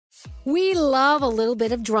We love a little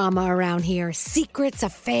bit of drama around here. Secrets,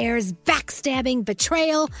 affairs, backstabbing,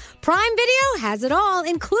 betrayal. Prime Video has it all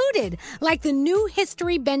included, like the new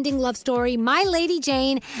history-bending love story, My Lady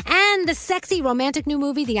Jane, and the sexy romantic new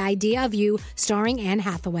movie, The Idea of You, starring Anne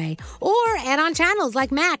Hathaway. Or add-on channels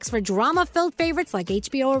like Max for drama-filled favorites like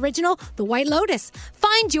HBO original, The White Lotus.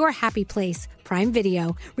 Find your happy place. Prime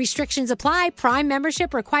Video. Restrictions apply. Prime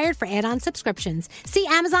membership required for add-on subscriptions. See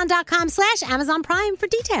Amazon.com/Amazon Prime for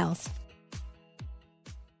details.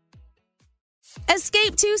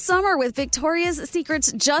 Escape to summer with Victoria's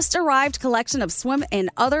Secret's just arrived collection of swim and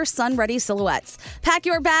other sun-ready silhouettes. Pack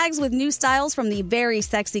your bags with new styles from the Very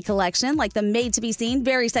Sexy collection, like the made-to-be-seen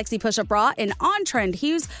Very Sexy push-up bra in on-trend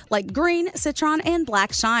hues like green, citron, and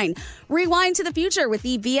black shine. Rewind to the future with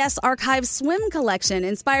the VS Archive swim collection,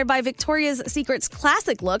 inspired by Victoria's Secret's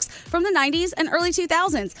classic looks from the 90s and early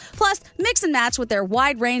 2000s. Plus, mix and match with their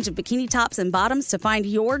wide range of bikini tops and bottoms to find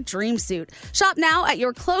your dream suit. Shop now at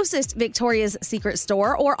your closest Victoria's Secret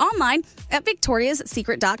store or online at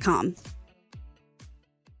victoriassecret.com.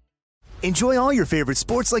 Enjoy all your favorite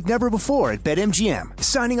sports like never before at BetMGM.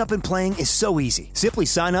 Signing up and playing is so easy. Simply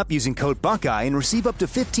sign up using code Buckeye and receive up to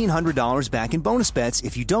 $1,500 back in bonus bets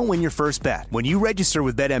if you don't win your first bet. When you register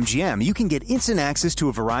with BetMGM, you can get instant access to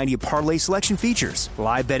a variety of parlay selection features,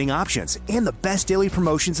 live betting options, and the best daily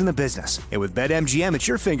promotions in the business. And with BetMGM at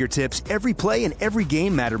your fingertips, every play and every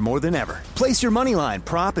game matter more than ever. Place your moneyline,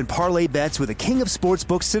 prop, and parlay bets with the king of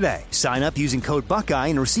sportsbooks today. Sign up using code Buckeye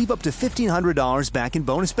and receive up to $1,500 back in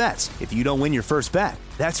bonus bets if you don't win your first bet.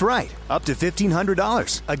 That's right, up to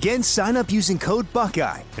 $1,500. Again, sign up using code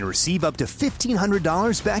Buckeye and receive up to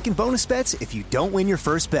 $1,500 back in bonus bets if you don't win your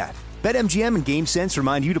first bet. BetMGM and GameSense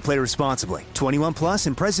remind you to play responsibly. 21 plus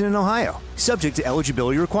and present in Ohio. Subject to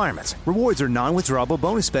eligibility requirements. Rewards are non-withdrawable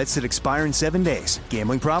bonus bets that expire in 7 days.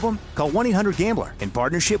 Gambling problem? Call 1-800-GAMBLER in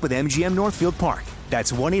partnership with MGM Northfield Park.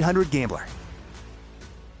 That's 1-800-GAMBLER.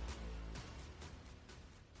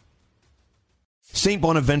 St.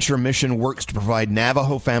 Bonaventure Mission works to provide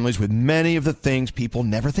Navajo families with many of the things people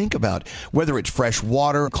never think about. Whether it's fresh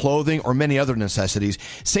water, clothing, or many other necessities,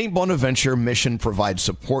 St. Bonaventure Mission provides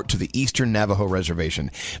support to the Eastern Navajo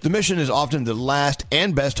Reservation. The mission is often the last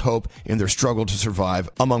and best hope in their struggle to survive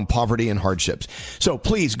among poverty and hardships. So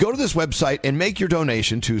please go to this website and make your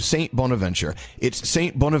donation to St. Bonaventure. It's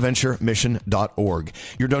stbonaventuremission.org.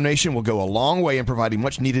 Your donation will go a long way in providing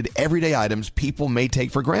much needed everyday items people may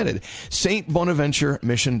take for granted. stbonaventuremission.org.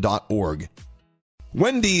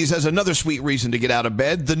 Wendy's has another sweet reason to get out of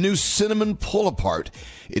bed, the new Cinnamon Pull-Apart.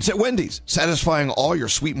 It's at Wendy's, satisfying all your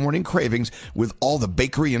sweet morning cravings with all the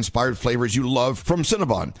bakery-inspired flavors you love from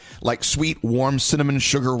Cinnabon, like sweet, warm cinnamon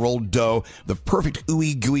sugar rolled dough, the perfect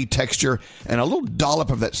ooey gooey texture, and a little dollop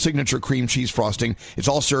of that signature cream cheese frosting. It's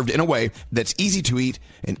all served in a way that's easy to eat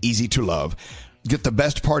and easy to love. Get the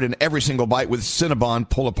best part in every single bite with Cinnabon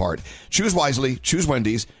Pull-Apart. Choose wisely, choose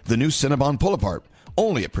Wendy's, the new Cinnabon Pull-Apart.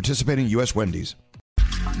 Only at participating U.S. Wendy's.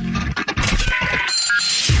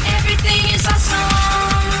 Everything is awesome.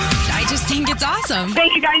 I just think it's awesome.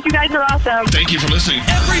 Thank you guys. You guys are awesome. Thank you for listening.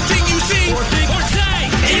 Everything you see or think or say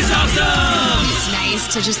is awesome. It's nice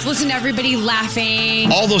to just listen to everybody laughing.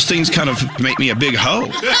 All those things kind of make me a big hoe.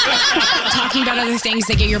 Talking about other things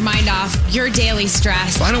that get your mind off your daily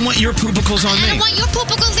stress. I don't want your poopicles on me. I don't want your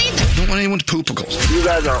poopicles either. I don't want anyone's poopicles. You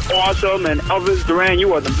guys are awesome, and Elvis Duran,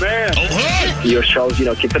 you are the man. Oh, hey! Your shows,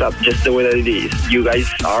 keep it up just the way that it is. You guys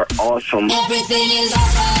are awesome. Everything is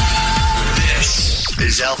awesome. This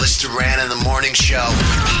is Elvis Duran in the Morning Show.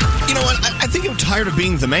 You know what? I think I'm tired of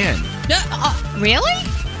being the man. Really?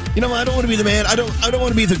 You know what? I don't want to be the man. I don't want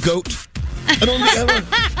to be the goat.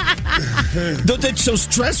 That's so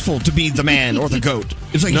stressful to be the man or the goat.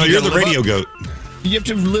 It's like no, you're the radio goat. You have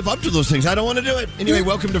to live up to those things. I don't want to do it. Anyway,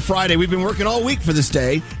 welcome to Friday. We've been working all week for this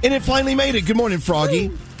day, and it finally made it. Good morning,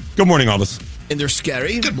 Froggy. Good morning, Elvis. And there's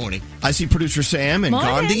Scary. Good morning. I see producer Sam and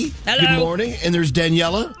Gandhi. Hello. Good morning. And there's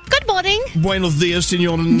Daniela. Good morning. Buenos dias,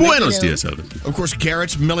 senor. Buenos dias, Elvis. Of course,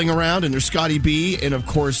 Garrett's milling around, and there's Scotty B. And, of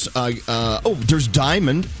course, there's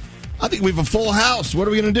Diamond. I think we have a full house. What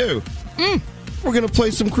are we going to do? We're going to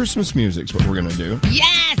play some Christmas music is what we're going to do.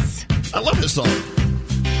 Yes. I love this song.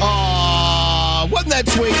 Aww, wasn't that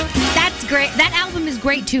sweet? That's great. That album is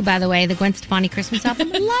great, too, by the way, the Gwen Stefani Christmas album.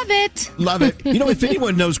 Love it. Love it. You know, if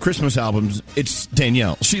anyone knows Christmas albums, it's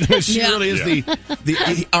Danielle. She really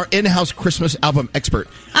is our in-house Christmas album expert.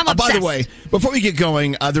 I'm obsessed. By the way, before we get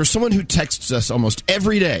going, there's someone who texts us almost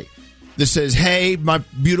every day that says, hey, my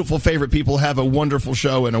beautiful favorite people, have a wonderful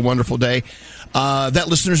show and a wonderful day. That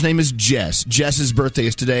listener's name is Jess. Jess's birthday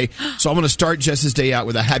is today. So I'm going to start Jess's day out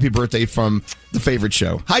with a happy birthday from the favorite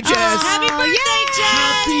show. Hi, Jess. Happy birthday, Jess.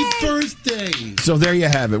 Happy birthday. So there you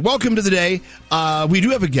have it. Welcome to the day. We do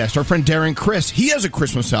have a guest, our friend Darren Criss. He has a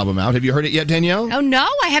Christmas album out. Have you heard it yet, Danielle? Oh, no,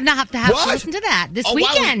 I have not have to What? listen to that this Oh, wow.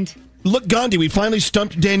 weekend. Look, Gandhi, we finally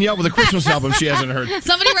stumped Danielle with a Christmas album she hasn't heard.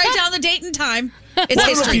 Somebody write down the date and time. It's Well,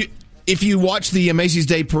 I don't know history. if you watch the Macy's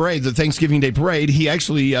Day Parade, the Thanksgiving Day Parade, he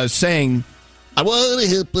actually sang, I want to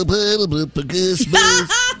help a Christmas.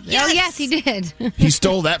 Oh, yes, he did. He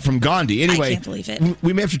stole that from Gandhi. Anyway, I can't believe it.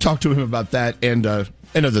 We may have to talk to him about that and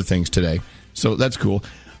other things today. So that's cool.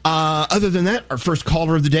 Other than that, our first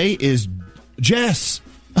caller of the day is Jess.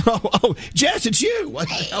 Oh, Jess, it's you.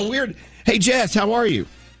 How weird. Hey, Jess, how are you?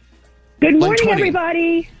 Good morning, 120.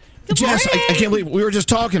 everybody. Jess, I can't believe we were just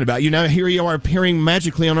talking about you. Now here you are appearing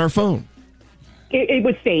magically on our phone. It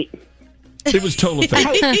was fate. It was total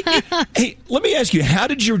fate. Hey, let me ask you, how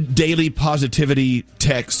did your daily positivity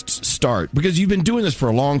texts start? Because you've been doing this for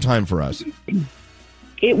a long time for us.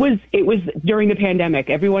 It was during the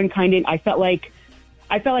pandemic. Everyone I felt like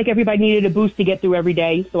everybody needed a boost to get through every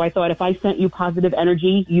day. So I thought if I sent you positive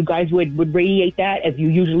energy, you guys would radiate that as you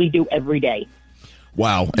usually do every day.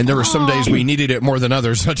 Wow. And there were some days we needed it more than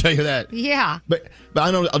others, I'll tell you that. Yeah. But I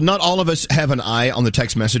know not all of us have an eye on the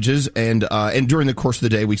text messages, and during the course of the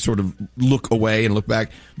day, we sort of look away and look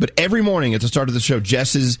back. But every morning at the start of the show,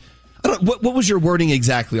 Jess's, what was your wording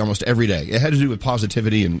exactly almost every day? It had to do with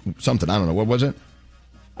positivity and something. I don't know. What was it?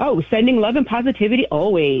 Oh, sending love and positivity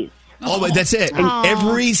always. Oh, that's it. And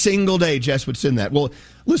every single day, Jess would send that. Well,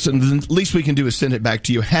 listen, the least we can do is send it back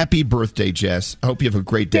to you. Happy birthday, Jess. I hope you have a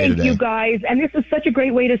great day today. Thank you, guys. And this is such a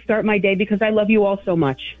great way to start my day because I love you all so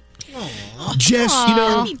much. Jess,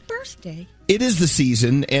 Happy birthday. it is the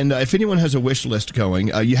season, and if anyone has a wish list going,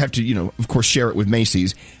 you have to, of course, share it with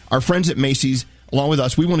Macy's. Our friends at Macy's, along with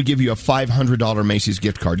us, we want to give you a $500 Macy's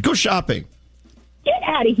gift card. Go shopping. Get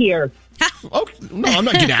out of here. Okay, no, I'm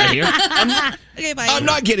not getting out of here. Okay, bye. I'm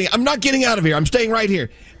not getting out of here. I'm staying right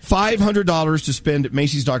here. $500 to spend at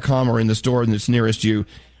Macy's.com or in the store that's nearest you.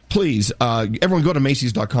 Please, everyone go to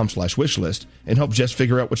Macy's.com/wishlist and help Jess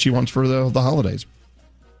figure out what she wants for the holidays.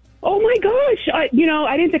 Oh, my gosh. I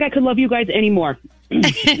didn't think I could love you guys anymore.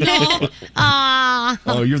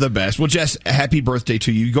 Oh, you're the best. Well, Jess, happy birthday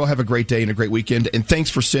to you. Go have a great day and a great weekend. And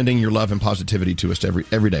thanks for sending your love and positivity to us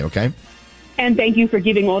every day, okay? And thank you for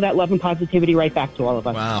giving all that love and positivity right back to all of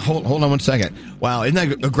us. Wow. Hold on one second. Wow. Isn't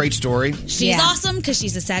that a great story? She's awesome because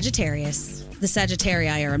she's a Sagittarius. The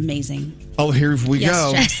Sagittarii are amazing. Oh, here we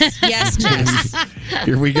go. Jess. Yes, Jess.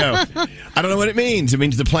 Here we go. I don't know what it means. It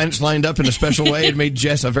means the planets lined up in a special way. It made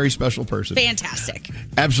Jess a very special person. Fantastic.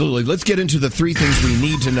 Absolutely. Let's get into the 3 things we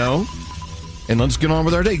need to know. And let's get on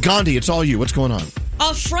with our day. Gandhi, it's all you. What's going on?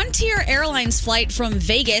 A Frontier Airlines flight from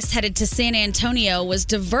Vegas headed to San Antonio was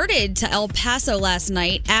diverted to El Paso last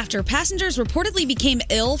night after passengers reportedly became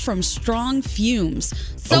ill from strong fumes.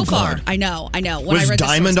 So far, God. I know. When Was I read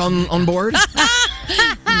Diamond on board?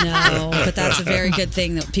 No, but that's a very good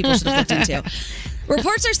thing that people should have looked into.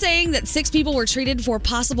 Reports are saying that 6 people were treated for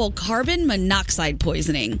possible carbon monoxide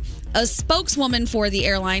poisoning. A spokeswoman for the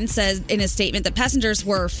airline says in a statement that passengers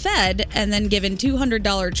were fed and then given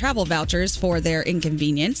 $200 travel vouchers for their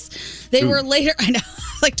inconvenience. They were later, I know,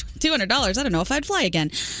 like $200. I don't know if I'd fly again.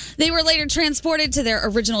 They were later transported to their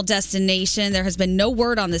original destination. There has been no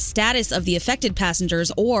word on the status of the affected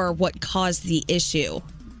passengers or what caused the issue.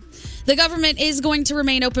 The government is going to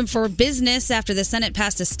remain open for business after the Senate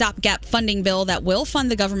passed a stopgap funding bill that will fund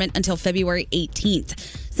the government until February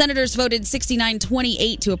 18th. Senators voted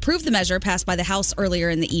 69-28 to approve the measure passed by the House earlier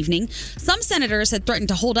in the evening. Some senators had threatened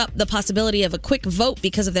to hold up the possibility of a quick vote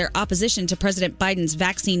because of their opposition to President Biden's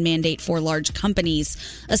vaccine mandate for large companies.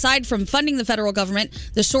 Aside from funding the federal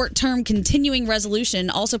government, the short-term continuing resolution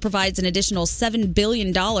also provides an additional $7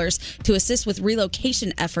 billion to assist with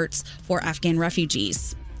relocation efforts for Afghan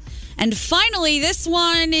refugees. And finally, this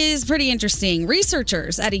one is pretty interesting.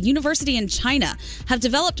 Researchers at a university in China have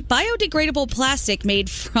developed biodegradable plastic made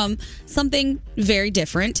from something very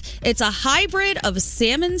different. It's a hybrid of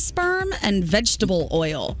salmon sperm and vegetable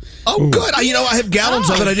oil. Oh, good. I have gallons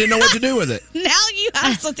of it. I didn't know what to do with it. Now you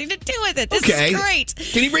have something to do with it. This Okay. is great.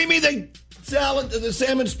 Can you bring me the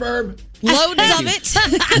salmon sperm? Loads of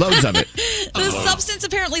it. Loads of it. The substance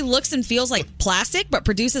apparently looks and feels like plastic, but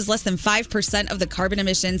produces less than 5% of the carbon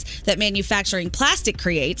emissions that manufacturing plastic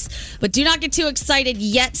creates. But do not get too excited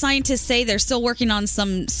yet. Scientists say they're still working on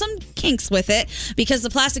some kinks with it because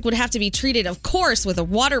the plastic would have to be treated, of course, with a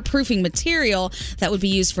waterproofing material that would be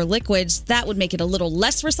used for liquids. That would make it a little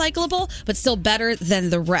less recyclable, but still better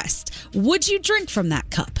than the rest. Would you drink from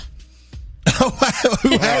that cup? Who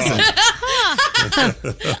hasn't?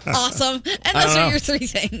 Awesome. And those are your three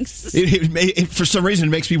things. For some reason,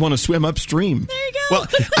 it makes me want to swim upstream. There you go. Well,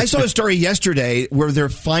 I saw a story yesterday where they're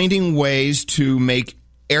finding ways to make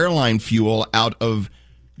airline fuel out of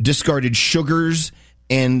discarded sugars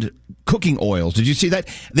and cooking oils. Did you see that?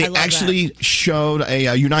 They actually showed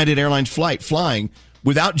a United Airlines flight flying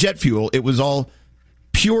without jet fuel. It was all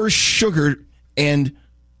pure sugar and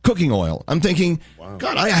cooking oil. I'm thinking,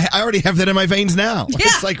 God, I already have that in my veins now. Yeah.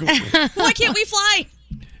 It's like, why can't we fly?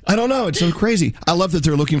 I don't know. It's so crazy. I love that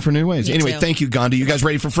they're looking for new ways. Me Anyway, too. thank you, Gandhi. You guys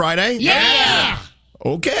ready for Friday? Yeah!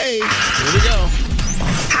 Okay, here we go.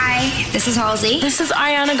 Hi, this is Halsey. This is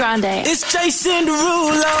Ariana Grande. It's Jason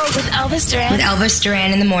Derulo. With Elvis Duran. With Elvis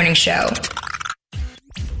Duran in the Morning Show.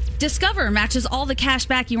 Discover matches all the cash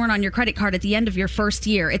back you earn on your credit card at the end of your first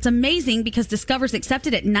year. It's amazing because Discover's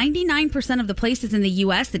accepted at 99% of the places in the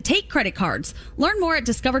U.S. that take credit cards. Learn more at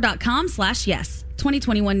discover.com/yes.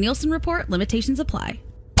 2021 Nielsen Report. Limitations apply.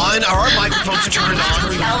 Are our microphones turned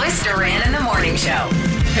on? Elvis Duran in the Morning Show.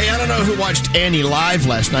 Hey, I don't know who watched Annie live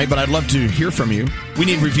last night, but I'd love to hear from you. We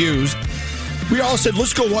need reviews. We all said,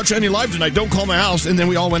 let's go watch Annie live tonight. Don't call my house. And then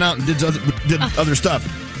we all went out and did other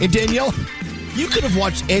stuff. And Danielle, you could have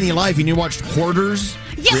watched Annie live and you watched Hoarders.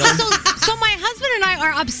 Yeah, Really? so my husband and I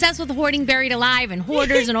are obsessed with Hoarding Buried Alive and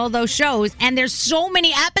Hoarders and all those shows, and there's so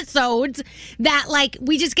many episodes that, like,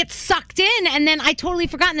 we just get sucked in, and then I totally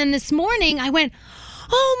forgot. And then this morning I went,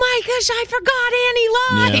 oh my gosh, I forgot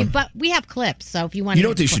Annie live. Yeah. But we have clips, so if you want You know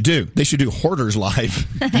what they should do? They should do Hoarders live.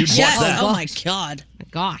 You'd watch that. Oh my God.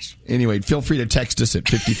 Gosh. Anyway, feel free to text us at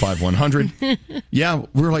 55100. Yeah,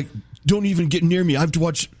 we're like, don't even get near me. I have to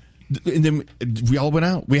watch. And then we all went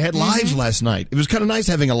out. We had lives last night. It was kind of nice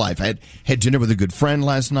having a life. I had dinner with a good friend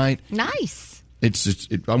last night. Nice. I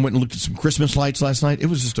went and looked at some Christmas lights last night. It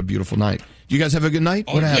was just a beautiful night. You guys have a good night?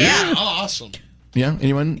 What happened? Yeah. Oh, awesome. Yeah?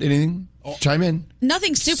 Anyone? Anything? Chime in.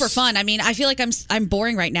 Nothing super fun. I mean, I feel like I'm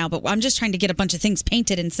boring right now, but I'm just trying to get a bunch of things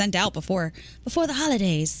painted and sent out before the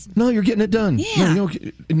holidays. No, you're getting it done. Yeah. No,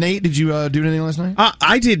 Nate, did you do anything last night?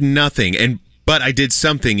 I did nothing, but I did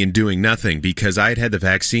something in doing nothing because I had the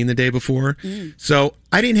vaccine the day before. So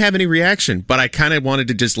I didn't have any reaction, but I kind of wanted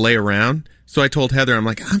to just lay around. So I told Heather, I'm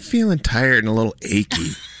like, I'm feeling tired and a little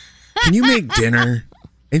achy. Can you make dinner?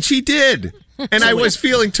 And she did. And I was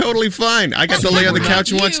feeling totally fine. I got to lay on the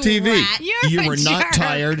couch and watch TV. You were not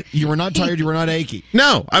tired. You were not tired. You were not achy.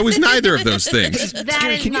 No, I was neither of those things.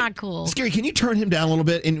 That is not cool. Scary, can you turn him down a little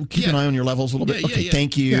bit and keep an eye on your levels a little bit? Okay,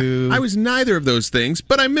 thank you. Yeah, I was neither of those things,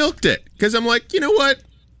 but I milked it because I'm like, you know what?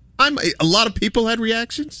 A lot of people had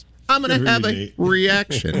reactions. I'm going to have a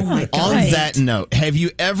reaction. On that note, have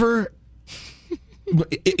you ever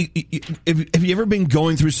been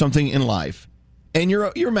going through something in life and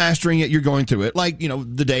you're mastering it, you're going through it, like,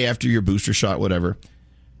 the day after your booster shot, whatever,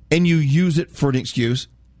 and you use it for an excuse?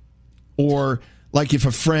 Or like if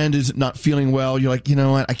a friend is not feeling well, you're like, you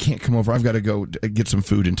know what, I can't come over. I've got to go get some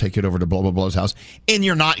food and take it over to blah, blah, blah's house. And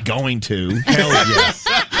you're not going to. Hell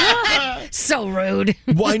yeah. So rude.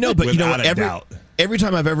 Well, I know, but every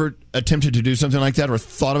time I've ever attempted to do something like that or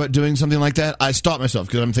thought about doing something like that, I stop myself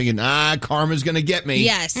because I'm thinking, karma's going to get me.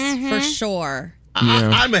 Yes, for sure.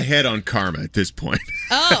 I'm ahead on karma at this point.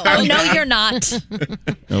 Oh, no, you're not.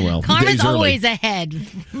 Oh, well. Karma's Days early. always ahead.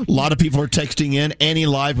 A lot of people are texting in. Annie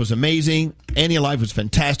Live was amazing. Annie Live was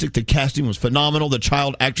fantastic. The casting was phenomenal. The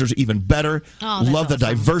child actors even better. Oh, Love the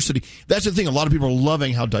diversity. That's the thing. A lot of people are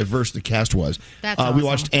loving how diverse the cast was. That's We awesome.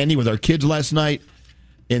 watched Annie with our kids last night.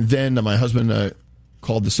 And then my husband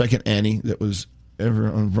called the second Annie that was ever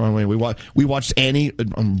on Broadway. We watched Annie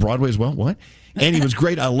on Broadway as well. What? Annie was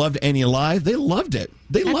great. I loved Annie Live. They loved it.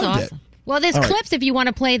 They That's loved awesome. it. Well, there's All right. clips if you want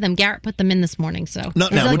to play them. Garrett put them in this morning, so No,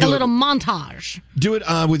 there's we'll like do a it. little montage. Do it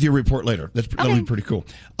with your report later. That'll be pretty cool.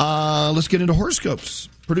 Let's get into horoscopes.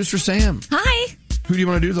 Producer Sam. Hi, Who do you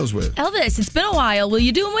want to do those with? Elvis. It's been a while. Will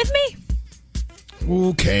you do them with me?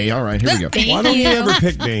 Okay, all right, here we go. Why don't you ever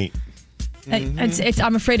pick Nate?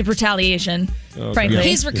 I'm afraid of retaliation, frankly. Yeah.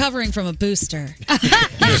 He's recovering from a booster.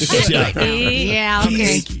 Yeah,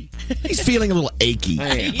 okay. He's feeling a little achy.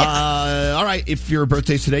 All right, if your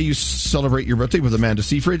birthday's today, you celebrate your birthday with Amanda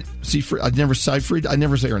Seyfried. I never say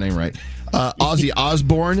her name right. Ozzy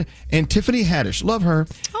Osbourne and Tiffany Haddish. Love her.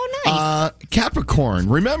 Oh, nice. Capricorn.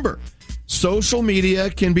 Remember, social media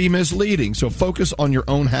can be misleading, so focus on your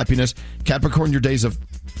own happiness. Capricorn, your days of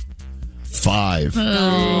 5. Keep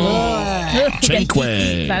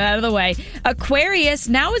that out of the way. Aquarius,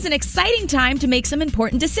 now is an exciting time to make some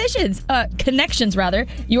important connections, rather.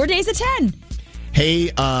 Your day's a 10.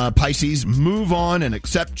 Hey, Pisces, move on and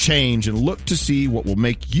accept change and look to see what will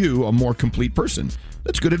make you a more complete person.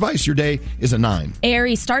 That's good advice. Your day is a 9.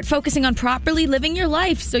 Aries, start focusing on properly living your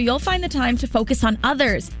life so you'll find the time to focus on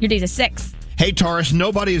others. Your day's a 6. Hey, Taurus,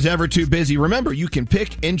 nobody is ever too busy. Remember, you can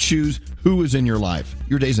pick and choose who is in your life.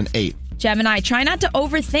 Your day's an 8. Gemini, try not to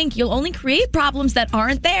overthink. You'll only create problems that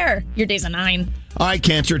aren't there. Your day's a 9. All right,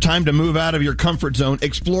 Cancer, time to move out of your comfort zone.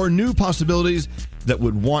 Explore new possibilities that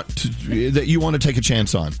you want to take a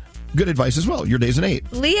chance on. Good advice as well. Your day's an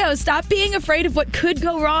 8. Leo, stop being afraid of what could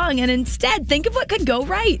go wrong and instead think of what could go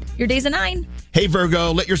right. Your day's a 9. Hey,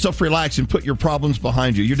 Virgo, let yourself relax and put your problems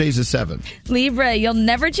behind you. Your day's a 7. Libra, you'll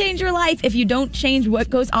never change your life if you don't change what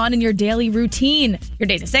goes on in your daily routine. Your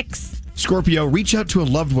day's a 6. Scorpio, reach out to a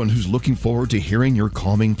loved one who's looking forward to hearing your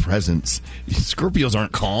calming presence. Scorpios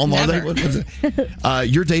aren't calm, are they?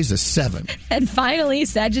 Your day's a 7. And finally,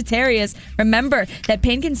 Sagittarius, remember that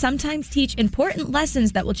pain can sometimes teach important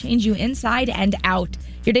lessons that will change you inside and out.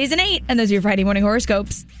 Your day's an 8, and those are your Friday morning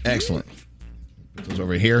horoscopes. Excellent. Put those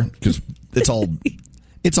over here, because it's all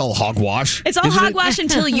hogwash. It's all hogwash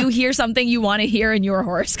until you hear something you want to hear in your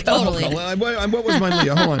horoscope. Totally. What was my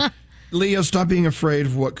Leo? Hold on. Leo, stop being afraid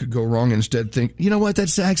of what could go wrong. Instead, think, you know what?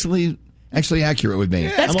 That's actually accurate with me.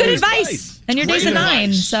 Yeah, that's good advice. And your day's a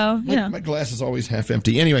 9, so, you know. My glass is always half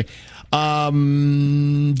empty. Anyway,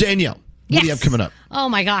 Danielle, what do you have coming up? Oh,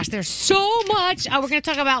 my gosh. There's so much. We're going to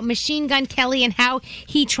talk about Machine Gun Kelly and how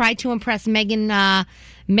he tried to impress Megan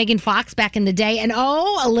Fox back in the day. And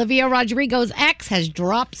Olivia Rodrigo's ex has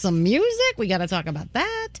dropped some music. We got to talk about that.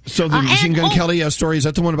 So the Machine Gun Kelly story, is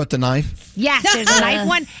that the one about the knife? Yes, there's a knife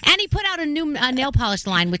one. And he put out a new nail polish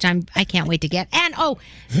line, which I can't wait to get. And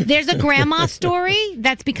there's a grandma story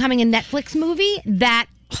that's becoming a Netflix movie that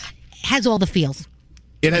has all the feels.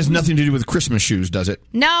 It has nothing to do with Christmas shoes, does it?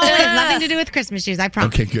 No, it has nothing to do with Christmas shoes, I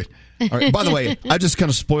promise. Okay, good. All right. By the way, I just kind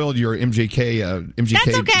of spoiled your MGK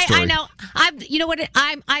That's okay. story. I know. You know what?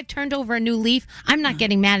 I've turned over a new leaf. I'm not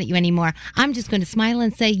getting mad at you anymore. I'm just going to smile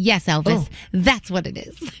and say, yes, Elvis. That's what it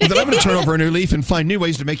is. Well, then I'm going to turn over a new leaf and find new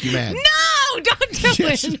ways to make you mad. No, don't do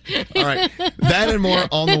it. All right. That and more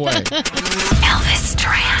on the way. Elvis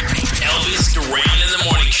Duran in the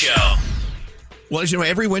morning show. Well, as you know,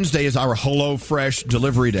 every Wednesday is our HelloFresh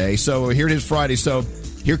delivery day. So here it is Friday. So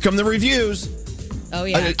here come the reviews. Oh,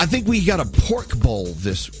 yeah. I think we got a pork bowl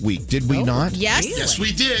this week, did we not? Yes. Yes,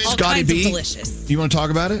 we did. Scotty B, delicious. You want to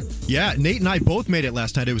talk about it? Yeah, Nate and I both made it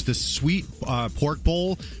last night. It was this sweet pork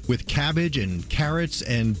bowl with cabbage and carrots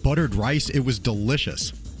and buttered rice. It was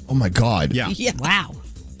delicious. Oh, my God. Yeah. Wow.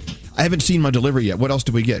 I haven't seen my delivery yet. What else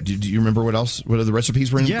did we get? Do you remember what else? What other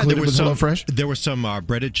recipes were included with HelloFresh? There were some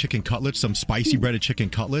breaded chicken cutlets, some spicy breaded chicken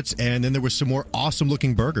cutlets, and then there was some more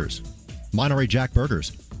awesome-looking burgers. Monterey Jack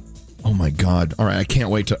burgers. Oh, my God. All right, I can't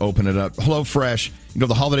wait to open it up. HelloFresh, the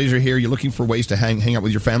holidays are here. You're looking for ways to hang out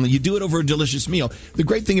with your family. You do it over a delicious meal. The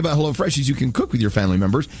great thing about HelloFresh is you can cook with your family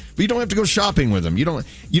members, but you don't have to go shopping with them. You don't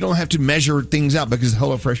have to measure things out because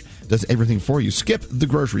HelloFresh does everything for you. Skip the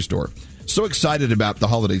grocery store. So excited about the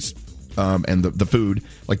holidays and the food,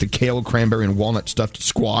 like the kale, cranberry, and walnut stuffed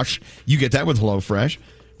squash. You get that with HelloFresh.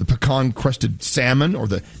 The pecan-crusted salmon or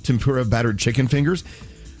the tempura battered chicken fingers.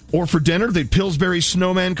 Or for dinner, the Pillsbury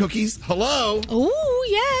snowman cookies. Hello. Ooh,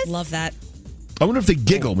 yes. Love that. I wonder if they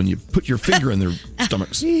giggle when you put your finger in their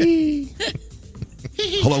stomachs.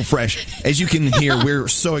 HelloFresh. As you can hear, we're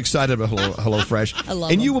so excited about HelloFresh. I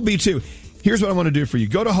love and them. you will be too. Here's what I want to do for you.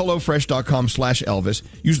 Go to HelloFresh.com/Elvis.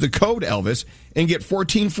 Use the code Elvis and get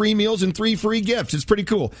 14 free meals and 3 free gifts. It's pretty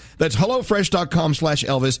cool. That's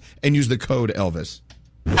HelloFresh.com/Elvis and use the code Elvis.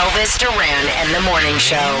 Elvis Duran and the morning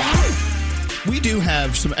show. We do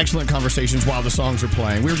have some excellent conversations while the songs are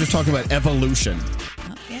playing. We were just talking about evolution.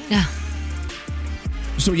 Oh, yeah.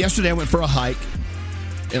 So yesterday I went for a hike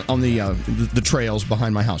on the trails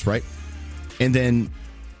behind my house, right? And then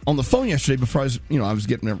on the phone yesterday, before I was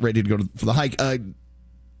getting ready to go for the hike,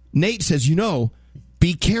 Nate says,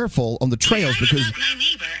 be careful on the trails because...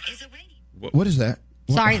 What is that?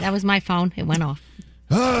 Sorry, that was my phone. It went off.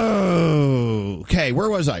 Oh, okay. Where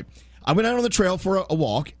was I? I went out on the trail for a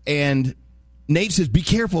walk, and Nate says, be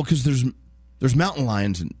careful because there's mountain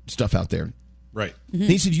lions and stuff out there. Right. Mm-hmm.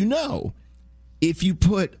 He said, if you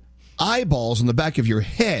put eyeballs on the back of your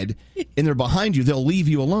head and they're behind you, they'll leave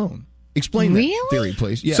you alone. Explain that theory,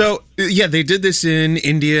 please. Yeah. So, they did this in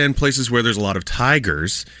India and places where there's a lot of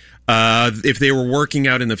tigers. If they were working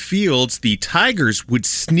out in the fields, the tigers would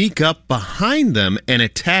sneak up behind them and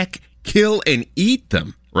attack, kill, and eat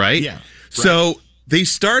them, right? Yeah. Right. So they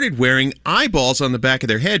started wearing eyeballs on the back of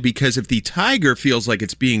their head because if the tiger feels like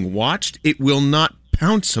it's being watched, it will not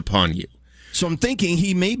pounce upon you. So I'm thinking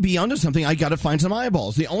he may be onto something. I got to find some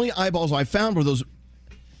eyeballs. The only eyeballs I found were those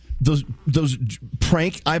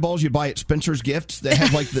prank eyeballs you buy at Spencer's Gifts that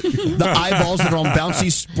have like the eyeballs that are on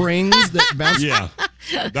bouncy springs that bounce. Yeah,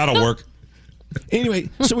 that'll work. Anyway,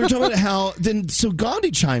 so we're talking about so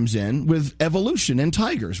Gandhi chimes in with evolution and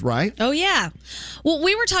tigers, right? Oh, yeah. Well,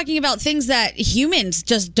 we were talking about things that humans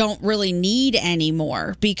just don't really need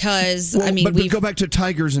anymore because, but go back to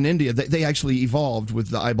tigers in India. They actually evolved with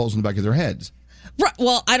the eyeballs in the back of their heads. Right.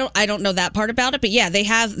 Well, I don't know that part about it, but yeah,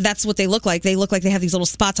 that's what they look like. They look like they have these little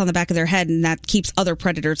spots on the back of their head, and that keeps other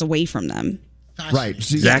predators away from them. Right.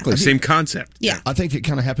 Exactly. Same concept. Yeah. I think it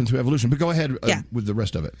kind of happened through evolution, but go ahead with the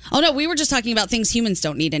rest of it. Oh, no, we were just talking about things humans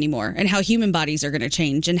don't need anymore and how human bodies are going to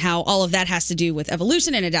change and how all of that has to do with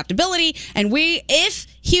evolution and adaptability. And if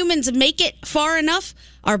humans make it far enough,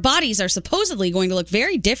 our bodies are supposedly going to look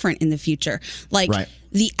very different in the future. Like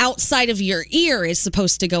the outside of your ear is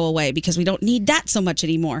supposed to go away because we don't need that so much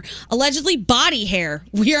anymore. Allegedly, body hair.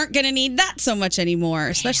 We aren't going to need that so much anymore,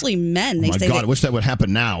 especially men. Oh, my God, I wish that would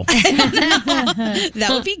happen now. That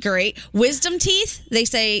would be great. Wisdom teeth, they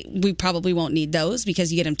say we probably won't need those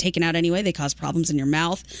because you get them taken out anyway. They cause problems in your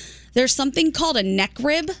mouth. There's something called a neck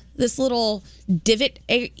rib, this little divot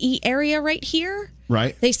area right here.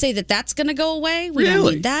 Right. They say that's going to go away. We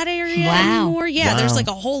don't need that area anymore. Yeah, there's like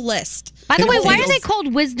a whole list. By the way, why are they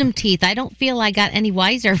called wisdom teeth? I don't feel I got any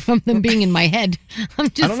wiser from them being in my head. I'm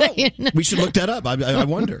just saying. We should look that up. I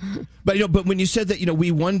wonder. But when you said that,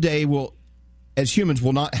 we one day will, as humans,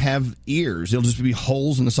 will not have ears. It'll just be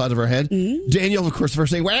holes in the side of our head. Mm-hmm. Daniel, of course,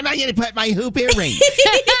 first saying, where am I going to put my hoop earring?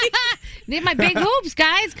 Need my big hoops,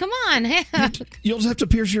 guys. Come on. You'll just have to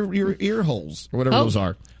pierce your ear holes or whatever those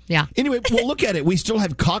are. Yeah. Anyway, we'll look at it. We still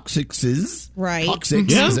have coccyxes. Right.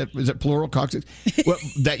 Coccyx. Yeah. Is that plural? Coccyx? Well,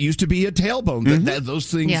 that used to be a tailbone. Mm-hmm.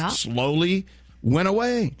 Those things slowly went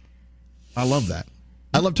away. I love that.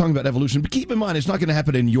 I love talking about evolution. But keep in mind, it's not going to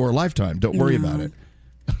happen in your lifetime. Don't worry about it.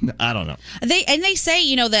 I don't know. They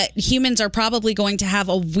say, that humans are probably going to have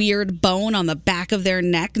a weird bone on the back of their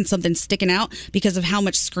neck and something sticking out because of how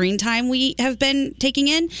much screen time we have been taking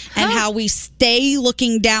in and how we stay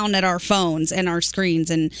looking down at our phones and our screens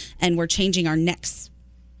and we're changing our necks.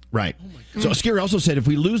 Right. So Scary also said if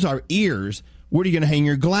we lose our ears, what are you going to hang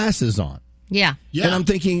your glasses on? Yeah. And I'm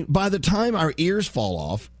thinking by the time our ears fall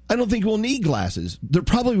off, I don't think we'll need glasses. There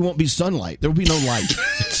probably won't be sunlight. There will be no light.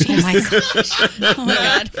 Oh, my gosh. Oh,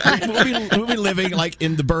 my God. We'll be living like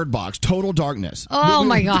in the Bird Box, total darkness. Oh,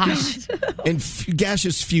 my gosh. And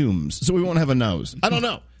gaseous fumes, so we won't have a nose. I don't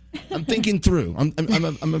know. I'm thinking through.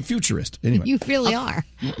 I'm a futurist. Anyway, you really are.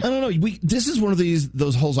 I don't know. This is one of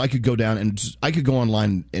those holes I could go down and I could go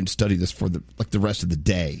online and study this for the rest of the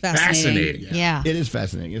day. Fascinating. Yeah. It is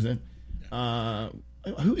fascinating, isn't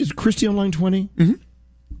it? Who is Christy on line 20? Mm-hmm.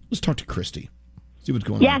 Let's talk to Christy. See what's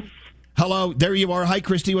going on. Yes. Hello, there you are. Hi,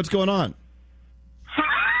 Christy. What's going on?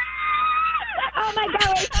 Oh my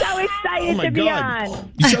God, we're so excited to be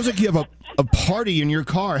on. It sounds like you have a party in your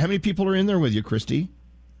car. How many people are in there with you, Christy?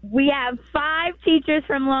 We have 5 teachers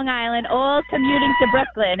from Long Island, all commuting to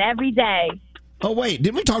Brooklyn every day. Oh, wait.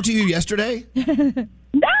 Didn't we talk to you yesterday?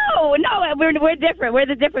 No, we're different. We're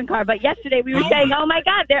the different car. But yesterday we were saying, oh, my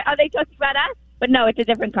God, are they talking about us? But no, it's a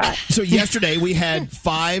different car. So yesterday we had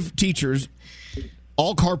 5 teachers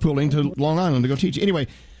all carpooling to Long Island to go teach. Anyway,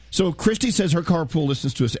 so Christy says her carpool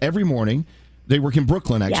listens to us every morning. They work in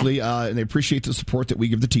Brooklyn, actually, and they appreciate the support that we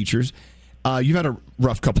give the teachers. You've had a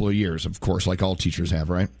rough couple of years, of course, like all teachers have,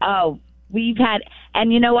 right? Oh, we've had,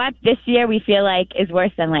 and you know what? This year we feel like is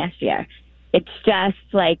worse than last year. It's just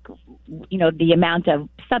like, the amount of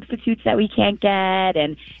substitutes that we can't get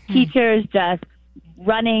and teachers just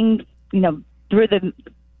running, through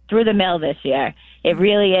the mill this year. It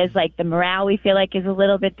really is like the morale we feel like is a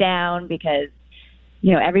little bit down because,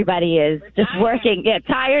 everybody is just working,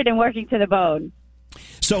 tired and working to the bone.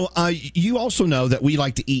 So you also know that we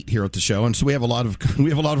like to eat here at the show, and so we have a lot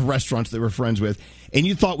of restaurants that we're friends with, and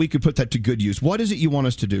you thought we could put that to good use. What is it you want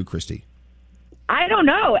us to do, Christy? I don't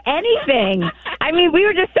know. Anything. I mean, we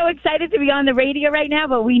were just so excited to be on the radio right now,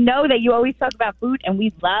 but we know that you always talk about food, and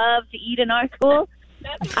we love to eat in our school.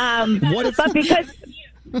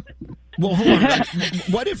 Well, hold on.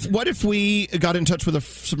 What if we got in touch with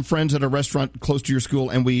some friends at a restaurant close to your school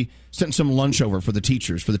and we sent some lunch over for the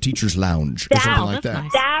teachers' lounge or something like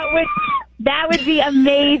that? That would be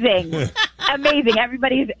amazing. Amazing.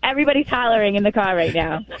 Everybody's hollering in the car right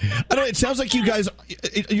now. I don't. It sounds like you guys.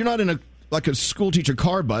 You're not in a school teacher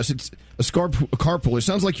car bus. It's a carpool. It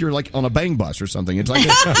sounds like you're like on a bang bus or something. It's like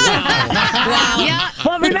wow. Yeah.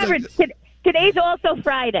 Well, remember. today's also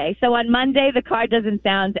Friday, so on Monday the car doesn't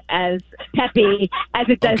sound as peppy as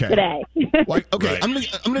it does today. Okay, I'm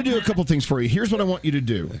gonna do a couple things for you. Here's what I want you to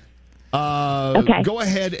do. Go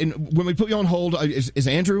ahead, and when we put you on hold, is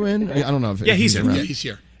Andrew in? I don't know if he's around. Yeah, he's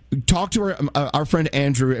here. Talk to our friend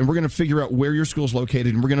Andrew, and we're going to figure out where your school's located,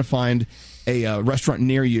 and we're going to find a restaurant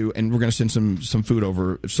near you, and we're going to send some food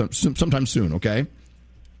over sometime soon. Okay.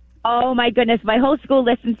 Oh my goodness, my whole school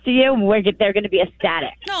listens to you, and they're going to be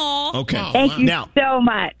ecstatic. Okay. Thank you so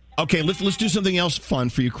much. Okay, let's do something else fun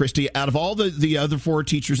for you, Christy. Out of all the other 4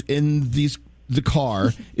 teachers in the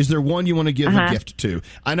car, is there one you want to give a gift to?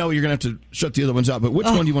 I know you're going to have to shut the other ones out, but which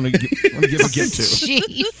one do you want to give a gift to?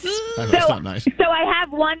 Jeez. That's not nice. So I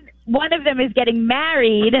have one of them is getting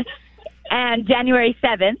married, and January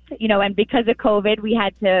 7th, and because of COVID, we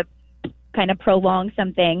had to kind of prolong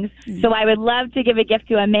some things. So I would love to give a gift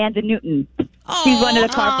to Amanda Newton. She's one of the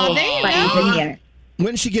carpool buddies in here.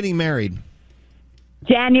 When's she getting married?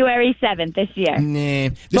 January 7th this year.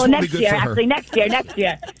 Nah. Well, next year, actually. Next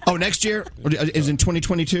year. Oh, next year? Is in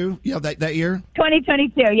 2022? Yeah, that year?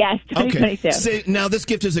 2022, yes. 2022. Okay. See, now, this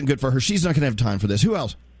gift isn't good for her. She's not going to have time for this. Who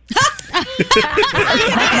else?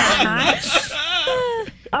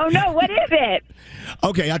 Oh, no. What is it?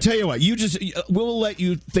 Okay, I'll tell you what. We'll let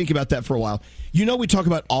you think about that for a while. We talk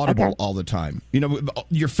about Audible all the time.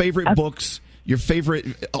 Your favorite books, your favorite,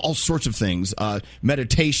 all sorts of things,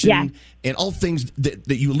 meditation, and all things that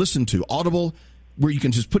you listen to. Audible, where you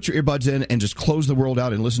can just put your earbuds in and just close the world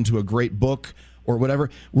out and listen to a great book or whatever.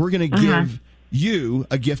 We're going to give you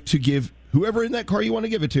a gift to give whoever in that car you want to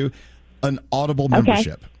give it to an Audible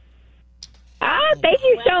membership. Thank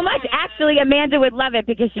you so much. Actually, Amanda would love it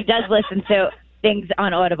because she does listen to things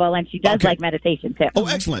on Audible, and she does like meditation too. Oh,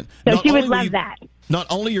 excellent. So she would love that. Not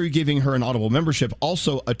only are you giving her an Audible membership,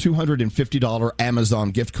 also a $250 Amazon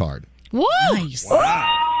gift card. Woo! Nice.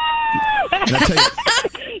 Wow. And I tell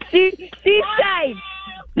you, she's safe.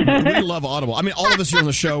 We love Audible. I mean, all of us here on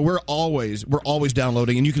the show, we're always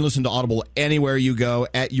downloading, and you can listen to Audible anywhere you go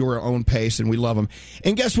at your own pace, and we love them.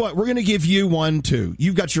 And guess what? We're going to give you one, too.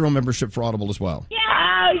 You've got your own membership for Audible as well.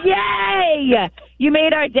 Oh, yay! You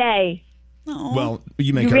made our day. Aww. Well,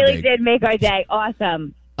 you make our really day. Did make our day.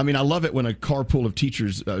 Awesome. I mean, I love it when a carpool of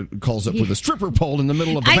teachers calls up with a stripper pole in the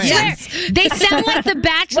middle of the I van. swear, they sound like the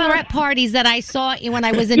bachelorette parties that I saw when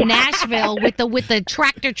I was in Nashville with the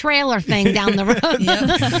tractor trailer thing down the road.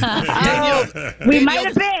 We might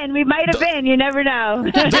have been. You never know.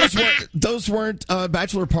 Those weren't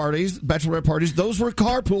bachelorette parties. Those were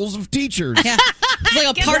carpools of teachers. Yeah. It's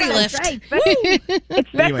like a party lift. Right.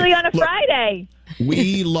 Especially on a Friday.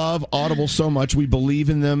 We love Audible so much. We believe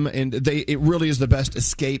in them, and it really is the best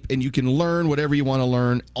escape, and you can learn whatever you want to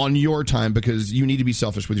learn on your time because you need to be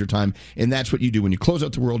selfish with your time, and that's what you do when you close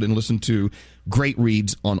out the world and listen to great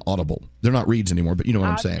reads on Audible. They're not reads anymore, but you know what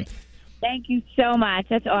I'm saying. Thank you so much.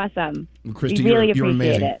 That's awesome. Christy, we really you're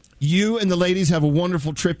appreciate amazing. it. You and the ladies have a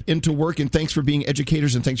wonderful trip into work, and thanks for being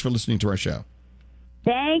educators, and thanks for listening to our show.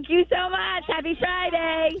 Thank you so much. Happy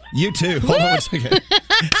Friday. You too. Hold on one second.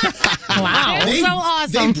 Wow. So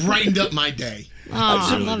awesome. They brightened up my day. Oh,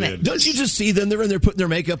 I love it. Don't you just see them? They're in there putting their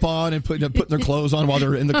makeup on and putting their clothes on while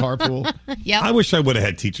they're in the carpool. Yep. I wish I would have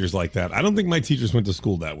had teachers like that. I don't think my teachers went to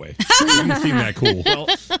school that way. They didn't seem that cool. Well,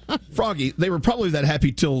 Froggy, they were probably that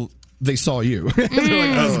happy till they saw you. They're like,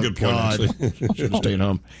 That's a good point, actually. Should have stayed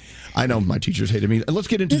home. I know my teachers hated me. Let's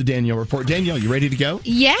get into the Danielle report. Danielle, you ready to go?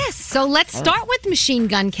 Yes. So let's start with Machine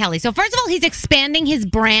Gun Kelly. So first of all, he's expanding his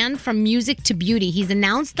brand from music to beauty. He's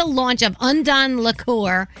announced the launch of Undone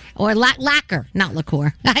Lacquer, or Lacquer, not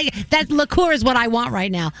liqueur. That liqueur is what I want right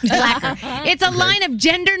now. Lacquer. It's a line of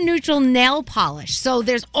gender-neutral nail polish. So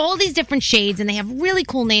there's all these different shades, and they have really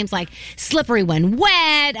cool names like Slippery When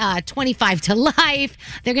Wet, 25 to Life.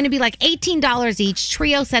 They're going to be like $18 each.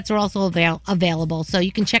 Trio sets are also available, so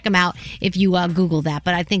you can check them out if you Google that.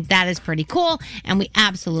 But I think that is pretty cool, and we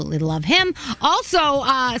absolutely love him. Also,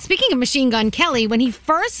 speaking of Machine Gun Kelly, when he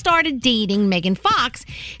first started dating Megan Fox,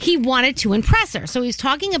 he wanted to impress her. So he was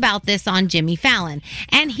talking about this on Jimmy Fallon,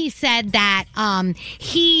 and he said that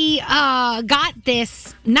he got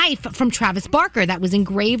this knife from Travis Barker that was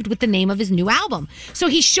engraved with the name of his new album. So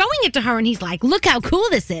he's showing it to her, and he's like, look how cool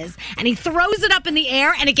this is. And he throws it up in the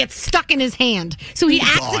air, and it gets stuck in his hand. So he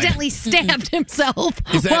accidentally stabbed himself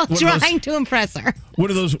while trying to impress her. One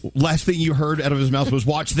of those last thing you heard out of his mouth was,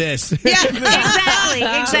 watch this.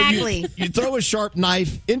 Yeah, exactly. So you throw a sharp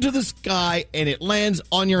knife into the sky, and it lands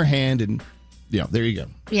on your hand, and there you go.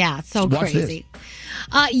 Yeah, so Watch crazy.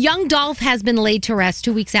 Young Dolph has been laid to rest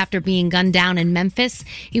 2 weeks after being gunned down in Memphis.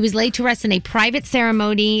 He was laid to rest in a private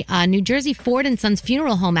ceremony. New Jersey Ford and Sons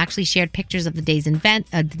Funeral Home actually shared pictures of the day's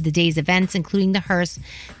events, including the hearse,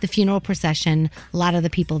 the funeral procession, a lot of the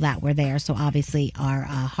people that were there. So obviously our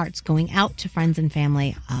hearts going out to friends and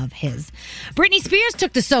family of his. Britney Spears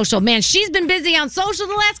took to social. Man, she's been busy on social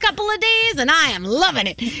the last couple of days, and I am loving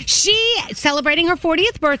it. She celebrating her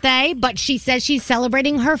 40th birthday, but she says she's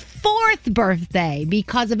celebrating her 4th birthday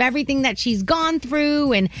because of everything that she's gone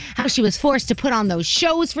through and how she was forced to put on those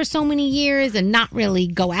shows for so many years and not really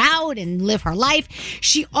go out and live her life.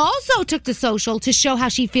 She also took to social to show how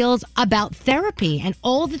she feels about therapy and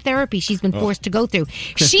all the therapy she's been forced to go through.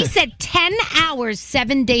 She said 10 hours,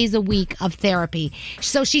 7 days a week of therapy.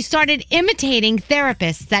 So she started imitating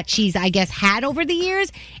therapists that she's, I guess, had over the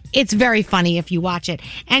years. It's very funny if you watch it.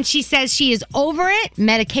 And she says she is over it.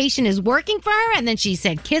 Medication is working for her. And then she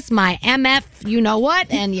said, kiss my MF, you know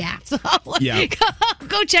what? And yeah. So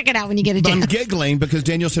go check it out when you get a chance. I'm giggling because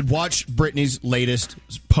Danielle said, watch Britney's latest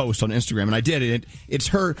post on Instagram. And I did it. It's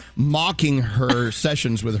her mocking her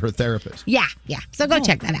sessions with her therapist. Yeah. So go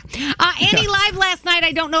check that out. Annie Live last night,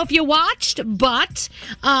 I don't know if you watched, but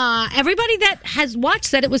everybody that has watched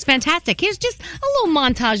said it was fantastic. Here's just a little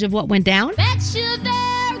montage of what went down. Bet you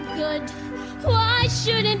they're good. Why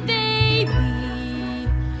shouldn't they be?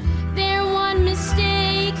 Their one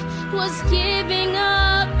mistake was giving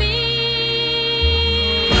up easy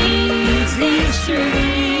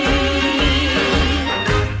street.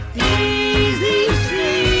 Easy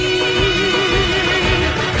street.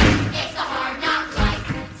 It's a hard knock life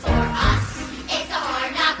for us. It's a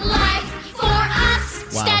hard knock life for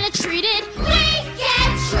us. Wow. Instead of treated, we get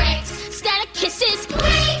tricked. Instead of kisses, we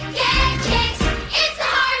get kicked. It's a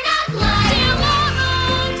hard knock life.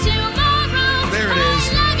 Tomorrow. There it is.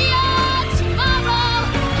 I love you tomorrow.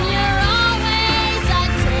 You're always a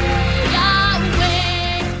day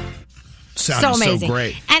away. Sounds So amazing.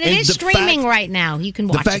 great. And it is the streaming fact- right now. You can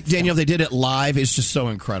The watch fact, it. still. Danielle, they did it live is just so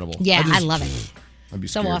incredible. Yeah, I love it. I'd be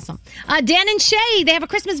So scared. awesome. Dan and Shay, they have a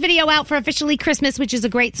Christmas video out for Officially Christmas, which is a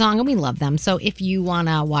great song, and we love them. So if you want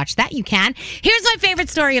to watch that, you can. Here's my favorite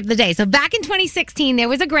story of the day. So back in 2016, there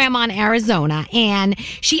was a grandma in Arizona, and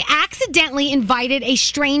she accidentally invited a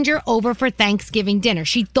stranger over for Thanksgiving dinner.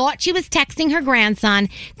 She thought she was texting her grandson.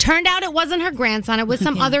 Turned out it wasn't her grandson. It was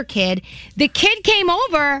some other kid. The kid came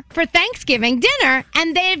over for Thanksgiving dinner,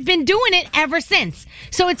 and they've been doing it ever since.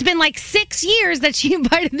 So it's been like 6 years that she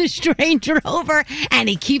invited the stranger over, and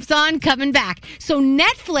he keeps on coming back. So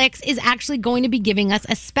Netflix is actually going to be giving us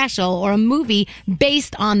a special or a movie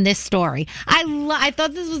based on this story. I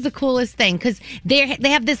thought this was the coolest thing because they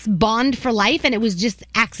have this bond for life, and it was just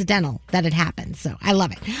accidental that it happened. So I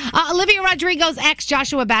love it. Olivia Rodrigo's ex,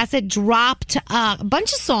 Joshua Bassett, dropped a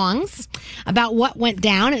bunch of songs about what went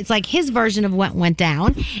down. It's like his version of what went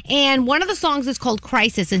down. And one of the songs is called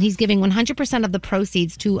Crisis, and he's giving 100% of the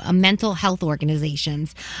proceeds to mental health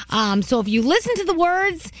organizations. So if you listen to the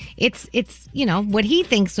words, it's what he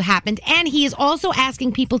thinks happened. And he is also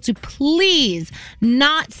asking people to please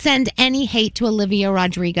not send any hate to Olivia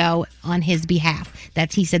Rodrigo on his behalf.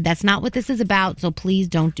 He said that's not what this is about, so please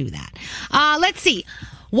don't do that. Let's see.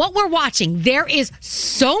 What we're watching, there is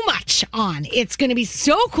so much on. It's going to be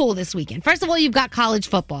so cool this weekend. First of all, you've got college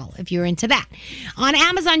football, if you're into that. On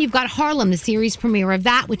Amazon, you've got Harlem, the series premiere of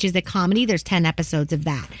that, which is a comedy. There's 10 episodes of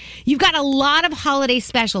that. You've got a lot of holiday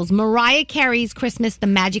specials. Mariah Carey's Christmas, The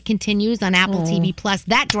Magic Continues on Apple TV Plus.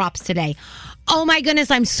 That drops today. Oh my goodness,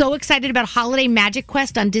 I'm so excited about Holiday Magic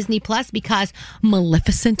Quest on Disney Plus because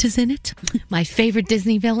Maleficent is in it, my favorite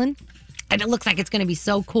Disney villain. And it looks like it's going to be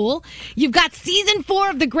so cool. You've got season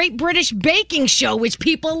 4 of the Great British Baking Show, which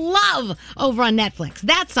people love over on Netflix.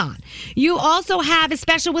 That's on. You also have a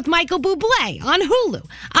special with Michael Bublé on Hulu.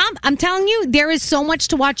 I'm telling you, there is so much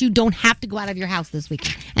to watch. You don't have to go out of your house this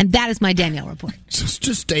weekend. And that is my Danielle report.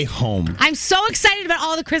 Just stay home. I'm so excited about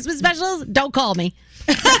all the Christmas specials. Don't call me.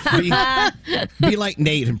 Be like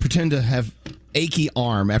Nate and pretend to have achy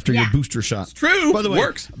arm after your booster shot. It's true. By the way,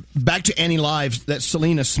 Works. Back to Annie Live. That's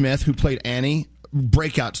Selena Smith who played Annie.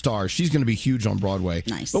 Breakout star. She's going to be huge on Broadway.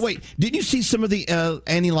 Nice. But wait, didn't you see some of the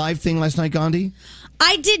Annie Live thing last night, Gandhi?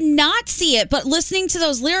 I did not see it, but listening to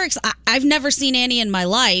those lyrics, I've never seen Annie in my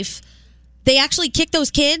life. They actually kick those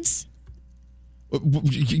kids?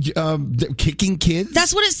 Kicking kids?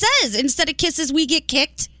 That's what it says. Instead of kisses, we get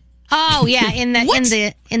kicked. Oh yeah, in the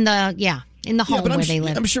in the home but where they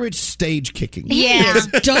live. I'm sure it's stage kicking. Yeah. It's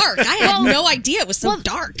dark. I had no idea it was so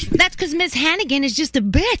dark. That's because Miss Hannigan is just a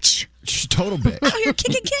bitch. Total bitch. Oh, you're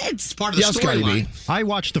kicking kids. Part of the storyline. I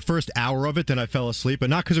watched the first hour of it, then I fell asleep, but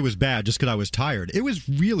not because it was bad, just because I was tired. It was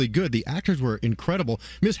really good. The actors were incredible.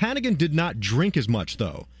 Miss Hannigan did not drink as much,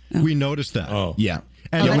 though. We noticed that. Oh. Yeah.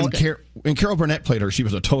 And when Carol Burnett played her, she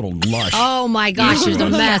was a total lush. Oh, my gosh, she was a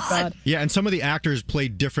mess. Yeah, and some of the actors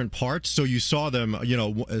played different parts, so you saw them,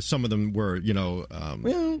 some of them were, well,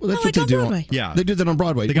 that's what they do. Broadway. Yeah. They did that on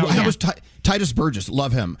Broadway. They got- That yeah. was Titus Burgess.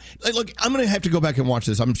 Love him. Look, I'm going to have to go back and watch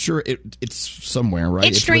this. I'm sure it's somewhere, right?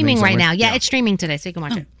 It's streaming right somewhere. now. Yeah, it's streaming today, so you can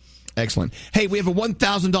watch it. Excellent. Hey, we have a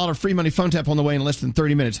 $1,000 free money phone tap on the way in less than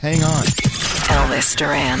 30 minutes. Hang on. Elvis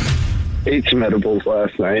Duran. Ate some edibles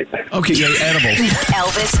last night. Okay, yeah, edibles.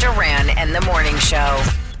 Elvis Duran and the Morning Show.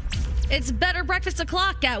 It's Better Breakfast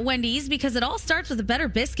O'Clock at Wendy's because it all starts with a better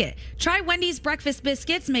biscuit. Try Wendy's breakfast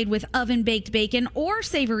biscuits made with oven-baked bacon or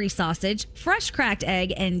savory sausage, fresh cracked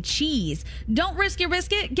egg, and cheese. Don't risk your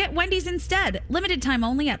biscuit. Get Wendy's instead. Limited time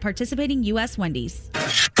only at participating U.S. Wendy's.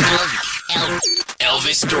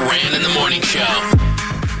 Elvis Duran and the Morning Show.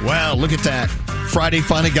 Well, look at that. Friday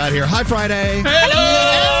finally got here. Hi, Friday.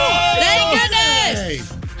 Thank goodness.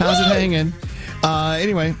 How's it hanging?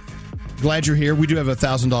 Anyway, glad you're here. We do have a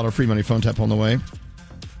 $1,000 free money phone tap on the way.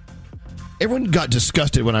 Everyone got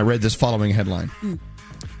disgusted when I read this following headline.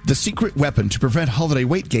 The secret weapon to prevent holiday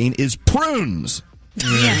weight gain is prunes.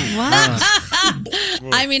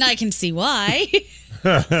 I mean, I can see why.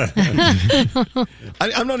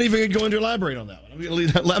 I'm not even going to go into elaborate on that one.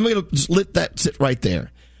 I'm going to just let that sit right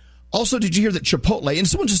there. Also, did you hear that Chipotle, and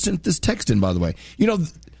someone just sent this text in, by the way.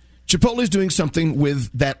 Chipotle is doing something with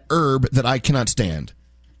that herb that I cannot stand.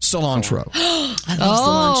 Cilantro. I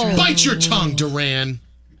love cilantro. Bite your tongue, Duran.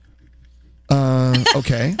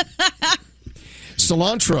 Okay.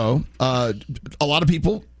 Cilantro, a lot of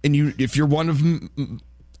people, and if you're one of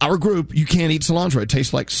our group, you can't eat cilantro. It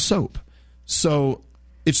tastes like soap. So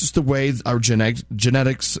it's just the way our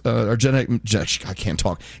genetics, I can't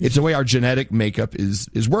talk. It's the way our genetic makeup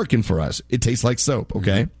is working for us. It tastes like soap,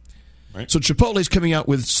 okay? Right. So Chipotle's coming out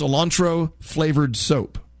with cilantro flavored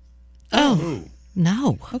soap. Oh,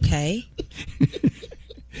 no. Okay.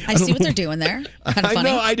 I see what they're doing there. Kind of funny.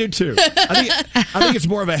 I know, I do too. I think it's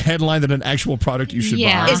more of a headline than an actual product you should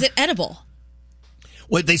buy. Is it edible?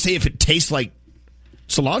 Well, they say if it tastes like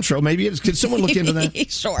cilantro, maybe it's. Could someone look into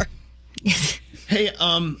that? Sure. Hey,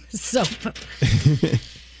 soap.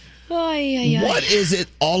 What is it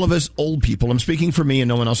all of us old people, I'm speaking for me and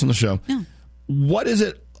no one else on the show. No. What is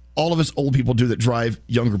it all of us old people do that drive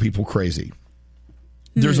younger people crazy?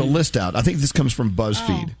 There's a list out. I think this comes from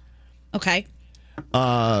BuzzFeed. Oh. Okay.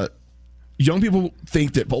 Young people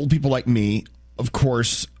think that old people like me, of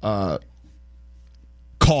course, call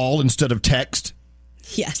instead of text.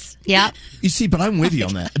 Yes. Yeah. You see, but I'm with you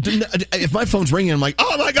on that. If my phone's ringing, I'm like,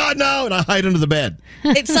 oh my God, no, and I hide under the bed.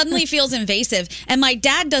 It suddenly feels invasive. And my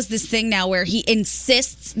dad does this thing now where he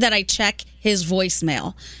insists that I check his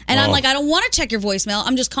voicemail. And I'm like, I don't want to check your voicemail.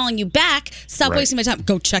 I'm just calling you back. Stop wasting my time.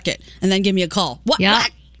 Go check it and then give me a call. What? Yeah.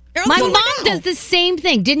 What? You're on My the phone mom right now. does the same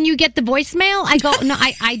thing. Didn't you get the voicemail? I go, no,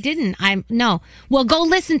 I didn't. No. Well, go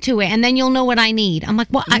listen to it, and then you'll know what I need. I'm like,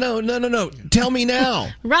 what? No. Tell me now.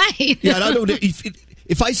 Right. Yeah, I don't.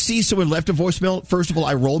 If I see someone left a voicemail, first of all,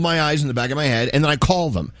 I roll my eyes in the back of my head, and then I call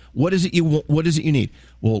them. What is it you want? What is it you need?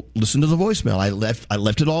 Well, listen to the voicemail. I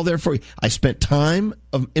left it all there for you. I spent time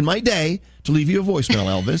in my day to leave you a voicemail,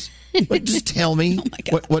 Elvis. But just tell me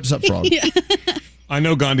what's up, Frog. Yeah. I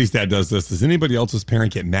know Gandhi's dad does this. Does anybody else's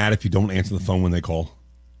parent get mad if you don't answer the phone when they call?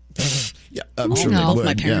 Yeah, I'm sure they Both would.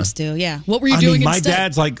 my parents do. Yeah. What were you I doing mean,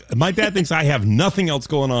 instead? my dad thinks I have nothing else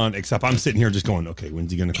going on except I'm sitting here just going, okay,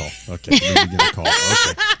 when's he going to call? Okay, when's he going to call?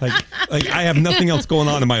 Okay. Like I have nothing else going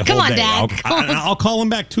on in my whole day. Dad. I'll call him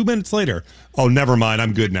back 2 minutes later. Oh, never mind.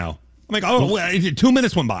 I'm good now. I'm like, oh, 2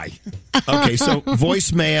 minutes went by. Okay, so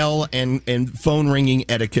voicemail and phone ringing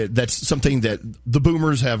etiquette, that's something that the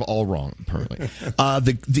boomers have all wrong, apparently.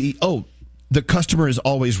 The customer is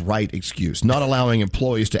always right excuse, not allowing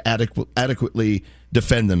employees to adequately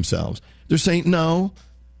defend themselves. They're saying, no,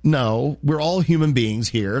 we're all human beings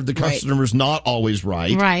here. The customer's not always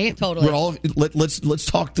right. Right. Totally. We're all, let's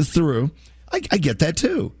talk this through. I get that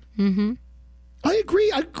too. Mm-hmm. I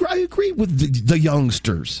agree. I agree with the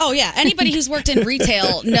youngsters. Oh, yeah. Anybody who's worked in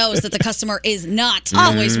retail knows that the customer is not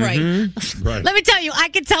always right. Right. Let me tell you, I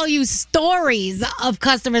could tell you stories of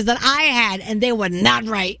customers that I had, and they were not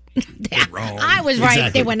right. I was right.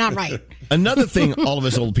 Exactly. They were not right. Another thing all of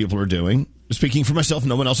us old people are doing, speaking for myself,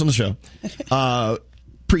 no one else on the show,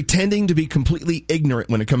 pretending to be completely ignorant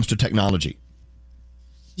when it comes to technology.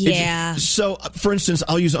 Yeah. So, for instance,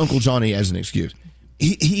 I'll use Uncle Johnny as an excuse.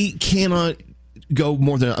 He cannot go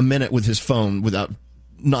more than a minute with his phone without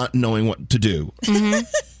not knowing what to do. Mm-hmm.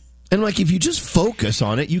 And like, if you just focus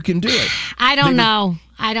on it, you can do it. I don't know.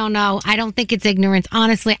 I don't think it's ignorance.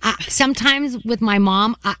 Honestly, sometimes with my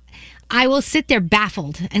mom, I will sit there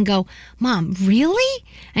baffled and go, Mom, really?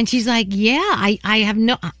 And she's like, yeah, I have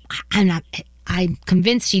no, I'm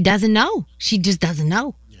convinced she doesn't know. She just doesn't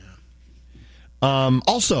know.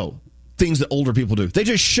 Also, things that older people do. They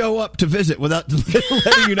just show up to visit without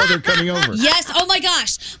letting you know they're coming over. Yes. Oh my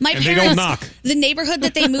gosh. My And parents, they don't knock. the neighborhood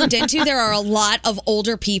that they moved into, there are a lot of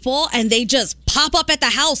older people and they just pop up at the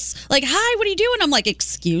house like, hi, what are you doing? I'm like,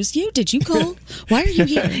 excuse you? Did you call? Why are you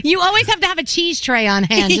here? You always have to have a cheese tray on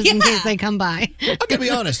hand just in Yeah. case they come by. I'm going to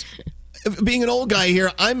be honest. Being an old guy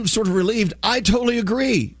here, I'm sort of relieved. I totally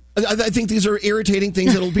agree. I think these are irritating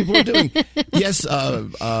things that old people are doing. Yes,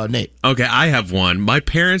 Nate. Okay, I have one. My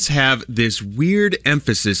parents have this weird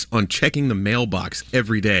emphasis on checking the mailbox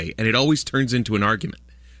every day, and it always turns into an argument.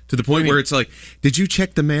 To the point where it's like, did you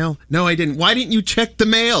check the mail? No, I didn't. Why didn't you check the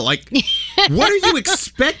mail? Like, what are you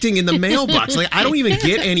expecting in the mailbox? Like, I don't even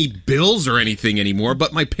get any bills or anything anymore,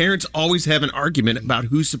 but my parents always have an argument about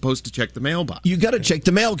who's supposed to check the mailbox. You got to check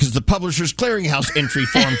the mail because the Publishers Clearinghouse entry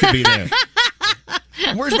form could be there.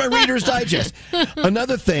 Where's my Reader's Digest?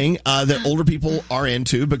 Another thing that older people are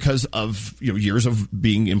into because of years of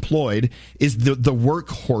being employed is the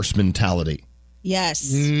workhorse mentality.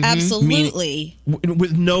 Yes, Mhm. absolutely.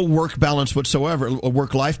 With no work balance whatsoever, a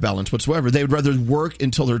work-life balance whatsoever. They would rather work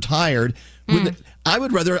until they're tired. I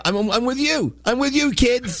would rather, I'm with you. I'm with you,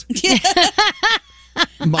 kids.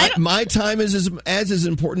 My time is as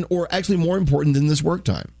important or actually more important than this work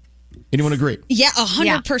time. Anyone agree? Yeah,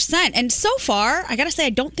 100%. And so far, I got to say, I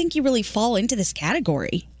don't think you really fall into this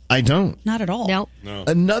category. I don't. Not at all. Nope. No.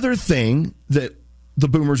 Another thing that the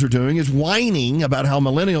boomers are doing is whining about how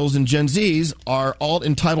millennials and Gen Zs are all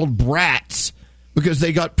entitled brats because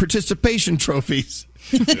they got participation trophies.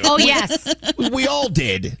 Oh, yes. We all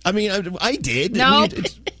did. I mean, I did. No.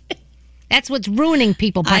 That's what's ruining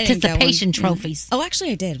people, I didn't get one. participation trophies. Oh,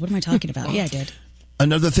 actually, I did. What am I talking about? Yeah, I did.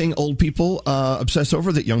 Another thing old people obsess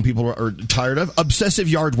over that young people are tired of, obsessive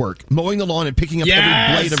yard work. Mowing the lawn and picking up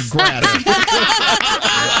every blade of grass.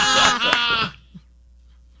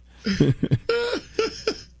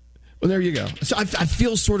 Well, there you go. So I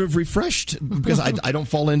feel sort of refreshed because I don't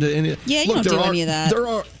fall into any. Yeah, you don't do any of that.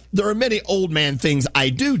 There are many old man things I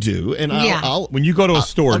do, and I'll when you go to a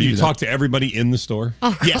store, I'll do you do talk to everybody in the store?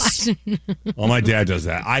 Oh, yes. Well, my dad does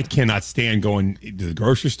that. I cannot stand going to the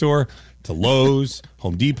grocery store, to Lowe's,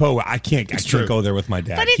 Home Depot. I can't go there with my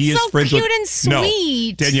dad. But it's he is so friends cute with, and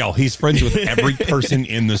sweet. No, Danielle, he's friends with every person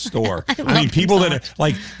in the store. I mean, people that are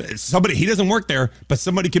like somebody. He doesn't work there, but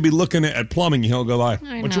somebody could be looking at plumbing. He'll go by,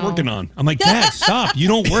 "What you working on?" I'm like, "Dad, stop! You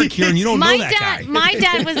don't work here, and you don't know that guy." My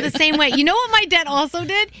dad was the same way. You know what my dad also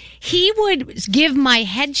did? He would give my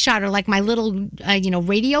headshot or like my little,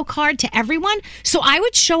 radio card to everyone. So I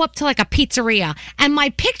would show up to like a pizzeria, and my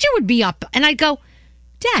picture would be up, and I'd go,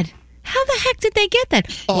 "Dad, how the heck did they get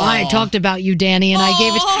that?" Well, I talked about you, Danny, and I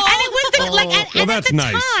gave it. And it was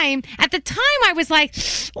at the time, I was like,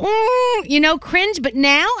 cringe. But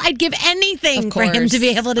now I'd give anything for him to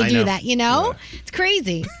be able to do that. It's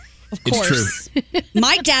crazy. Of course.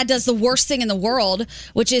 My dad does the worst thing in the world,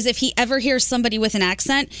 which is if he ever hears somebody with an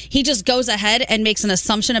accent, he just goes ahead and makes an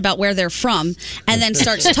assumption about where they're from and then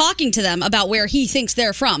starts talking to them about where he thinks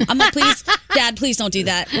they're from. I'm like, please, Dad, please don't do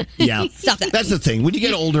that. Yeah. Stop that. That's the thing. When you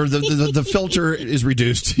get older, the filter is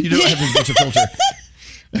reduced. You don't have as much a filter.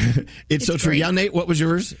 It's so true. Yeah, Nate, what was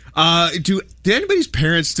yours? Do anybody's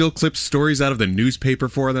parents still clip stories out of the newspaper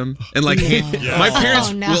for them? And my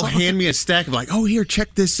parents will hand me a stack of here,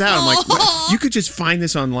 check this out. I'm like, you could just find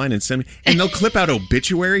this online and send me. And they'll clip out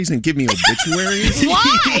obituaries and give me obituaries.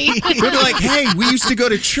 Why? They'll be like, hey, we used to go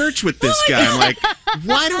to church with this guy. I'm like,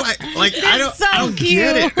 why do I don't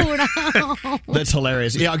get it. That's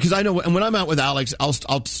hilarious. Yeah, because I know when I'm out with Alex, I'll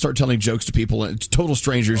start telling jokes to people, and total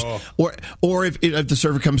strangers, or if the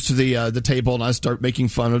server comes to the table and I start making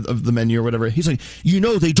fun of the menu or whatever, he's like,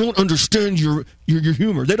 they don't understand your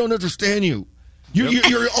humor. They don't understand you.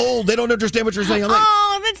 You're old. They don't understand what you're saying. I'm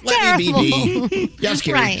like, that's let terrible. me be. Yeah,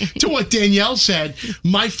 scary. Right. To what Danielle said,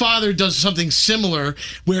 my father does something similar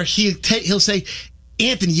where he'll say,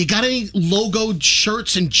 Anthony, you got any logoed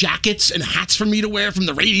shirts and jackets and hats for me to wear from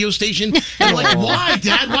the radio station? And I'm like, why,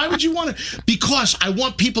 Dad? Why would you want to? Because I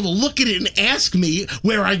want people to look at it and ask me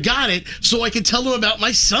where I got it so I can tell them about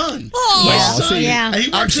my son. My son. He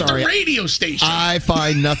works at the radio station. I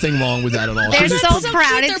find nothing wrong with that at all. They're so so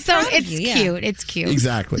proud. cute. It's They're so proud of it's you, yeah. cute. It's cute.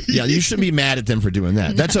 Exactly. Yeah, you shouldn't be mad at them for doing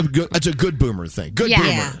that. That's a good boomer thing. Good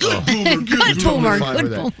Yeah. boomer. Good boomer. Good boomer. Good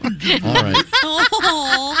boomer. All right.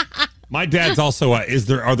 My dad's also.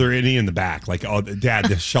 Are there any in the back? Like, oh, Dad,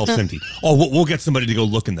 the shelf's empty. Oh, we'll get somebody to go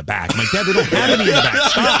look in the back. I'm like, Dad, they don't have any in the back.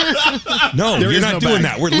 Stop. No, There you're is not no doing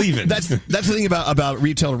back. that. We're leaving. That's the thing about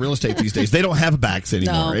retail real estate these days. They don't have backs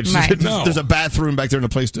anymore. No. It's Right. just, there's a bathroom back there and a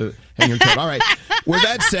place to hang your coat. All right. With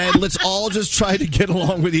that said, let's all just try to get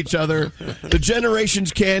along with each other. The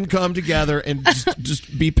generations can come together and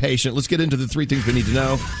just be patient. Let's get into the 3 things we need to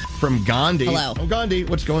know from Gandhi. Hello. Oh, Gandhi,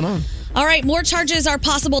 what's going on? All right, more charges are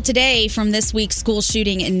possible today from this week's school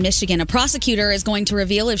shooting in Michigan. A prosecutor is going to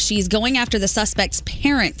reveal if she's going after the suspect's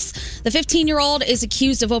parents. The 15-year-old is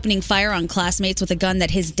accused of opening fire on classmates with a gun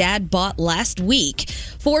that his dad bought last week.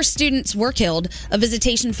 4 students were killed. A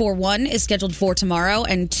visitation for 1 is scheduled for tomorrow,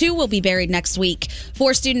 and 2 will be buried next week.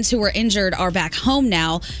 4 students who were injured are back home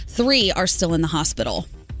now. 3 are still in the hospital.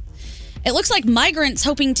 It looks like migrants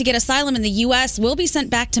hoping to get asylum in the U.S. will be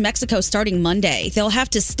sent back to Mexico starting Monday. They'll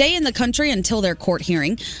have to stay in the country until their court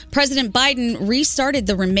hearing. President Biden restarted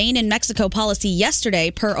the Remain in Mexico policy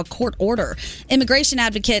yesterday per a court order. Immigration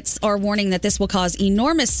advocates are warning that this will cause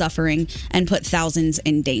enormous suffering and put thousands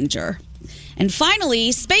in danger. And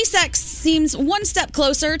finally, SpaceX seems one step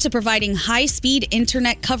closer to providing high-speed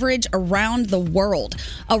internet coverage around the world.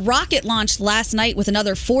 A rocket launched last night with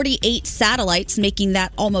another 48 satellites, making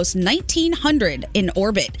that almost 1,900 in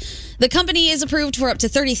orbit. The company is approved for up to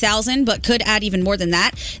 30,000, but could add even more than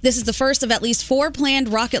that. This is the first of at least 4 planned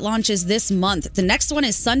rocket launches this month. The next one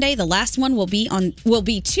is Sunday. The last one will be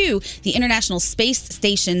to the International Space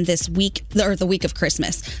Station this week, or the week of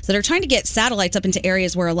Christmas. So they're trying to get satellites up into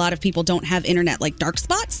areas where a lot of people don't have internet, like dark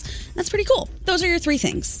spots. That's pretty cool. Those are your 3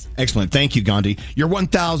 things. Excellent. Thank you, Gandhi. Your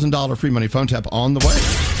 $1,000 free money phone tap on the way.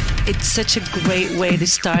 It's such a great way to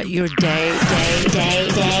start your day.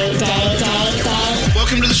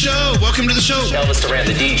 Welcome to the show. Welcome to the show. Elvis Duran,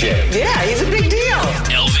 the DJ. Yeah, he's a big deal.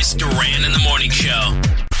 Elvis Duran in the morning show.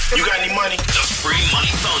 You got any money? The free money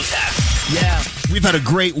phone tap. Yeah, we've had a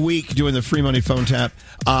great week doing the free money phone tap.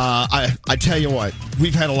 I tell you what,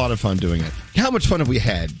 we've had a lot of fun doing it. How much fun have we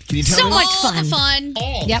had? Can you tell So me? much fun.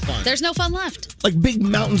 All Yep. fun. There's no fun left. Like big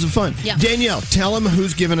mountains of fun. Yeah. Danielle, tell them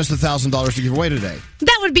who's giving us the $1,000 to give away today.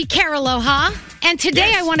 That would be Caraloha. And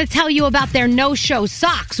today I want to tell you about their no-show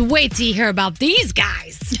socks. Wait till you hear about these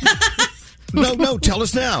guys. No, tell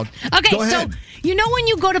us now. Okay, Go ahead. so you know when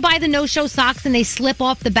you go to buy the no-show socks and they slip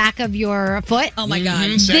off the back of your foot? Oh, my God.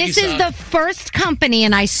 This is the first company,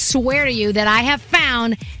 and I swear to you that I have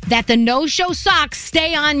found that the no-show socks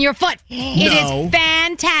stay on your foot. It No. is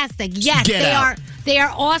fantastic. Yes, Get they out. are. They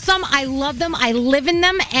are awesome. I love them. I live in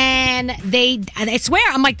them, and I swear,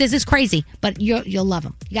 I'm like, this is crazy, but you'll love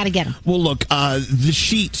them. You got to get them. Well, look, the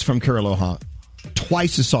sheets from Caraloha,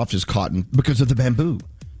 twice as soft as cotton because of the bamboo.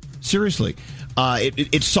 Seriously.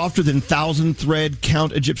 It's softer than 1,000 thread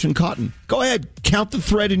count Egyptian cotton. Go ahead, count the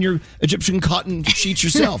thread in your Egyptian cotton sheets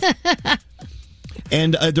yourself.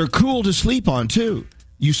 And they're cool to sleep on, too.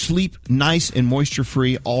 You sleep nice and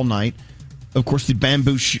moisture-free all night. Of course, the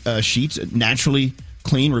bamboo sheets, naturally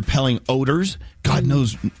clean, repelling odors. God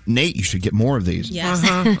knows, Nate, you should get more of these. Yes.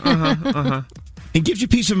 It gives you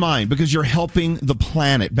peace of mind because you're helping the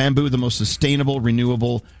planet. Bamboo, the most sustainable,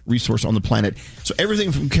 renewable resource on the planet. So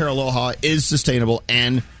everything from Caraloha is sustainable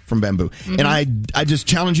and from bamboo. Mm-hmm. And I just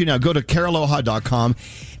challenge you now, go to caraloha.com.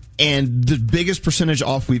 And the biggest percentage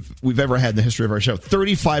off we've ever had in the history of our show,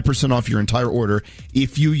 35% off your entire order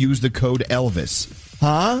if you use the code Elvis.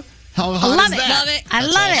 Huh? How hot love is it. that? Love it. I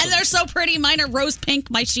love it. And they're so pretty. Mine are rose pink.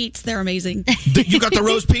 My sheets, they're amazing. You got the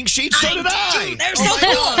rose pink sheets? So did I. Dude, they're Oh so my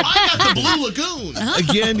cool. God, I got the Blue Lagoon.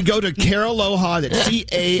 Again, go to Caraloha. That's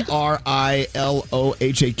Cariloha.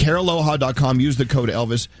 Caraloha.com. Use the code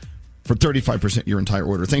Elvis for 35% your entire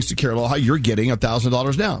order. Thanks to Caraloha, you're getting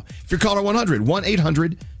 $1,000 now. If you're caller 100,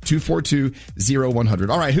 1-800-242-0100.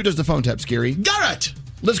 All right, who does the phone tap, Scary? Garrett.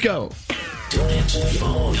 Let's go. Don't answer the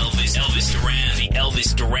phone. Elvis Duran, the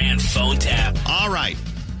Elvis Duran phone tap. All right.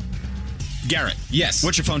 Garrett. Yes.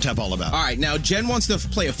 What's your phone tap all about? All right, now Jen wants to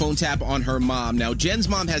play a phone tap on her mom. Now, Jen's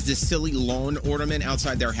mom has this silly lawn ornament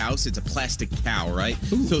outside their house. It's a plastic cow, right?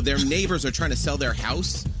 So their neighbors are trying to sell their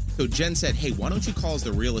house So Jen said, hey, why don't you call as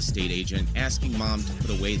the real estate agent asking Mom to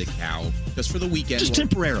put away the cow just for the weekend. Just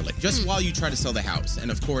temporarily. Just while you try to sell the house.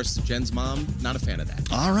 And, of course, Jen's mom, not a fan of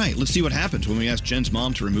that. All right, let's see what happens when we ask Jen's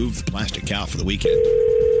mom to remove the plastic cow for the weekend.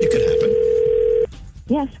 It could happen.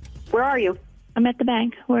 Yes. Where are you? I'm at the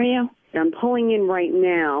bank. Where are you? I'm pulling in right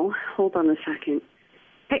now. Hold on a second.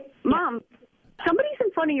 Hey, Mom, somebody's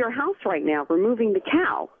in front of your house right now removing the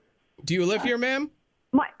cow. Do you live here, ma'am?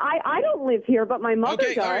 I don't live here, but my mother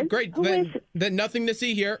does. Okay, all right, great. Who Then nothing to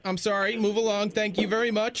see here. I'm sorry. Move along. Thank you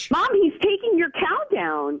very much. Mom, he's taking your cow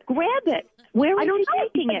down. Grab it. Where is he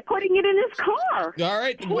taking it? Putting it in his car. All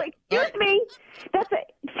right. Excuse me.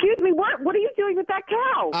 Excuse me. What are you doing with that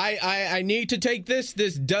cow? I need to take this.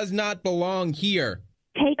 This does not belong here.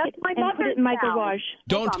 Take it and put it in my garage.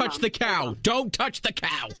 Don't touch the cow. Don't touch the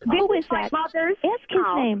cow. Who is that? Ask his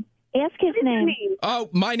name. Ask his name. Oh,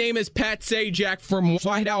 my name is Pat Sajak from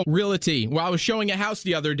White Owl Realty. Well, I was showing a house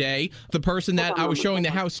the other day. The person that I was showing the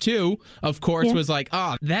house to, of course, was like,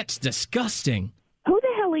 that's disgusting. Who the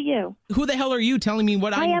hell are you? Who the hell are you telling me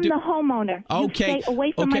what I am the homeowner. Okay. You stay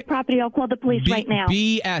away from my property. I'll call the police right now.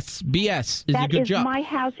 BS is a good job. That is my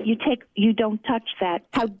house. You don't touch that.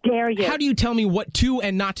 How dare you? How do you tell me what to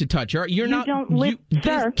and not to touch? You're not. Don't live,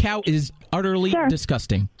 sir. This cow is utterly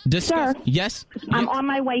disgusting. Sir, yes. I'm on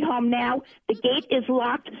my way home now. The gate is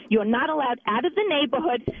locked. You're not allowed out of the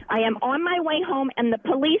neighborhood. I am on my way home, and the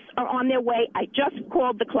police are on their way. I just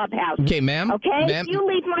called the clubhouse. Okay, ma'am. Okay? Ma'am. You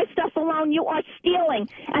leave my stuff alone. You are stealing.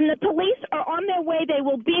 And the police are on their way. They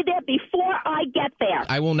will be there before I get there.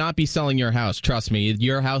 I will not be selling your house. Trust me.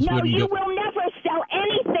 Your house No, wouldn't you will never sell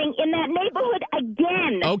anything in that neighborhood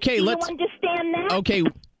again. Okay, Do let's. you understand that? Okay. All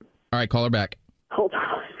right, call her back. Hold on.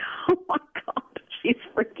 Oh, my God. She's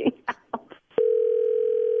freaking out.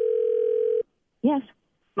 Yes.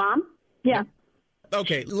 Mom? Yeah.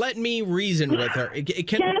 Okay, let me reason with her.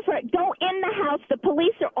 Jennifer, go in the house. The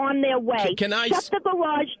police are on their way. Can I shut the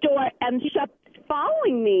garage door and shut?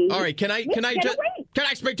 Following me. All right, can I speak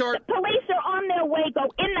to her? The police are on their way. Go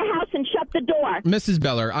in the house and shut the door. Mrs.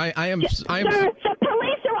 Beller, I am. Sir, the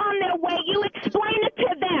police are on their way. You explain it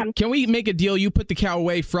to them. Can we make a deal? You put the cow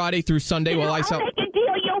away Friday through Sunday while I sell. I'll make a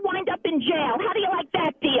deal. You'll wind up in jail. How do you like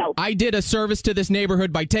that deal? I did a service to this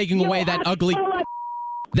neighborhood by taking away that ugly.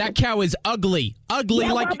 That cow is ugly. Ugly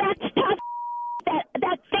yeah, like. Well, that's tough.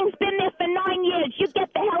 That thing's been there for 9 years. You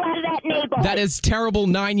get the hell out of that neighborhood. That is terrible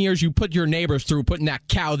 9 years you put your neighbors through putting that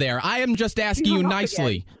cow there. I am just asking you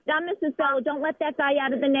nicely. Now, Mrs. Bello, don't let that guy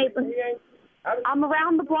out of the neighborhood. I'm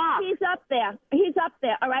around the block. He's up there. He's up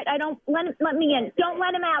there. All right. I don't let me in. Don't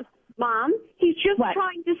let him out. Mom, he's just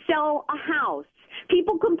trying to sell a house.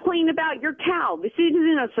 People complain about your cow. This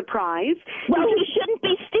isn't a surprise. Well, he shouldn't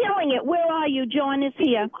be stealing it. Where are you? John is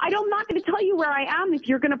here. I'm not going to tell you where I am if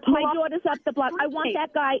you're going to pull My daughter's up the block. I want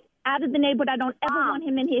that guy out of the neighborhood. I don't ever want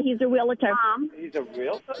him in here. He's a realtor. Mom. He's a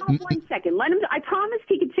realtor? Oh, 1 second. Let him. I promised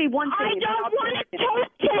he could say one thing. I don't want to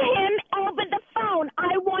talk to him over the phone.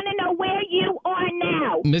 I want to know where you are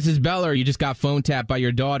now. Mrs. Beller, you just got phone tapped by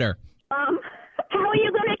your daughter. How are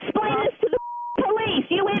you going to explain this to the police,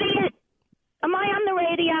 you idiot? Am I on the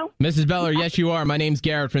radio? Mrs. Beller, yes, you are. My name's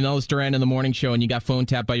Garrett from Elvis Duran in the Morning Show, and you got phone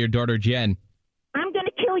tapped by your daughter, Jen. I'm going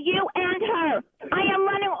to kill you and her. I am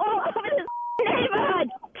running all over this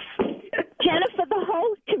neighborhood. Jennifer, the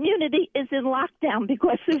whole community is in lockdown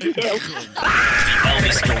because of you.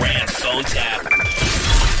 Elvis Duran phone tap.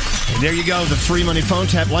 And there you go. The free money phone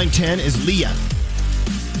tap. Line 10 is Leah.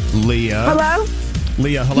 Leah. Hello?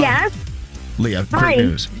 Leah, hello. Yes? Leah, great Hi.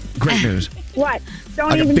 news. Great news. What? I Don't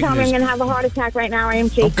got even big tell me news. I'm going to have a heart attack right now. I am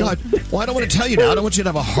shaking. Oh, God. Well, I don't want to tell you now. I don't want you to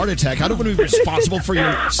have a heart attack. I don't want to be responsible for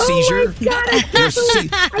your seizure. Oh, my God. I can't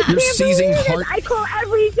believe your it. seizing heart. I call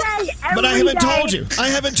every day. But I haven't told you. I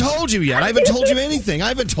haven't told you yet. I haven't told you anything. I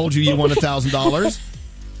haven't told you won $1,000.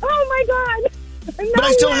 Oh, my God. No But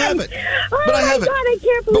I still way. have it. Oh, But I have my it. God, I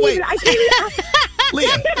can't But believe wait. it. I can't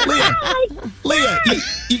Leah,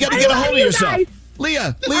 you got to get a hold of yourself.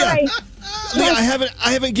 Leah, right. Leah,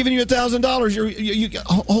 I haven't given you $1,000. You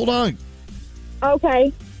hold on.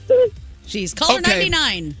 Okay. She's caller Okay.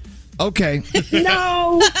 99. Okay.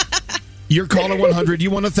 No. You're caller 100.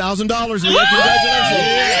 You won $1,000, Leah. I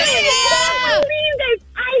Congratulations. can't believe this.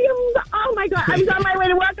 Oh my God. I'm on my way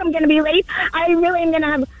to work. I'm going to be late. I really am going to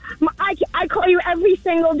have. I call you every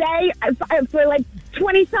single day for like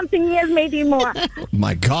 20-something years, maybe more.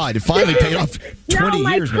 My God, it finally paid off 20 no,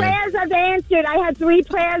 my years, man. prayers have answered. I had 3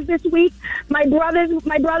 prayers this week. My brother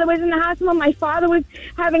was in the hospital. My father was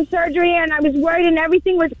having surgery, and I was worried, and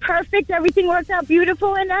everything was perfect. Everything worked out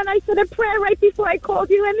beautiful, and then I said a prayer right before I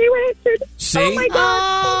called you, and you answered. See? Oh, my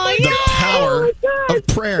God. The power of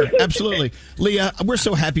prayer. Absolutely. Leah, we're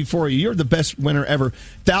so happy for you. You're the best winner ever.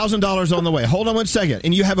 $1,000 on the way. Hold on one second.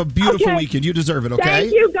 And you have a beautiful weekend. You deserve it, okay?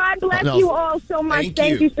 Thank you. God bless No. you all so much.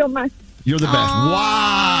 Thank you so much. You're the best.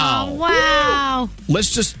 Wow. Wow.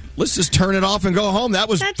 Let's just turn it off and go home. That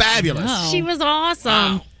was fabulous. She was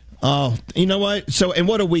awesome. Oh, you know what? So, and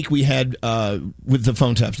what a week we had with the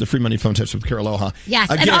phone taps, the free money phone taps with Cara Aloha.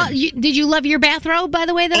 Yes. Again, And did you love your bathrobe, by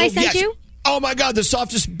the way, that I sent yes. you? Oh, my God, the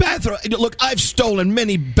softest bathrobe. Look, I've stolen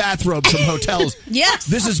many bathrobes from hotels. Yes.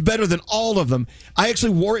 This is better than all of them. I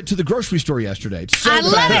actually wore it to the grocery store yesterday. It's so I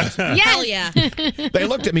love badass. it. Yes. Hell yeah. They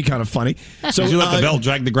looked at me kind of funny. So, Did you let the belt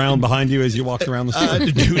drag the ground behind you as you walked around the store?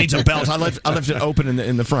 Who needs a belt? I left it open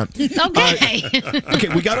in the front. Okay. Okay,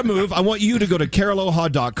 we got to move. I want you to go to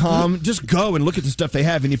caraloha.com. Just go and look at the stuff they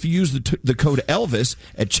have. And if you use the code Elvis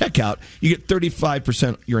at checkout, you get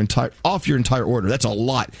 35% off your entire order. That's a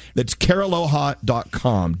lot. That's caraloha.com.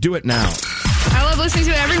 Do it now. I love listening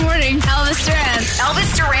to it every morning. Elvis Duran.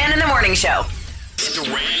 Elvis Duran in the Morning Show.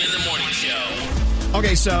 Duran in the Morning Show.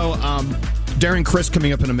 Okay, so Darren Criss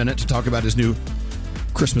coming up in a minute to talk about his new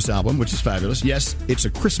Christmas album, which is fabulous. Yes, it's a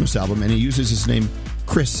Christmas album, and he uses his name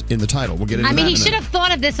Chris in the title. We'll get into that in a he minute. should have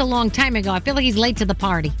thought of this a long time ago. I feel like he's late to the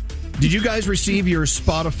party. Did you guys receive your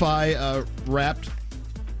Spotify Wrapped?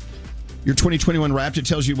 Your 2021 Wrapped? It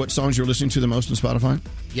tells you what songs you're listening to the most on Spotify?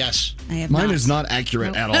 Yes. I have Mine not. is not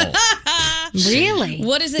accurate at all. Really?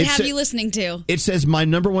 What does it It have sa- you listening to? It says my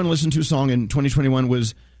number one listened to song in 2021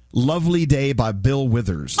 was Lovely Day by Bill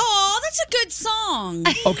Withers. Oh, that's a good song.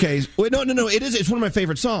 Okay. Wait, no. It is. It's one of my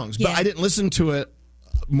favorite songs, but Yeah. I didn't listen to it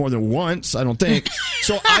more than once, I don't think.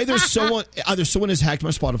 So either someone has hacked my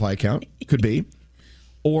Spotify account, could be,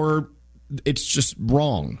 or it's just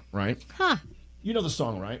wrong, right? Huh. You know the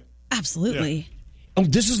song, right? Absolutely. Oh,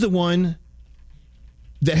 this is the one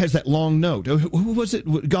that has that long note. Oh, who was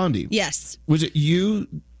it? Gandhi. Yes. Was it you?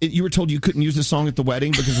 You were told you couldn't use the song at the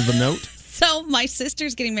wedding because of the note? So my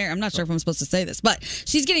sister's getting married. I'm not sure if I'm supposed to say this, but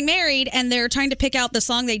she's getting married and they're trying to pick out the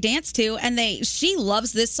song they dance to, and she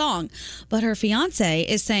loves this song. But her fiance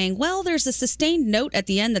is saying, well, there's a sustained note at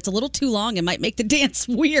the end that's a little too long and might make the dance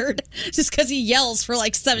weird just because he yells for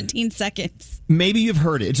like 17 seconds. Maybe you've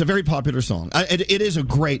heard it. It's a very popular song. It is a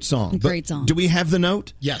great song. Great song. Do we have the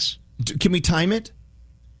note? Yes. Can we time it?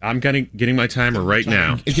 I'm getting my timer right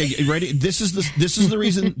now. Okay, you ready? This is the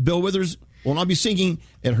reason Bill Withers will not be singing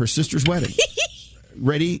at her sister's wedding.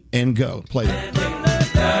 Ready and go. Play that.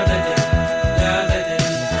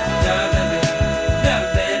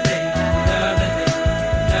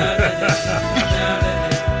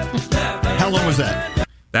 How long was that?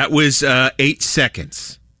 That was 8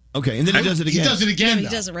 seconds. Okay, and then he does it again. He does it again. He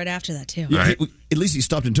does it right after that, too. Yeah, at least he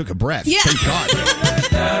stopped and took a breath. Yeah. Thank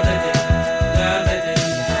God.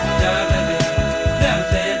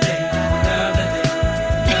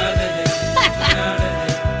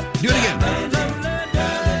 Do it again.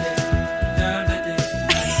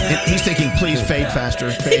 He's thinking, please fade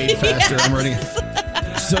faster, fade faster. I'm ready.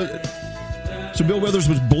 So Bill Withers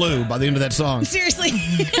was blue by the end of that song. Seriously.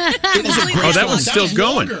 It is a great Oh, that song. was still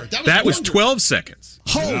going. longer. That was 12 seconds.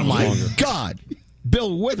 Oh my God,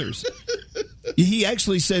 Bill Withers. He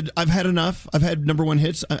actually said, "I've had enough. I've had number one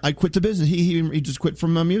hits. I quit the business." He just quit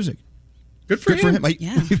from music. Good for him.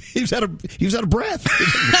 Yeah. He was out of breath.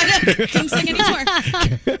 Couldn't sing anymore.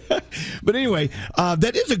 But anyway,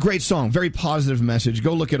 that is a great song. Very positive message.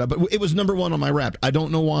 Go look it up. But it was number one on my Wrapped. I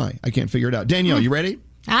don't know why. I can't figure it out. Danielle, you ready?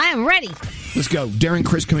 I am ready. Let's go. Darren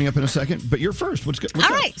Criss coming up in a second, but you're first. What's All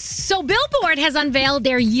right. So Billboard has unveiled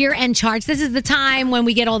their year-end charts. This is the time when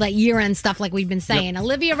we get all that year-end stuff like we've been saying. Yep.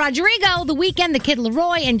 Olivia Rodrigo, The Weeknd, The Kid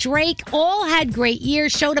Laroi, and Drake all had great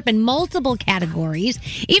years, showed up in multiple categories.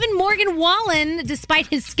 Even Morgan Wallen, despite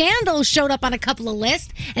his scandals, showed up on a couple of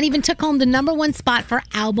lists and even took home the number one spot for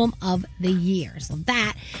Album of the Year. So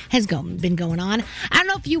that has been going on. I don't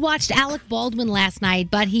know if you watched Alec Baldwin last night,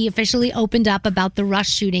 but he officially opened up about the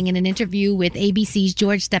Rush shooting in an interview with ABC's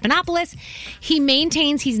George Stephanopoulos. He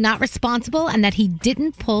maintains he's not responsible and that he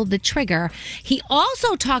didn't pull the trigger. He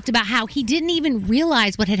also talked about how he didn't even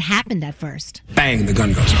realize what had happened at first. Bang, the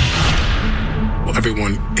gun goes off. Well,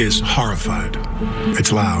 everyone is horrified.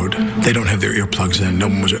 It's loud. They don't have their earplugs in. No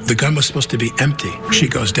one was. The gun was supposed to be empty. She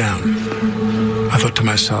goes down. I thought to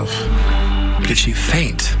myself, did she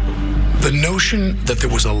faint? The notion that there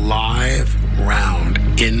was a live round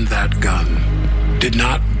in that gun did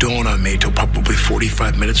not dawn on me till probably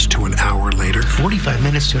 45 minutes to an hour later. 45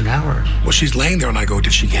 minutes to an hour? Well, she's laying there and I go,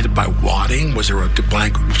 did she hit it by wadding? Was there a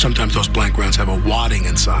blank? Sometimes those blank rounds have a wadding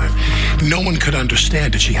inside. No one could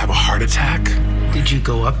understand. Did she have a heart attack? Did you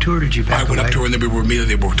go up to her? Did you back I went away? up to her and then we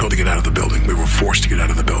were told to get out of the building. We were forced to get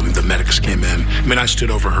out of the building. The medics came in. I mean, I stood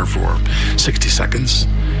over her for 60 seconds,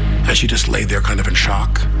 and she just lay there kind of in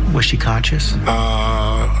shock. Was she conscious?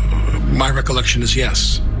 My recollection is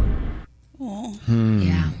yes.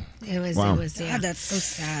 Yeah, it was. Wow. It was. Yeah, God, that's so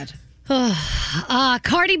sad.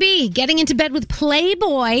 Cardi B getting into bed with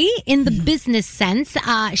Playboy in the business sense.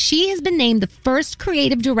 She has been named the first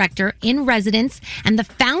creative director in residence and the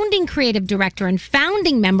founding creative director and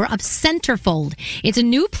founding member of Centerfold. It's a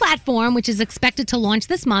new platform which is expected to launch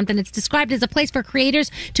this month, and it's described as a place for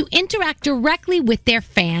creators to interact directly with their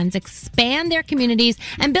fans, expand their communities,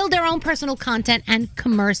 and build their own personal content and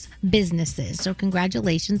commerce businesses. So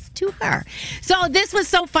congratulations to her. So this was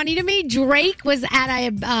so funny to me. Drake was at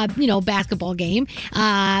a basketball game.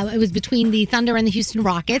 It was between the Thunder and the Houston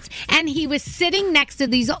Rockets, and he was sitting next to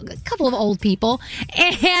these couple of old people,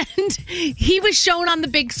 and he was shown on the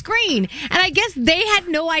big screen. And I guess they had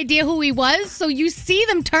no idea who he was, so you see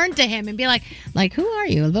them turn to him and be like, who are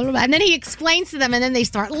you? And then he explains to them, and then they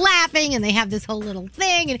start laughing, and they have this whole little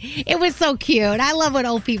thing, and it was so cute. I love when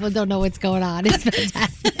old people don't know what's going on. It's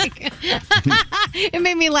fantastic. It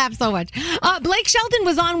made me laugh so much. Blake Shelton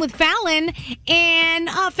was on with Fallon, and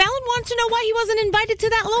Fallon wants to know why he wasn't invited to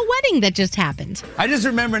that little wedding that just happened. I just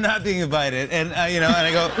remember not being invited, and and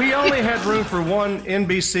I go. We only had room for one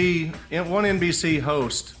NBC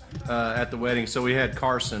host at the wedding, so we had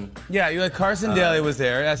Carson. Yeah, you had Carson Daly was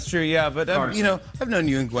there. That's true. Yeah, but Carson. I've known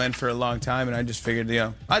you and Gwen for a long time, and I just figured,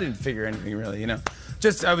 I didn't figure anything really. I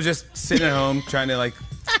was just sitting at home trying to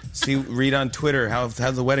read on Twitter how's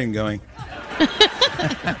the wedding going.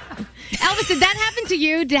 Elvis, did that happen to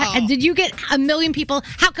you? Did you get a million people?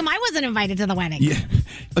 How come I wasn't invited to the wedding? Yeah,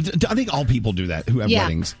 I think all people do that who have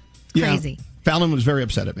weddings. Crazy. Yeah. Fallon was very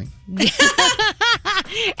upset at me. Ed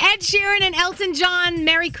Sheeran and Elton John,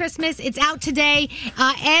 Merry Christmas. It's out today.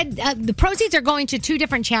 Ed, the proceeds are going to 2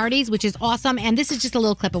 different charities, which is awesome. And this is just a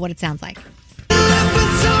little clip of what it sounds like.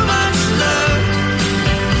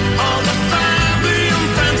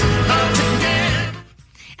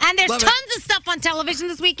 And there's tons of stuff on television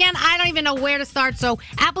this weekend. I don't even know where to start. So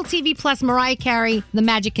Apple TV Plus, Mariah Carey, The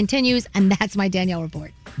Magic Continues. And that's my Danielle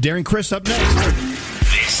report. Darren Criss up next.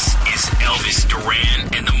 This is Elvis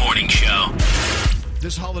Duran and the Morning Show.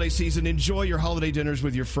 This holiday season, enjoy your holiday dinners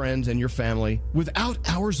with your friends and your family without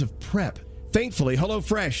hours of prep. Thankfully,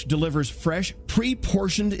 HelloFresh delivers fresh,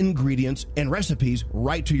 pre-portioned ingredients and recipes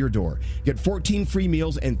right to your door. Get 14 free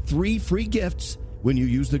meals and 3 free gifts when you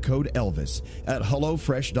use the code Elvis at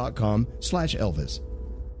HelloFresh.com/Elvis.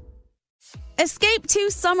 Escape to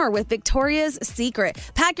summer with Victoria's Secret.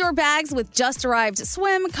 Pack your bags with just arrived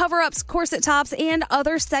swim, cover-ups, corset tops, and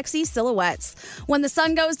other sexy silhouettes. When the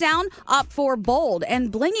sun goes down, opt for bold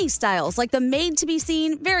and blingy styles like the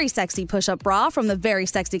made-to-be-seen, very sexy push-up bra from the Very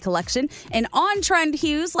Sexy collection, and on-trend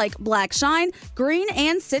hues like black shine, green,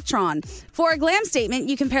 and citron. For a glam statement,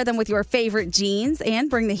 you can pair them with your favorite jeans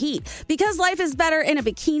and bring the heat. Because life is better in a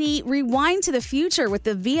bikini, rewind to the future with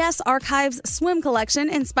the VS Archives swim collection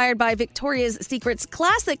inspired by Victoria's Secret's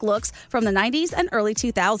classic looks from the 90s and early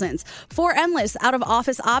 2000s. For endless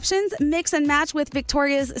out-of-office options, mix and match with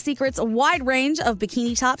Victoria's Secret's wide range of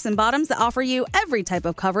bikini tops and bottoms that offer you every type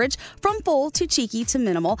of coverage, from full to cheeky to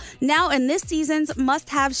minimal, now in this season's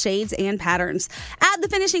must-have shades and patterns. Add the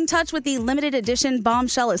finishing touch with the limited edition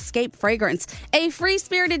Bombshell Escape fragrance, a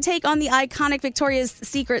free-spirited take on the iconic Victoria's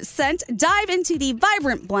Secret scent. Dive into the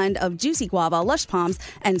vibrant blend of juicy guava, lush palms,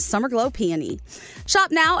 and summer glow peony.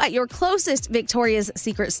 Shop now at your closest Victoria's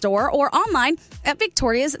Secret store or online at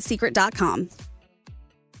victoriassecret.com.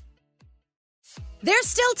 There's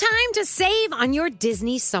still time to save on your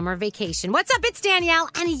Disney summer vacation. What's up? It's Danielle.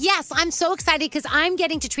 And yes, I'm so excited because I'm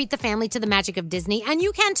getting to treat the family to the magic of Disney, and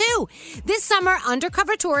you can too. This summer,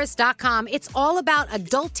 undercovertourist.com, it's all about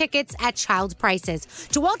adult tickets at child prices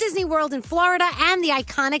to Walt Disney World in Florida and the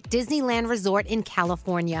iconic Disneyland Resort in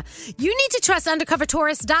California. You need to trust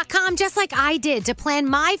undercovertourist.com just like I did to plan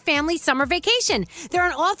my family summer vacation. They're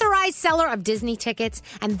an authorized seller of Disney tickets,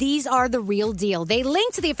 and these are the real deal. They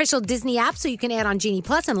link to the official Disney app so you can add on Genie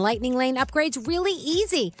Plus and Lightning Lane upgrades really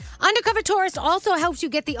easy. Undercover Tourist also helps you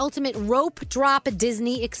get the ultimate rope drop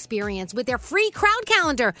Disney experience with their free crowd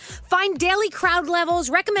calendar. Find daily crowd levels,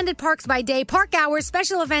 recommended parks by day, park hours,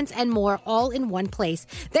 special events, and more, all in one place.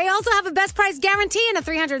 They also have a best price guarantee and a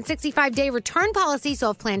 365-day return policy, so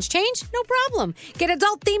if plans change, no problem. Get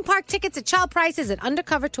adult theme park tickets at child prices at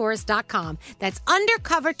undercovertourist.com. That's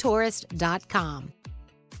undercovertourist.com.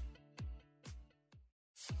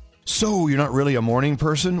 So, you're not really a morning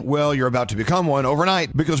person? Well, you're about to become one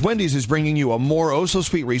overnight because Wendy's is bringing you a more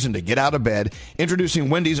oh-so-sweet reason to get out of bed. Introducing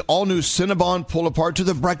Wendy's all-new Cinnabon Pull-Apart to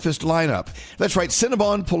the breakfast lineup. That's right,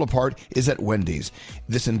 Cinnabon Pull-Apart is at Wendy's.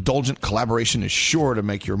 This indulgent collaboration is sure to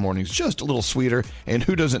make your mornings just a little sweeter, and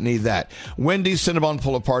who doesn't need that? Wendy's Cinnabon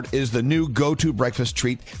Pull-Apart is the new go-to breakfast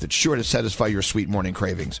treat that's sure to satisfy your sweet morning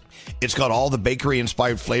cravings. It's got all the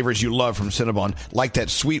bakery-inspired flavors you love from Cinnabon, like that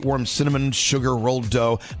sweet, warm cinnamon sugar rolled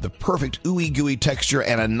dough, the perfect ooey gooey texture,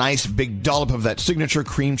 and a nice big dollop of that signature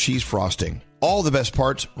cream cheese frosting. All the best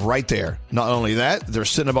parts right there. Not only that, their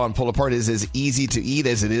Cinnabon Pull-Apart is as easy to eat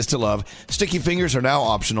as it is to love. Sticky fingers are now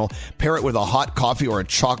optional. Pair it with a hot coffee or a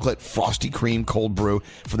chocolate frosty cream cold brew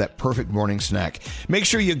for that perfect morning snack. Make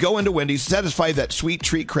sure you go into Wendy's, satisfy that sweet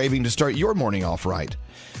treat craving to start your morning off right.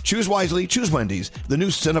 Choose wisely, choose Wendy's, the new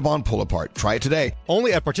Cinnabon Pull-Apart. Try it today.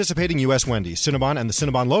 Only at participating U.S. Wendy's. Cinnabon and the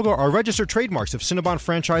Cinnabon logo are registered trademarks of Cinnabon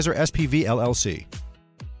Franchisor SPV LLC.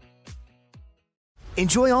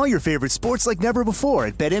 Enjoy all your favorite sports like never before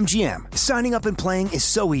at BetMGM. Signing up and playing is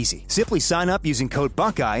so easy. Simply sign up using code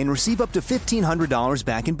Buckeye and receive up to $1,500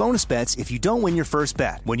 back in bonus bets if you don't win your first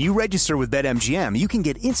bet. When you register with BetMGM, you can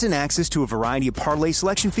get instant access to a variety of parlay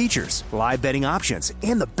selection features, live betting options,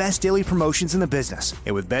 and the best daily promotions in the business.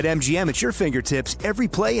 And with BetMGM at your fingertips, every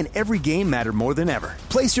play and every game matter more than ever.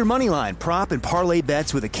 Place your moneyline, prop, and parlay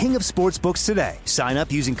bets with the king of sportsbooks today. Sign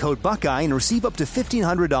up using code Buckeye and receive up to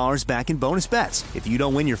 $1,500 back in bonus bets if you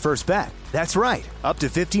don't win your first bet. That's right, up to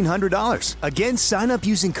 $1,500. Again, sign up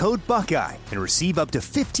using code Buckeye and receive up to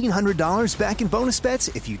 $1,500 back in bonus bets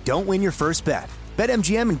if you don't win your first bet.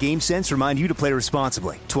 BetMGM and GameSense remind you to play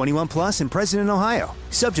responsibly. 21 plus and present in Ohio.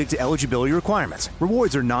 Subject to eligibility requirements.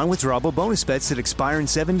 Rewards are non-withdrawable bonus bets that expire in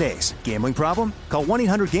 7 days. Gambling problem? Call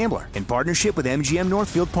 1-800-GAMBLER in partnership with MGM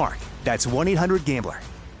Northfield Park. That's 1-800-GAMBLER.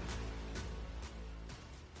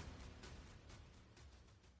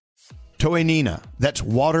 Toe Nina, that's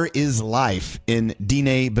water is life in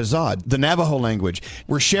Diné Bazad, the Navajo language.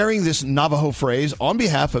 We're sharing this Navajo phrase on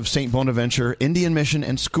behalf of St. Bonaventure Indian Mission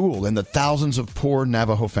and School and the thousands of poor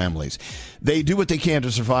Navajo families. They do what they can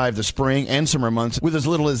to survive the spring and summer months with as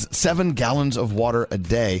little as 7 gallons of water a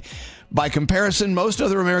day. By comparison, most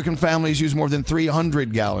other American families use more than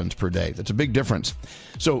 300 gallons per day. That's a big difference.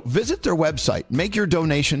 So visit their website. Make your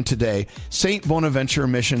donation today,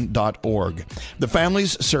 stbonaventuremission.org. The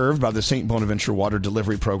families served by the St. Bonaventure Water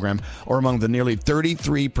Delivery Program are among the nearly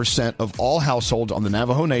 33% of all households on the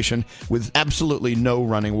Navajo Nation with absolutely no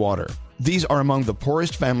running water. These are among the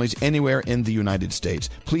poorest families anywhere in the United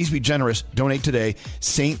States. Please be generous. Donate today,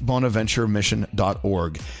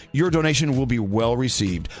 stbonaventuremission.org. Your donation will be well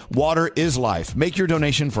received. Water is life. Make your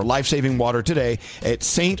donation for life-saving water today at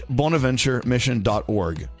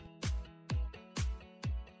stbonaventuremission.org.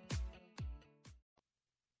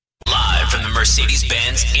 Live from the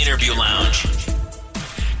Mercedes-Benz Interview Lounge.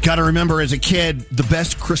 Gotta remember, as a kid, the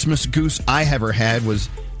best Christmas goose I ever had was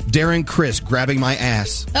Darren Criss grabbing my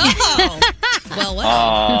ass. Oh,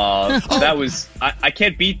 well. That was, I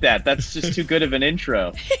can't beat that. That's just too good of an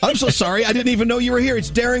intro. I'm so sorry. I didn't even know you were here. It's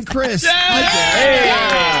Darren Criss.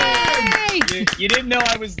 Hi, Darren. You didn't know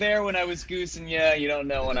I was there when I was goosing you. You don't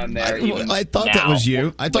know when I'm there. I thought that was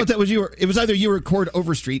you. I thought that was you. It was either you or Cord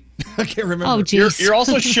Overstreet. I can't remember. Oh, geez. You're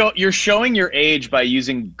also you're showing your age by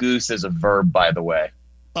using goose as a verb, by the way.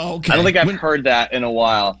 Oh, okay. I don't think I've heard that in a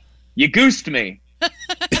while. You goosed me.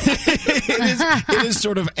 It is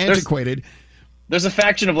sort of antiquated. There's a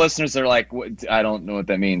faction of listeners that are like, I don't know what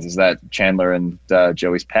that means. Is that Chandler and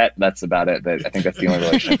Joey's pet? That's about it. I think that's the only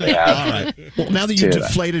relationship they have. All right. Well, now that you've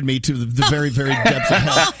deflated me to the very, very depths of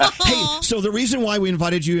hell. Hey, so the reason why we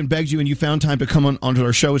invited you and begged you and you found time to come onto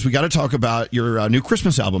our show is we got to talk about your new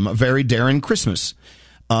Christmas album, A Very Darren Christmas.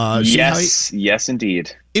 Yes,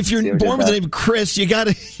 indeed. If you're born with the name Chris, you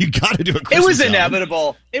gotta do a Christmas It was album.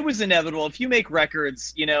 inevitable. It was inevitable. If you make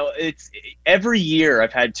records, it's every year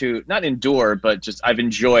I've had to not endure, but just I've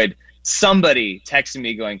enjoyed somebody texting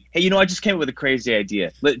me going, "Hey, I just came up with a crazy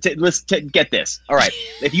idea. Let's get this. All right,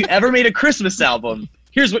 if you ever made a Christmas album,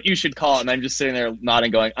 here's what you should call it." And I'm just sitting there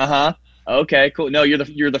nodding, going, "Uh-huh. Okay, cool. No,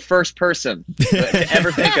 you're the first person to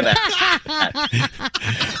ever think of that."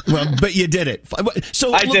 Well, but you did it.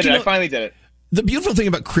 So I did it. I finally did it. The beautiful thing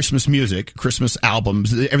about Christmas music, Christmas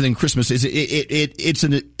albums, everything Christmas is it's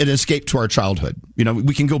an escape to our childhood.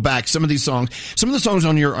 We can go back. Some of the songs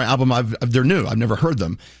on your album, they're new. I've never heard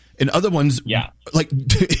them. And other ones, like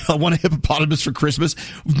I Want a Hippopotamus for Christmas.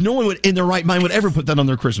 No one in their right mind would ever put that on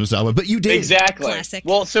their Christmas album, but you did. Exactly. Classic.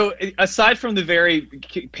 Well, so aside from the very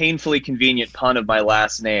painfully convenient pun of my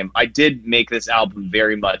last name, I did make this album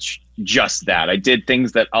very much just that. I did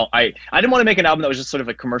things that I didn't want to make an album that was just sort of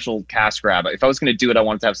a commercial cash grab. If I was going to do it, I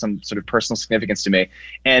wanted to have some sort of personal significance to me.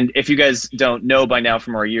 And if you guys don't know by now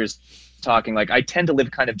from our years talking, like I tend to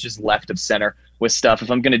live kind of just left of center with stuff.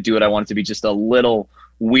 If I'm going to do it, I want it to be just a little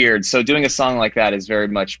weird. So doing a song like that is very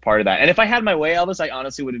much part of that. And if I had my way, Elvis, I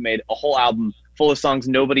honestly would have made a whole album full of songs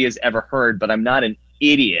nobody has ever heard, but I'm not an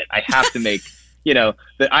idiot. I have to make, I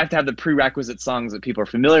have to have the prerequisite songs that people are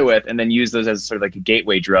familiar with and then use those as sort of like a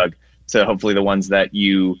gateway drug to hopefully the ones that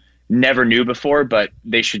you never knew before, but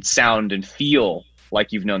they should sound and feel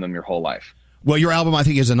like you've known them your whole life. Well, your album, I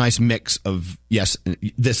think, is a nice mix of, yes,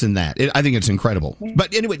 this and that. I think it's incredible.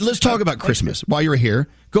 But anyway, let's talk about Christmas. While you're here,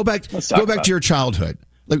 go back to your childhood.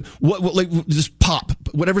 Like what just pop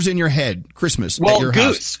whatever's in your head. Christmas. Well, at your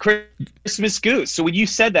Goose, house. Christmas Goose. So when you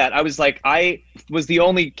said that, I was like, I was the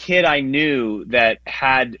only kid I knew that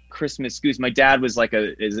had Christmas Goose. My dad was like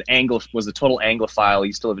was a total Anglophile. He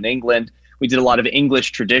used to live in England. We did a lot of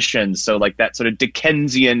English traditions. So like that sort of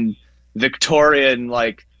Dickensian, Victorian,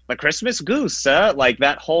 like the Christmas Goose, like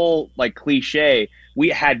that whole like cliche. We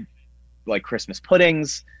had like Christmas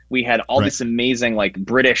puddings. We had all this amazing like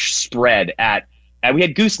British spread and we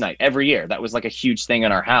had goose night every year. That was like a huge thing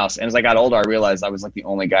in our house. And as I got older, I realized I was like the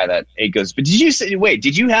only guy that ate goose. But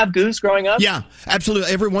did you have goose growing up? Yeah,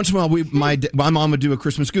 absolutely. Every once in a while, my mom would do a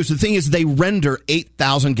Christmas goose. The thing is, they render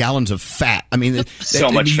 8,000 gallons of fat. I mean,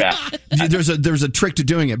 so much fat. There's a trick to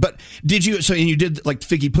doing it. But did you? So and you did like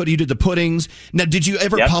figgy pudding. You did the puddings. Now, did you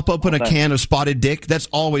ever pop open a can of Spotted Dick? That's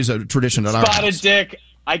always a tradition at our house. Spotted Dick.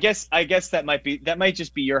 I guess that might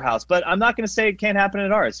just be your house, but I'm not going to say it can't happen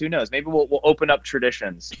at ours. Who knows? Maybe we'll open up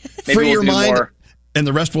traditions. Maybe free your mind, and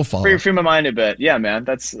the rest will follow. Free my mind a bit. Yeah, man.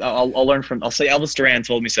 I'll learn from. I'll say Elvis Duran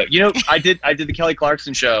told me so. I did the Kelly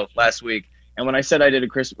Clarkson show last week, and when I said I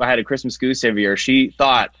had a Christmas goose every year, she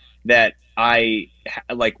thought that we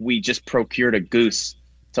just procured a goose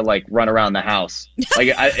to like run around the house.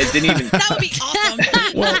 Like it didn't even. That would be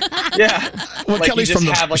awesome. Well, yeah. Well, like Kelly's you just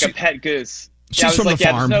from have like a pet goose. She's from the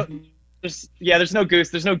farm. There's no goose.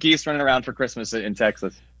 There's no geese running around for Christmas in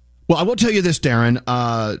Texas. Well, I will tell you this, Darren.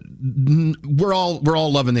 We're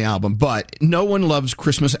all loving the album, but no one loves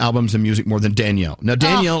Christmas albums and music more than Danielle. Now,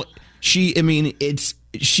 Danielle, what's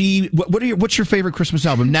your favorite Christmas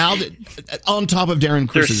album? Now that on top of Darren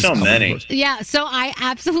Chris's There's so many. Yeah, so I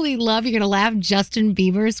absolutely love, you're going to laugh, Justin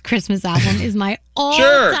Bieber's Christmas album is my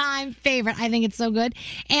all-time favorite. I think it's so good.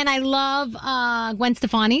 And I love Gwen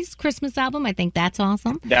Stefani's Christmas album. I think that's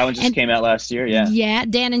awesome. That one just came out last year, yeah. Yeah,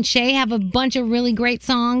 Dan and Shay have a bunch of really great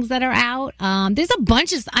songs that are out. There's a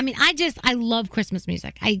bunch of, I love Christmas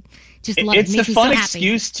music. I just love it. It's a fun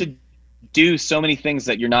excuse to do so many things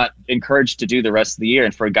that you're not encouraged to do the rest of the year.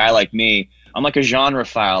 And for a guy like me, I'm like a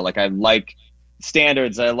genrephile. Like I like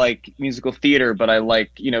standards, I like musical theater, but I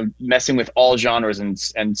like, messing with all genres and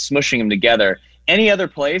smushing them together. Any other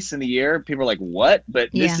place in the year, people are like, what?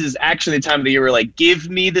 But this is actually the time of the year where like, give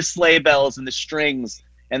me the sleigh bells and the strings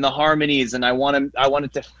and the harmonies. And I want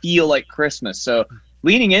it to feel like Christmas. So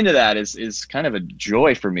leaning into that is kind of a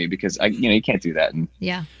joy for me because you can't do that in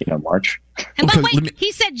March. And by the way,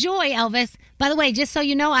 he said joy, Elvis. By the way, just so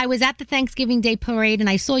you know, I was at the Thanksgiving Day parade and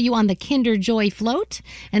I saw you on the Kinder Joy float,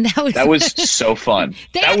 and that was so fun.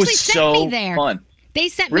 That was so sent me there. Fun. They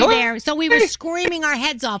sent me there, so we were screaming our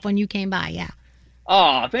heads off when you came by. Yeah.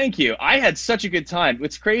 Oh, thank you. I had such a good time.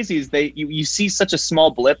 What's crazy is you see such a small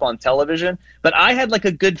blip on television, but I had like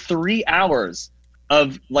a good 3 hours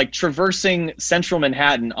of like traversing central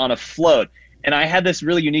Manhattan on a float. And I had this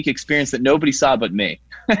really unique experience that nobody saw but me.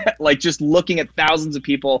 Like just looking at thousands of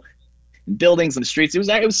people, buildings and the streets. It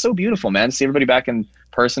was so beautiful, man, to see everybody back in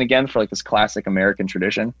person again for like this classic American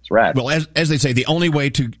tradition. It's rad. Well, as they say, the only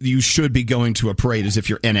way you should be going to a parade is if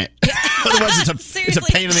you're in it. Otherwise, it's a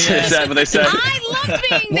pain in the ass. Is that what they said? I loved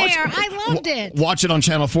being there. I loved it. Watch it on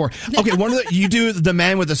Channel 4. Okay, you do The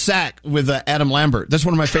Man with the Sack with Adam Lambert. That's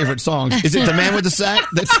one of my favorite songs. Is it The Man with the Sack?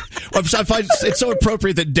 I find it's so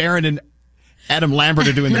appropriate that Darren and Adam Lambert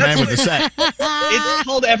are doing The Man with the Sack. It's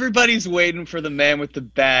called Everybody's Waiting for the Man with the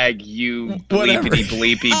Bag, you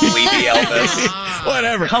bleepy Elvis.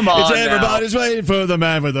 Whatever. Come on. It's Everybody's waiting for the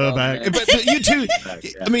Man with the Bag. But you two,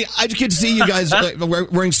 I mean, I could see you guys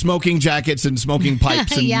wearing smoking jackets and smoking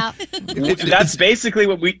pipes. And yeah. That's basically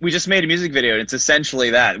what we just made a music video. It's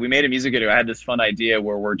essentially that. We made a music video. I had this fun idea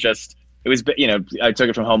where I took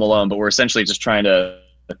it from Home Alone, but we're essentially just trying to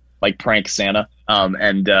like prank Santa.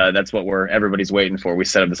 And that's what everybody's waiting for. We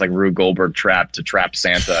set up this like Rube Goldberg trap to trap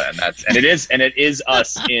Santa, and it is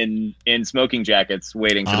us in smoking jackets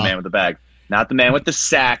waiting for the Man with the Bag. Not the man with the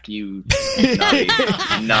sack, you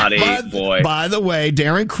naughty boy. By the way,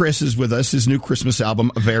 Darren Criss is with us. His new Christmas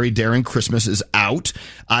album, A Very Darren Christmas, is out.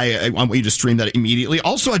 I want you to stream that immediately.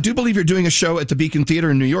 Also, I do believe you're doing a show at the Beacon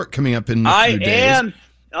Theater in New York coming up in a few days. I am.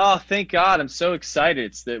 Oh, thank God. I'm so excited.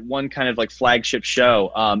 It's the one kind of like flagship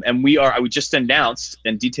show. And we just announced,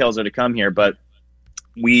 and details are to come here, but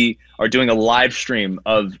we are doing a live stream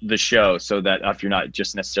of the show so that if you're not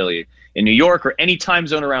just necessarily in New York or any time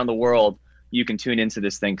zone around the world, you can tune into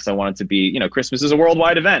this thing because I want it to be, Christmas is a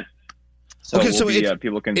worldwide event. So,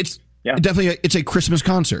 people can. It's definitely it's a Christmas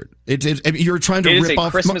concert. You're trying to rip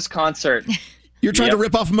off Christmas concert. You're trying to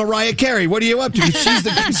rip off Mariah Carey. What are you up to? She's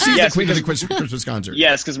the queen of the Christmas concert.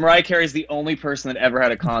 Yes, because Mariah Carey is the only person that ever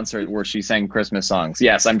had a concert where she sang Christmas songs.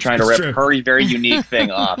 Yes, I'm trying to rip her very unique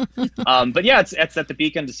thing off. But yeah, it's at the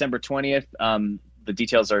Beacon, December 20th. The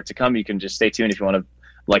details are to come. You can just stay tuned if you want to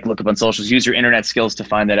look up on socials. Use your internet skills to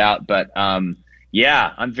find that out. But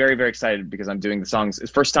yeah, I'm very, very excited because I'm doing the songs. It's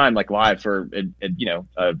first time live for an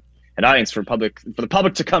audience for the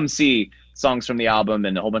public to come see songs from the album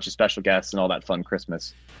and a whole bunch of special guests and all that fun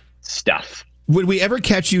Christmas stuff. Would we ever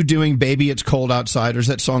catch you doing Baby It's Cold Outside, or is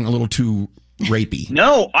that song a little too rapey?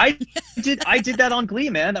 No, I did that on Glee,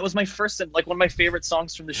 man. That was my first one of my favorite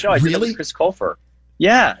songs from the show. I did that with Chris Colfer.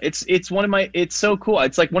 Yeah, it's so cool.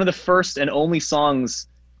 It's like one of the first and only songs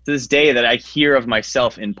to this day that I hear of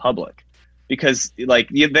myself in public. Because they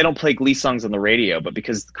don't play Glee songs on the radio, but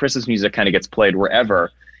because Chris's music kind of gets played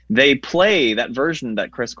wherever, they play that version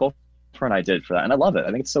that Chris Colfer and I did for that, and I love it.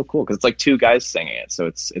 I think it's so cool because it's like two guys singing it, so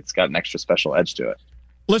it's got an extra special edge to it.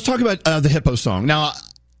 Let's talk about the Hippo song now.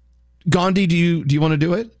 Gandhi, do you want to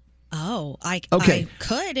do it? Oh, I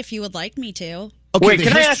could if you would like me to. Okay, wait,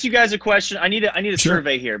 can I ask you guys a question? I need a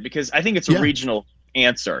survey here because I think it's a regional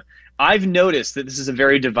answer. I've noticed that this is a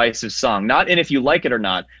very divisive song, not in if you like it or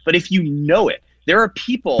not, but if you know it. There are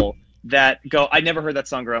people that go, I never heard that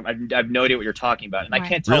song growing up. I have no idea what you're talking about, and I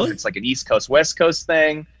can't tell if it's like an East Coast, West Coast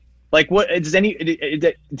thing. Like, what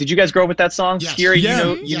did you guys grow up with that song? Yes. Scary,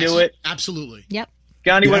 you knew it? Absolutely. Yep.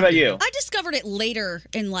 Gandhi, what about you? I discovered it later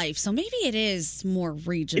in life, so maybe it is more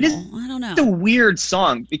regional. I don't know. It's a weird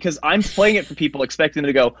song because I'm playing it for people expecting them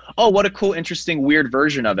to go, oh, what a cool, interesting, weird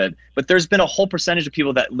version of it. But there's been a whole percentage of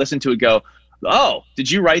people that listen to it go, oh, did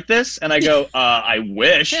you write this? And I go, I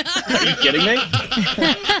wish. Are you kidding me?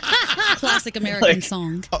 Classic American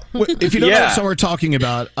song. If you don't know what song we're talking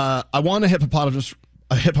about, I Want a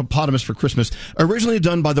Hippopotamus for Christmas, originally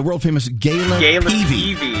done by the world famous Galen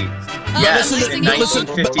Peavy. Yes, listen,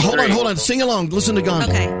 hold on, sing along. Listen to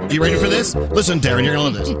Gandhi. Okay. You ready for this? Listen, Darren, you're gonna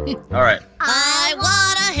love this. All right. I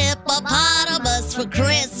want a hippopotamus for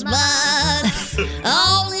Christmas.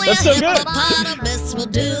 Only That's a so good. hippopotamus will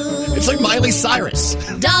do. It's like Miley Cyrus.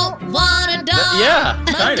 Don't want a dog,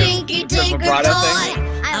 a dinky tinker toy.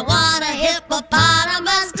 I want a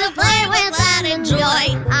hippopotamus to play with and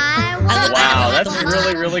enjoy. Wow, that's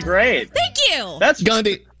really, really great. Thank you. That's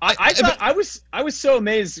Gandhi. I thought I was so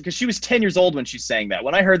amazed because she was 10 years old when she sang that.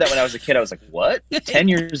 When I heard that when I was a kid, I was like, "What? 10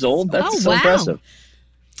 years old? That's so impressive."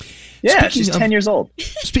 Yeah, she's 10 years old.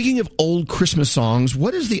 Speaking of old Christmas songs,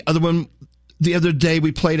 what is the other one? The other day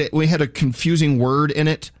we played it. We had a confusing word in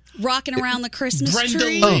it. Rocking around the Christmas Brenda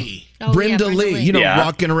tree. Lee. Brenda Lee. You know,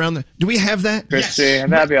 rocking around the. Do we have that? Christy,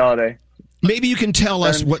 happy holiday. Maybe you can tell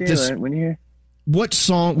us what this. What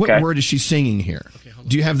song? What word is she singing here?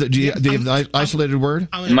 Do you have the? Do you have the isolated word?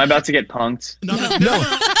 Am I about to get punked? No.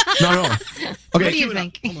 Okay. What do you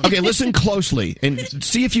think? Okay, listen closely and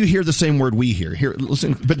see if you hear the same word we hear. Here,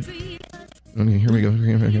 listen. But okay, here we go.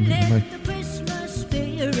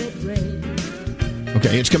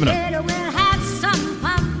 Okay, it's coming up.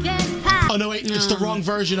 Oh, no, wait, it's the wrong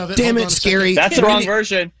version of it. Damn it, Scary. That's the wrong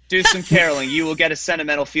version. Do some caroling. You will get a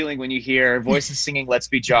sentimental feeling when you hear voices singing Let's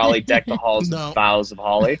Be Jolly, Deck the Halls with Boughs of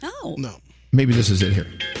Holly. No. Maybe this is it here.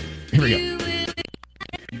 Here we go.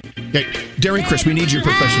 Okay, Darren Criss, we need your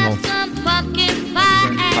professional.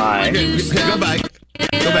 Hi. Go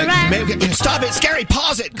back. Maybe, stop it, Scary.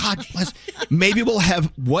 Pause it. God bless. Maybe we'll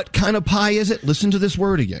have, what kind of pie is it? Listen to this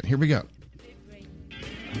word again. Here we go.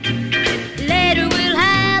 Later we'll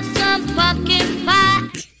have some pumpkin pie.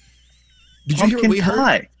 Did you hear what we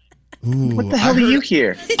heard? Ooh, what the hell do you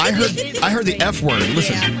hear? I heard the F word.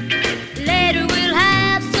 Listen. Later we'll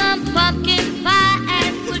have some pumpkin pie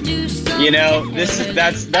and we'll do some. You know, that's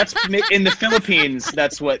in the Philippines.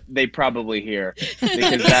 That's what they probably hear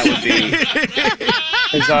because that would be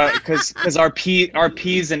because our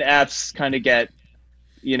P's and F's kind of get.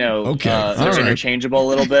 You know, they're interchangeable a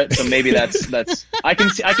little bit, so maybe that's. I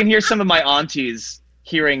can hear some of my aunties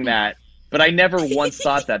hearing that, but I never once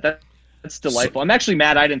thought that. That's delightful. I'm actually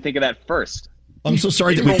mad I didn't think of that first. I'm so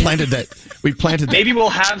sorry that we planted that. We planted that. Maybe we'll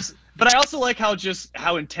have. But I also like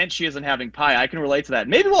how intense she is in having pie. I can relate to that.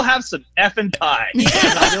 Maybe we'll have some effing pie.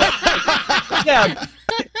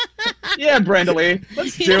 Yeah, Brenda Lee.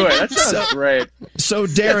 Let's do it. That sounds great. So,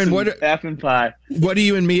 Darren, what effing pie? What are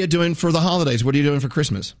you and Mia doing for the holidays? What are you doing for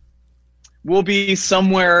Christmas? We'll be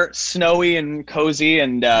somewhere snowy and cozy,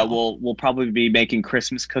 and we'll probably be making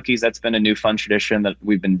Christmas cookies. That's been a new fun tradition that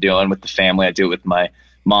we've been doing with the family. I do it with my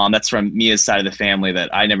mom. That's from Mia's side of the family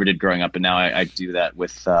that I never did growing up, and now I do that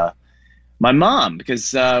with my mom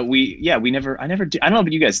because I never do. I don't know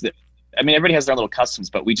about you guys. I mean, everybody has their own little customs,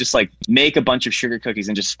 but we just like make a bunch of sugar cookies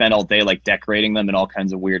and just spend all day like decorating them in all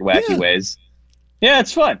kinds of weird, wacky ways. Yeah,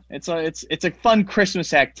 it's fun. It's a fun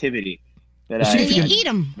Christmas activity that I eat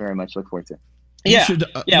them. Very much look forward to.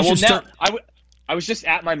 I was just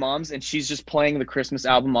at my mom's and she's just playing the Christmas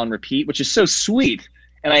album on repeat, which is so sweet,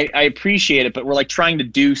 and I appreciate it. But we're like trying to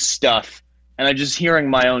do stuff, and I'm just hearing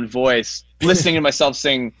my own voice, listening to myself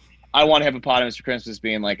sing "I Want a Hippopotamus for Christmas,"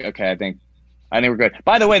 being like, okay, I think we're good.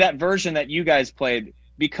 By the way, that version that you guys played,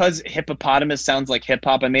 because hippopotamus sounds like hip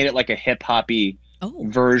hop, I made it like a hip hoppy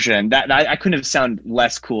version. That I couldn't have sounded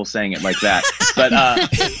less cool saying it like that. But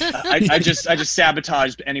I just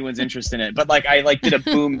sabotaged anyone's interest in it. But like I did a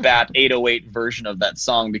boom bap 808 version of that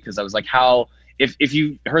song because I was like, how if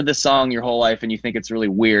you heard this song your whole life and you think it's really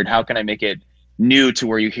weird, how can I make it new to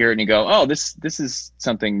where you hear it and you go, oh, this is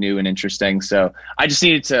something new and interesting. So I just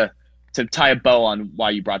needed to tie a bow on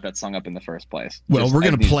why you brought that song up in the first place. Well, we're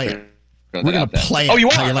going to play it. We're going to play it. Oh, you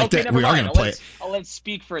are? How you like okay, that? We are going to play it. I'll let it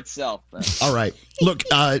speak for itself. Then. All right. Look,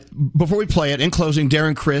 before we play it, in closing,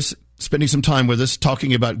 Darren Criss spending some time with us,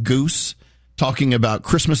 talking about Goose, talking about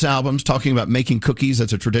Christmas albums, talking about making cookies.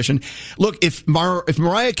 That's a tradition. Look, if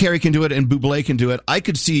Mariah Carey can do it and Bublé can do it, I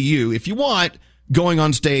could see you, if you want, going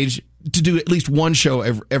on stage to do at least one show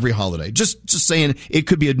every holiday. Just saying, it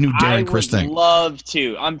could be a new Darren Criss thing. I would love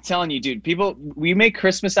to. I'm telling you, dude. We make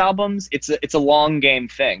Christmas albums. It's a long game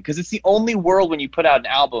thing because it's the only world when you put out an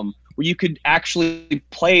album where you could actually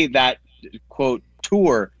play that quote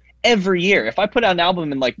tour every year. If I put out an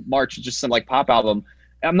album in like March, just some like pop album,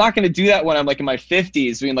 I'm not going to do that when I'm like in my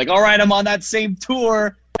 50s, being like, all right, I'm on that same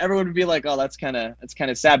tour. Everyone would be like, oh, that's kind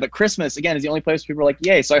of sad. But Christmas again is the only place people are like,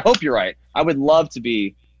 yay. So I hope you're right. I would love to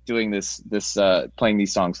be doing this playing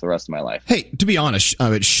these songs for the rest of my life. Hey, to be honest,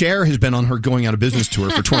 Cher has been on her going out of business tour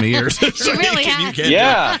for 20 years. So really has.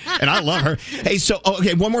 Yeah. And I love her. Hey, so,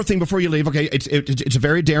 okay, one more thing before you leave. Okay, it's a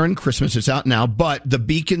very Darren Christmas. It's out now, but the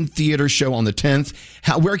Beacon Theater show on the 10th,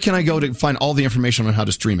 where can I go to find all the information on how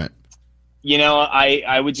to stream it? You know,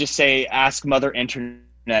 I would just say ask Mother Internet.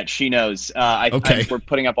 She knows. We're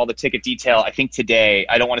putting up all the ticket detail, I think today.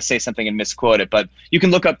 I don't want to say something and misquote it, but you can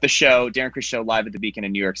look up the show, Darren Criss Show, live at the Beacon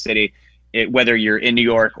in New York City, whether you're in New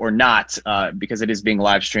York or not, because it is being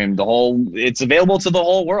live streamed. It's available to the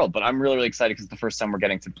whole world, but I'm really, really excited because it's the first time we're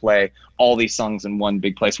getting to play all these songs in one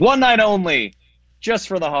big place. One night only, just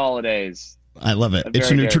for the holidays. I love it. It's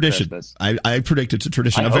a new tradition. I predict it's a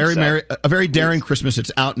tradition. A very Darren Christmas.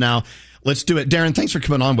 It's out now. Let's do it. Darren, thanks for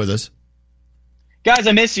coming on with us. Guys,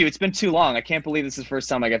 I miss you. It's been too long. I can't believe this is the first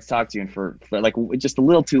time I got to talk to you and for like just a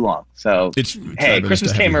little too long. So, hey,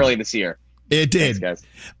 Christmas came early this year. It did. Thanks, guys.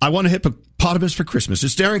 I want a hippopotamus for Christmas.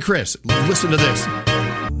 It's Darren Criss. Listen to this.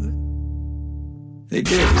 They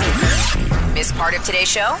did. Miss part of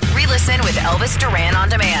today's show? Re-listen with Elvis Duran on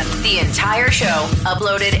demand. The entire show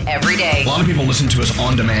uploaded every day. A lot of people listen to us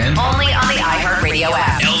on demand. Only on the iHeartRadio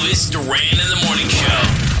app. Elvis Duran in the Morning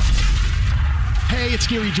Show. Hey, it's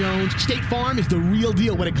Gary Jones. State Farm is the real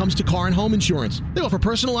deal when it comes to car and home insurance. They offer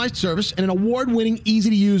personalized service and an award-winning,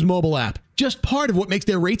 easy-to-use mobile app. Just part of what makes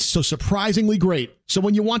their rates so surprisingly great. So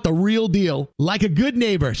when you want the real deal, like a good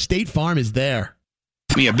neighbor, State Farm is there.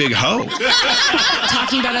 Me a big hoe.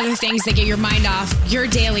 Talking about other things that get your mind off your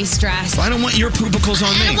daily stress. I don't want your poopicles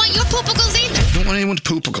on me. I don't want your poopicles either. I don't want anyone's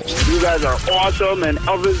poopicles. You guys are awesome, and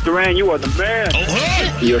Elvis Duran, you are the man. Oh,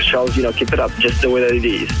 hey! Your shows, keep it up just the way that it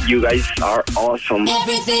is. You guys are awesome.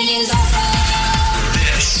 Everything is awesome.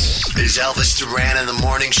 This is Elvis Duran in the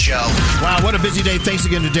Morning Show. Wow, what a busy day. Thanks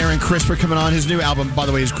again to Darren Criss for coming on. His new album, by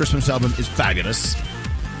the way, his Christmas album is fabulous.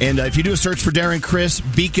 And if you do a search for Darren Criss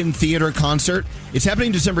Beacon Theater Concert, it's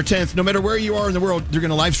happening December 10th. No matter where you are in the world, they're going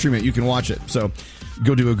to live stream it. You can watch it. So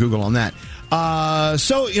go do a Google on that.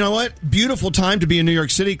 So, you know what? Beautiful time to be in New York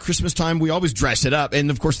City. Christmas time, we always dress it up. And,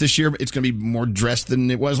 of course, this year it's going to be more dressed than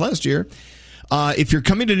it was last year. If you're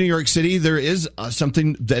coming to New York City, there is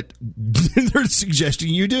something that they're suggesting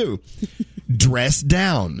you do. Dress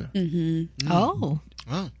down. Mm-hmm. Oh.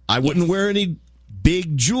 I wouldn't wear any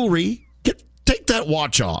big jewelry. Take that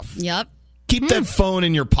watch off. Yep. Keep that phone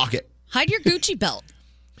in your pocket. Hide your Gucci belt.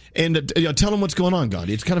 And tell them what's going on,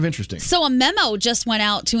 Gandhi. It's kind of interesting. So a memo just went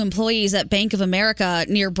out to employees at Bank of America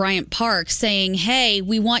near Bryant Park saying, hey,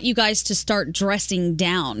 we want you guys to start dressing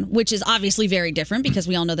down, which is obviously very different because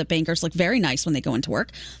we all know that bankers look very nice when they go into work.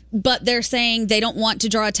 But they're saying they don't want to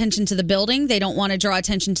draw attention to the building. They don't want to draw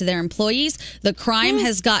attention to their employees. The crime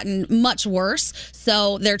has gotten much worse.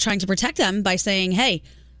 So they're trying to protect them by saying, hey,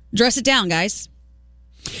 dress it down, guys.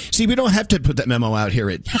 See, we don't have to put that memo out here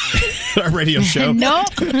at our radio show. Nope.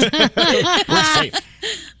 We're safe.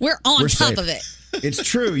 We're on We're top safe. of it. It's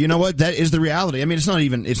true. You know what? That is the reality. I mean, it's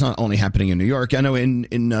not only happening in New York. I know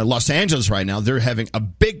in Los Angeles right now, they're having a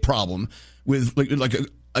big problem with like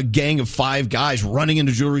a gang of 5 guys running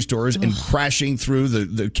into jewelry stores and crashing through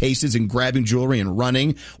the cases and grabbing jewelry and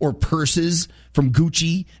running, or purses from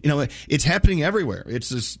Gucci. You know, it's happening everywhere.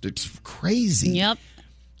 It's crazy. Yep.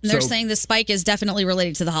 And they're So- saying the spike is definitely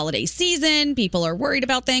related to the holiday season. People are worried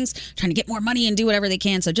about things, trying to get more money and do whatever they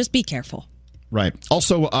can. So just be careful. Right.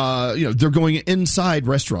 Also, they're going inside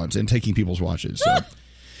restaurants and taking people's watches. So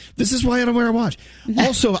this is why I don't wear a watch.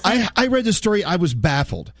 Also, I read this story. I was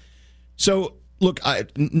baffled. So, look,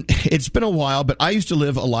 it's been a while, but I used to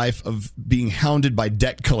live a life of being hounded by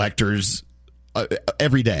debt collectors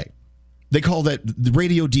every day. They call that the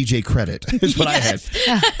radio DJ credit, is what I had.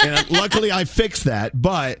 And luckily, I fixed that.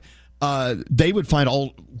 But they would find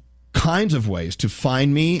all kinds of ways to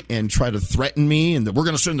find me and try to threaten me, and that we're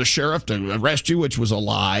going to send the sheriff to arrest you, which was a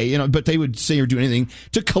lie. But they would say or do anything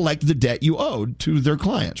to collect the debt you owed to their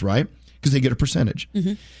clients, right? Because they get a percentage.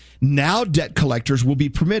 Now, debt collectors will be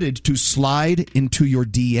permitted to slide into your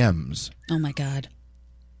DMs. Oh, my God.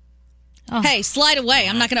 Hey, slide away.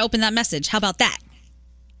 I'm not going to open that message. How about that?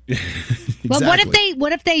 Well, what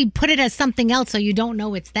if they put it as something else so you don't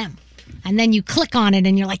know it's them, and then you click on it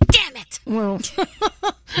and you're like, damn it. Well,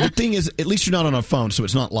 the thing is, at least you're not on a phone, so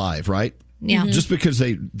it's not live, right? Yeah. Just because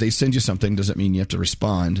they send you something doesn't mean you have to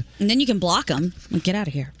respond. And then you can block them. Like, get out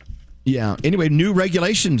of here. Yeah. Anyway, new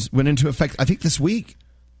regulations went into effect, I think, this week,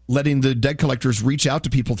 letting the debt collectors reach out to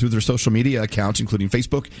people through their social media accounts, including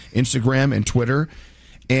Facebook, Instagram, and Twitter.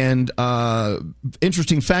 And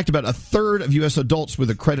interesting fact, about a third of U.S. adults with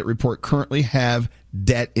a credit report currently have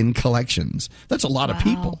debt in collections. That's a lot of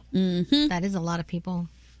people. That is a lot of people.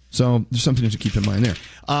 So there's something to keep in mind there.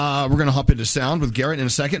 We're going to hop into sound with Garrett in a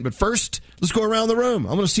second. But first, let's go around the room. I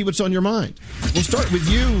want to see what's on your mind. We'll start with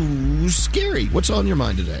you, Scary. What's on your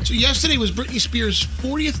mind today? So yesterday was Britney Spears'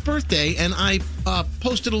 40th birthday, and I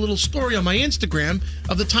posted a little story on my Instagram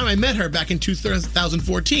of the time I met her back in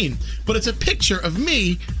 2014. But it's a picture of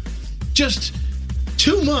me just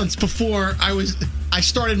 2 months before I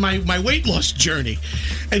started my weight loss journey.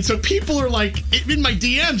 And so people are like in my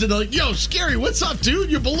DMs and they're like, yo, Scary, what's up, dude?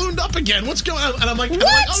 You're ballooned up again. What's going on? And I'm like, oh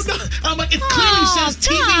no. I'm like, it clearly says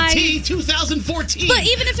TVT 2014. But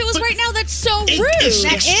even if it was right now, that's so rude.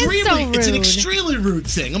 It's an extremely rude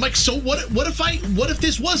thing. I'm like, so what if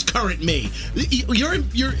this was current me?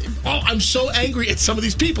 I'm so angry at some of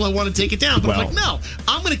these people. I want to take it down. But I'm like, no,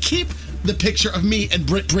 I'm going to keep the picture of me and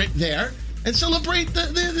Brit there and celebrate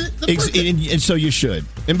the birthday. And so you should.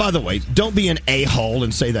 And by the way, don't be an a-hole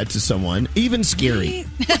and say that to someone. Even Scary.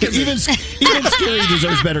 even Scary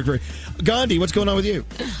deserves better. Gandhi, what's going on with you?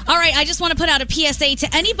 All right, I just want to put out a PSA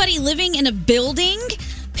to anybody living in a building.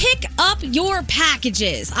 Pick up your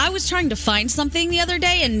packages. I was trying to find something the other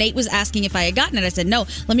day, and Nate was asking if I had gotten it. I said, no,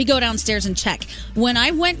 let me go downstairs and check. When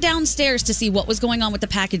I went downstairs to see what was going on with the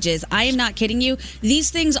packages, I am not kidding you,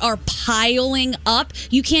 these things are piling up.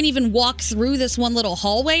 You can't even walk through this one little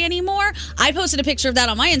hallway anymore. I posted a picture of that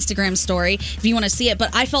on my Instagram story if you want to see it,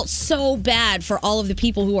 but I felt so bad for all of the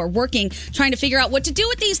people who are working, trying to figure out what to do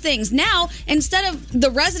with these things. Now, instead of the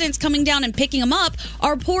residents coming down and picking them up,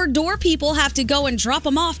 our poor door people have to go and drop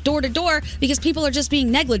them off door to door because people are just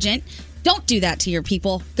being negligent. Don't do that to your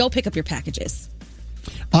people. Go pick up your packages.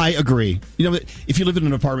 I agree. You know, if you live in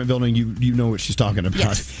an apartment building, you know what she's talking about.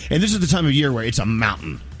 Yes. And this is the time of year where it's a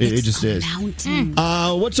mountain. It just is. Mountain.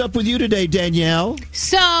 What's up with you today, Danielle?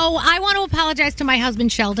 So I want to apologize to my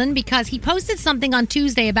husband, Sheldon, because he posted something on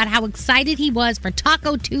Tuesday about how excited he was for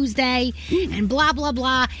Taco Tuesday and blah, blah,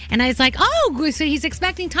 blah. And I was like, oh, so he's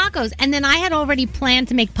expecting tacos. And then I had already planned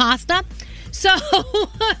to make pasta. So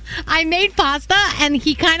I made pasta, and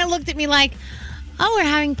he kind of looked at me like, oh, we're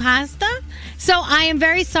having pasta? So I am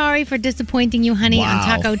very sorry for disappointing you, honey, on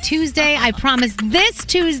Taco Tuesday. I promise this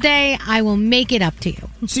Tuesday I will make it up to you.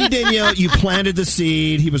 See, Danielle, you planted the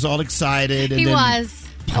seed. He was all excited. And He then was.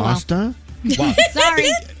 Pasta? Wow. Sorry.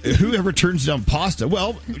 Whoever turns down pasta?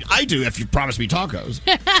 Well, I do if you promise me tacos.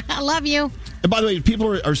 I love you. And by the way,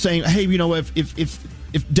 people are saying, hey, you know,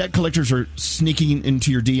 if debt collectors are sneaking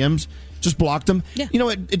into your DMs, just block them. Yeah. You know,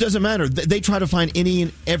 it doesn't matter. They try to find any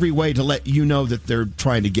and every way to let you know that they're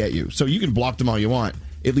trying to get you. So you can block them all you want.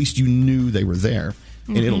 At least you knew they were there.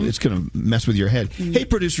 And it's going to mess with your head. Hey,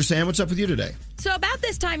 producer Sam, what's up with you today? So about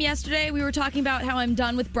this time yesterday, we were talking about how I'm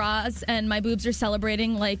done with bras and my boobs are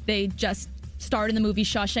celebrating like they just starred in the movie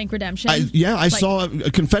Shawshank Redemption. I saw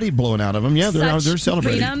a confetti blowing out of them. Yeah, they're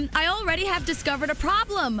celebrating. Freedom. I already have discovered a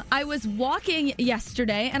problem. I was walking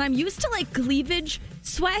yesterday, and I'm used to like cleavage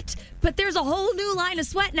sweat, but there's a whole new line of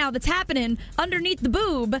sweat now that's happening underneath the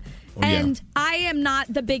boob. And I am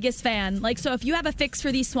not the biggest fan. Like, so if you have a fix for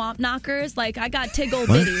these swamp knockers, like I got Tiggle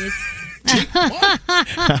Bitties.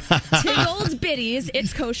 Tiggled Bitties.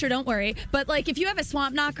 It's kosher, don't worry. But like, if you have a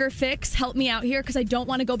swamp knocker fix, help me out here because I don't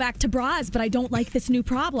want to go back to bras, but I don't like this new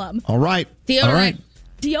problem. All right. Deodorant. All right.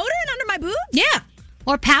 Deodorant under my boobs? Yeah.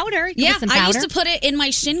 Or powder. You Yeah, put some I powder. used to put it in my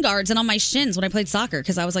shin guards and on my shins when I played soccer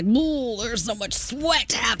because I was like, "Ooh, there's so much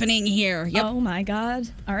sweat happening here." Yep. Oh my God.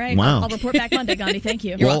 All right. Wow. I'll report back Monday, Gandhi. Thank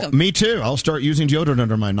you. You're well, welcome. me too. I'll start using deodorant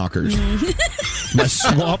under my knockers. My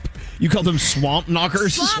swamp. You call them swamp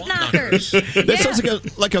knockers? Swamp knockers. That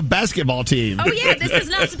sounds like a basketball team. Oh yeah, this is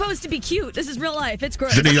not supposed to be cute. This is real life. It's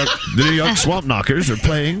gross. The New York Swamp Knockers are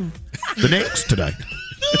playing the Knicks today.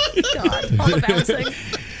 God, all embarrassing.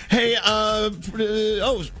 Hey,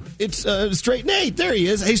 it's Straight Nate. There he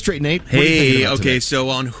is. Hey, Straight Nate. What are you Hey, thinking about okay, today? so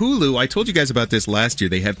on Hulu, I told you guys about this last year.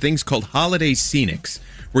 They have things called Holiday Scenics,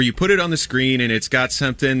 where you put it on the screen and it's got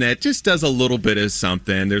something that just does a little bit of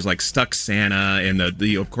something. There's like Stuck Santa, and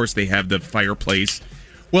of course they have the fireplace.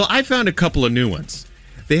 Well, I found a couple of new ones.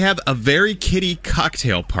 They have a Very Kitty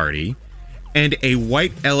cocktail party and a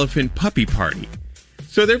White Elephant puppy party.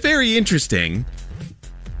 So they're very interesting.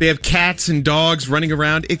 They have cats and dogs running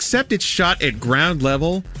around, except it's shot at ground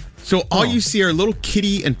level. So all you see are little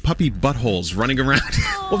kitty and puppy buttholes running around.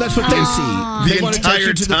 Well, that's what they see. They want to take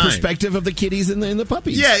you to the time. perspective of the kitties and the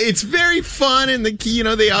puppies. Yeah, it's very fun, and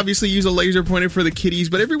they obviously use a laser pointer for the kitties,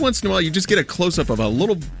 but every once in a while you just get a close-up of a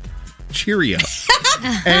little Cheerio.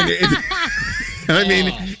 And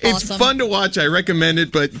it's awesome. fun to watch. I recommend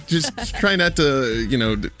it, but just try not to,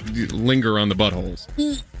 linger on the buttholes.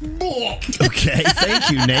 Okay,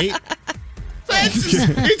 thank you, Nate.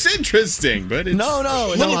 It's interesting, but it's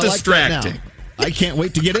a little I distracting. Like that now. I can't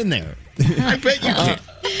wait to get in there. I bet you can.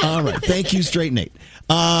 All right. Thank you, Straight Nate.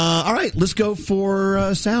 All right. Let's go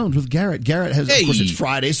for sound with Garrett. Garrett has, of course, it's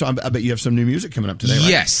Friday, so I bet you have some new music coming up today, right?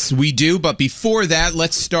 Yes, we do. But before that,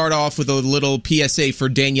 let's start off with a little PSA for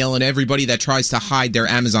Danielle and everybody that tries to hide their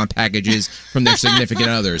Amazon packages from their significant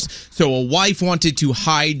others. So a wife wanted to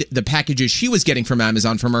hide the packages she was getting from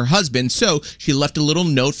Amazon from her husband, so she left a little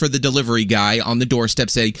note for the delivery guy on the doorstep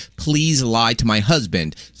saying, "Please lie to my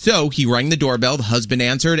husband." So he rang the doorbell, the husband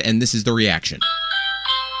answered, and this is the reaction.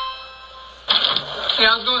 Hey,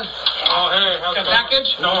 how's it going? Oh, hey, how's it going?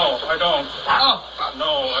 Package? No, I don't. Oh.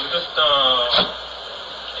 No, I'm just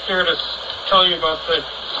here to tell you about the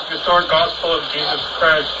historic gospel of Jesus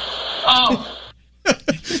Christ. Oh.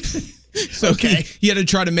 So he had to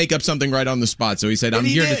try to make up something right on the spot. So he said, "I'm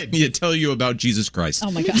here to tell you about Jesus Christ." Oh,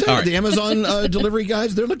 my God. All right. The Amazon delivery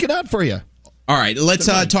guys, they're looking out for you. All right, let's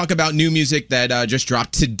talk about new music that just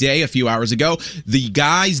dropped today, a few hours ago. The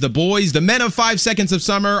guys, the boys, the men of 5 Seconds of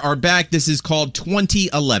Summer are back. This is called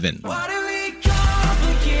 2011. I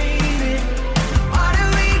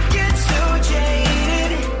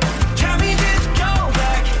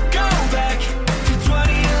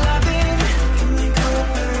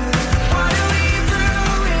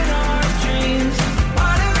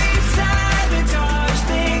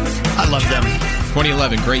love them.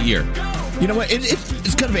 2011, great year. You know what?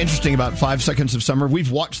 It's kind of interesting about 5 Seconds of Summer. We've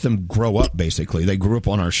watched them grow up, basically. They grew up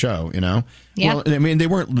on our show, Yeah. Well, I mean, they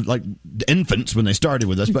weren't like infants when they started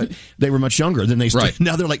with us, but they were much younger than they started.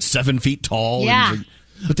 Now they're like 7 feet tall. Yeah.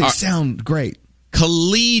 But they sound great.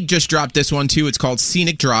 Khalid just dropped this one, too. It's called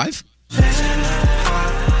Scenic Drive.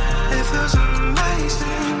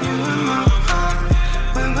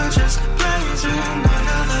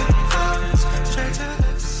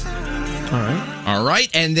 All right.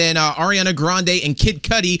 And then Ariana Grande and Kid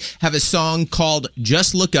Cudi have a song called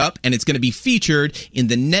Just Look Up, and it's going to be featured in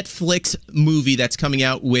the Netflix movie that's coming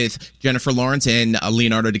out with Jennifer Lawrence and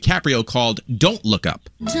Leonardo DiCaprio called Don't Look Up.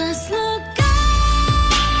 Just look up.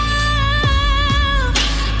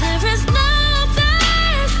 There is no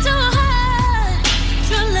place to hide.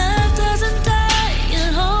 Your love doesn't die.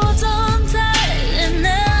 It holds on tight. It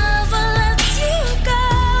never lets you go.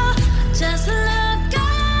 Just look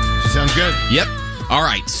up. Sounds good. All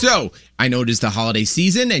right, so I know it is the holiday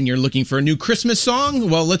season and you're looking for a new Christmas song.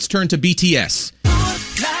 Well, let's turn to BTS.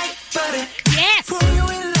 Yes.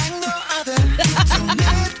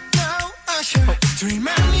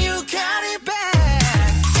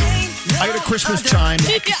 I got a Christmas chime.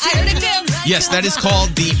 Yes, that is called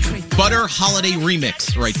the Butter Holiday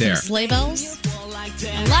Remix right there. Sleigh bells.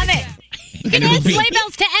 I love it. You can And add it'll be- sleigh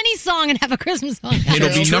bells to any song and have a Christmas song. It'll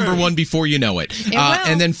be number one before you know it. It will.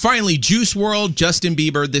 And then finally, Juice WRLD, Justin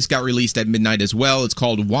Bieber. This got released at midnight as well. It's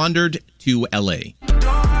called Wandered to LA.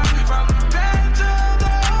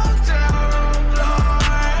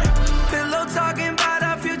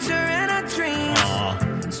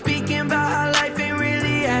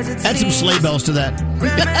 Add some sleigh bells to that.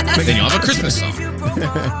 Then you'll have a Christmas song.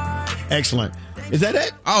 Excellent. Is that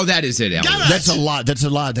it? Oh, that is it, Elvis. That's a lot. That's a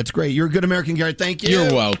lot. That's great. You're a good American, Garrett. Thank you.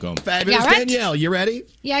 You're welcome. Fabulous. Yeah, right? Danielle, you ready?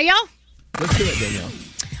 Yeah, yo. Let's do it, Danielle.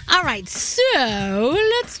 All right, so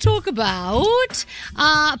let's talk about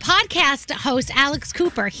podcast host Alex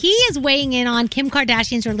Cooper. He is weighing in on Kim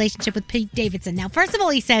Kardashian's relationship with Pete Davidson. Now, first of all,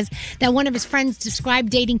 he says that one of his friends described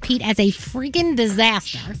dating Pete as a freaking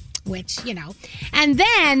disaster. Which, you know. And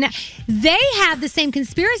then they have the same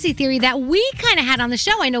conspiracy theory that we kind of had on the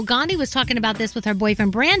show. I know Gandhi was talking about this with her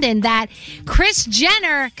boyfriend Brandon, that Kris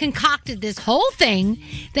Jenner concocted this whole thing,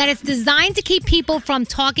 that it's designed to keep people from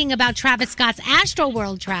talking about Travis Scott's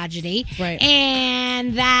Astroworld tragedy. Right.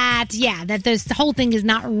 And that, that this whole thing is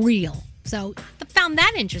not real. So I found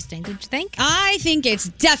that interesting. Did you think? I think it's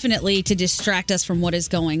definitely to distract us from what is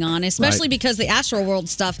going on, especially because the Astroworld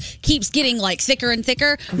stuff keeps getting like thicker and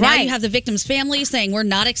thicker. Now Right. you have the victim's family saying we're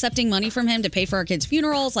not accepting money from him to pay for our kids'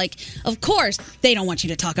 funerals. Like, of course, they don't want you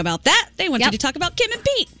to talk about that. They want you to talk about Kim and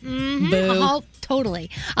Pete. Mm-hmm. Boo. Oh,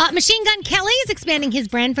 totally. Machine Gun Kelly is expanding his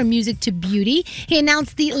brand from music to beauty. He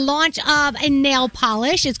announced the launch of a nail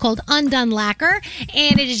polish. It's called Undone Lacquer,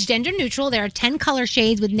 and it is gender neutral. There are 10 color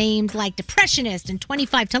shades with names like Depressionist and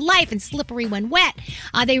 25 to Life and Slippery When Wet.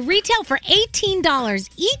 They retail for $18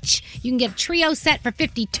 each. You can get a trio set for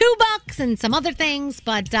 $52 and some other things.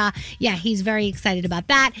 But yeah, he's very excited about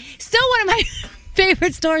that. Still one of my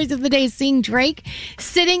favorite stories of the day is seeing Drake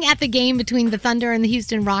sitting at the game between the Thunder and the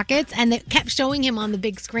Houston Rockets, and they kept showing him on the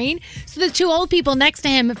big screen. So the two old people next to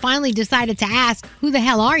him finally decided to ask, "Who the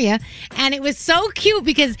hell are you?" And it was so cute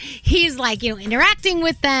because he's like, interacting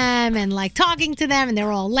with them and like talking to them, and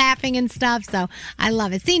they're all laughing and stuff. So I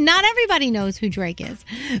love it. See, not everybody knows who Drake is.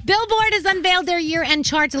 Billboard has unveiled their year-end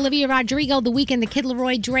charts. Olivia Rodrigo, The Weeknd, The Kid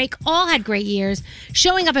Laroi, Drake all had great years,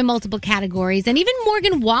 showing up in multiple categories. And even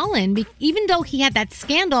Morgan Wallen, even though he had that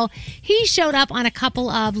scandal, he showed up on a couple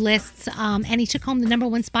of lists, and he took home the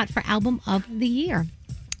 #1 spot for Album of the Year.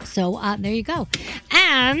 So there you go.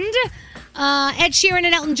 And Ed Sheeran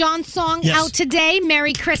and Elton John song out today.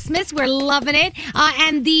 Merry Christmas. We're loving it.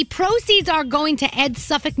 And the proceeds are going to Ed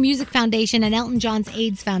Suffolk Music Foundation and Elton John's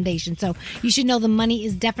AIDS Foundation. So you should know the money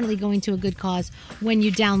is definitely going to a good cause when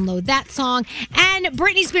you download that song. And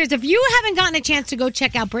Britney Spears, if you haven't gotten a chance to go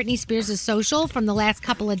check out Britney Spears' social from the last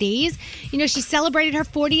couple of days, she celebrated her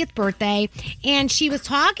 40th birthday, and she was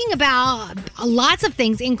talking about lots of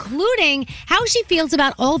things, including how she feels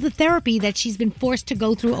about all the therapy that she's been forced to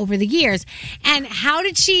go through over the years. And how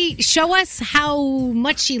did she show us how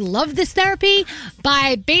much she loved this therapy?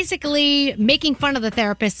 By basically making fun of the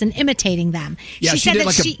therapists and imitating them. Yeah, she did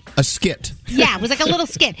like a skit. Yeah, it was like a little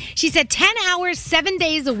skit. She said 10 hours, 7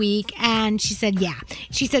 days a week. And she said,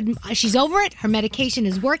 She said she's over it. Her medication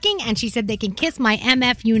is working. And she said they can kiss my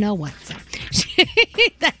MF you-know-what. So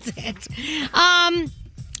that's it.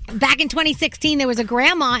 Back in 2016, there was a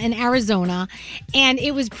grandma in Arizona, and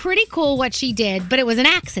it was pretty cool what she did, but it was an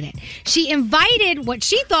accident. She invited what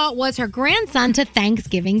she thought was her grandson to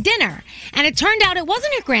Thanksgiving dinner, and it turned out it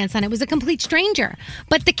wasn't her grandson. It was a complete stranger,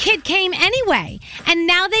 but the kid came anyway, and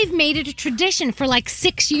now they've made it a tradition for like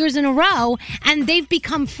 6 years in a row, and they've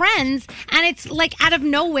become friends, and it's like out of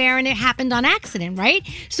nowhere, and it happened on accident, right?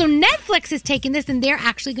 So Netflix is taking this, and they're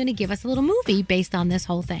actually going to give us a little movie based on this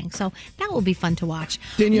whole thing, so that will be fun to watch.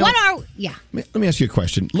 Danielle, Let me ask you a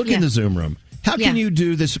question. Look in the Zoom room. How can you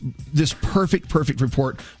do this perfect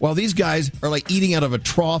report while these guys are like eating out of a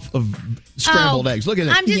trough of scrambled eggs? Look at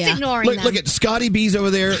it. I'm just ignoring them. Look at Scotty B's over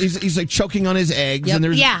there. He's like choking on his eggs. Yep. And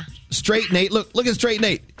there's Yeah. Straight Nate. Look at Straight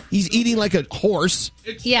Nate. He's eating like a horse.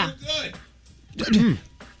 It's so good.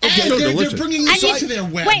 Okay, They're bringing this into their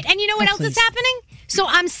web. Wait, and you know what else is happening? So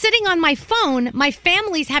I'm sitting on my phone. My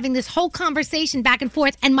family's having this whole conversation back and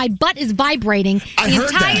forth, and my butt is vibrating the entire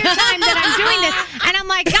time that I'm doing this. And I'm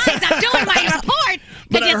like, guys, I'm doing my report.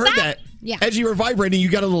 But Could I you heard stop? that. Yeah. As you were vibrating, you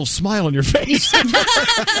got a little smile on your face. Did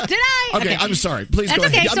I? Okay, I'm sorry. Please That's go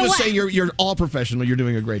ahead. okay. I'm So just what- saying you're all professional. You're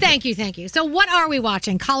doing a great job. Thank you. So what are we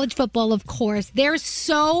watching? College football, of course. There's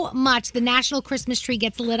so much. The National Christmas Tree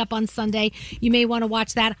gets lit up on Sunday. You may want to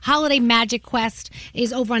watch that. Holiday Magic Quest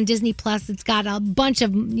is over on Disney Plus. It's got a bunch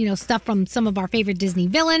of stuff from some of our favorite Disney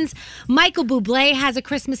villains. Michael Bublé has a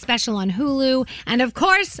Christmas special on Hulu, and of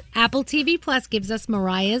course, Apple TV Plus gives us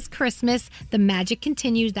Mariah's Christmas. The Magic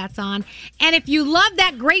Continues. That's on. And if you love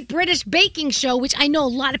that Great British Baking Show, which I know a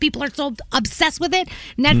lot of people are so obsessed with it,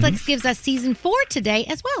 Netflix gives us season 4 today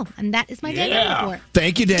as well. And that is my Danielle report.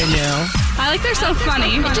 Thank you, Danielle. I like they're so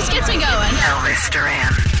funny. It just gets me going. Elvis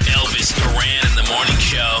Duran. Elvis Duran in the morning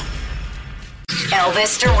show.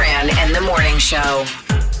 Elvis Duran and the Morning Show.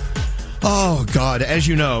 Oh, God. As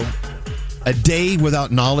you know, a day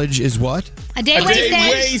without knowledge is what? A day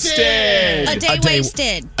wasted. A day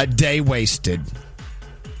wasted. A day wasted.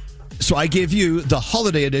 So I give you the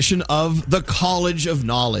holiday edition of the College of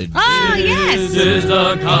Knowledge. Oh, yes. This is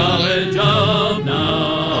the College of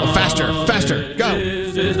Knowledge. Oh, faster, go.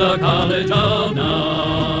 This is the College of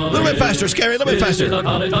Knowledge. A little bit faster, Scary, a little bit faster. This is the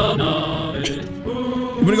College of Knowledge.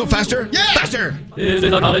 You want to go faster? Yeah. Faster. This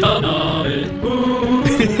is the College of Knowledge.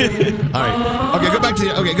 All right. Okay, go back to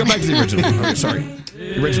the original. Okay, sorry.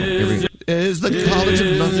 The original. Here we go. Is the College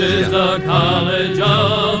of Knowledge. This is the College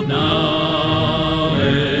of Knowledge.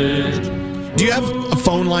 Do you have a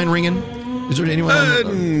phone line ringing? Is there anyone?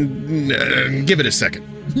 Give it a second.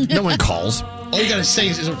 No one calls. All you got to say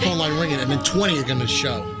is a phone line ringing, and then 20 are going to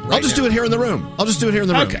show. I'll just do it here in the room.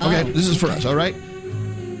 Okay. This is for us, all right?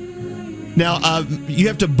 Now, you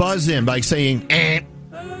have to buzz in by saying, and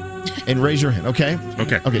raise your hand, okay?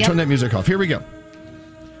 Okay. Okay, turn that music off. Here we go.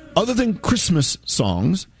 Other than Christmas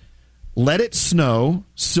songs, Let It Snow,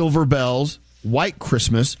 Silver Bells, White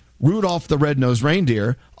Christmas, Rudolph the Red-Nosed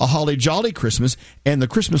Reindeer, A Holly Jolly Christmas, and the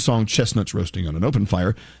Christmas song Chestnuts Roasting on an Open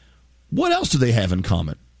Fire, what else do they have in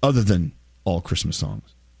common other than all Christmas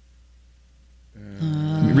songs?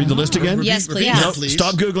 Can you read the list again? Yes, please. No,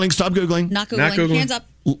 stop Googling. Not Googling. Hands up.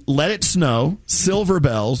 Let It Snow, Silver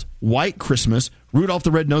Bells, White Christmas, Rudolph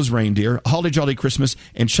the Red-Nosed Reindeer, Holly Jolly Christmas,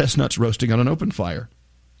 and Chestnuts Roasting on an Open Fire.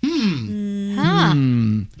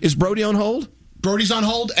 Is Brody on hold? Brody's on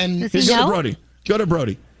hold, and Go to Brody. Go to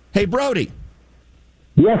Brody. Hey, Brody.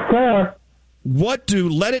 Yes, sir. What do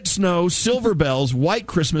Let It Snow, Silver Bells, White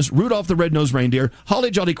Christmas, Rudolph the Red-Nosed Reindeer,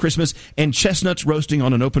 Holly Jolly Christmas, and Chestnuts Roasting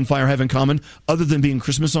on an Open Fire have in common, other than being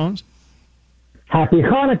Christmas songs? Happy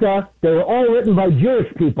Hanukkah. They were all written by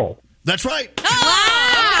Jewish people. That's right.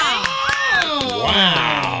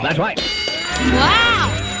 Wow. That's right. Wow.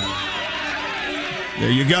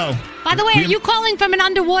 There you go. By the way, are you calling from an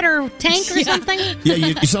underwater tank or something? Yeah,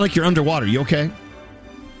 you sound like you're underwater. You okay?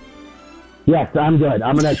 Yes, I'm good.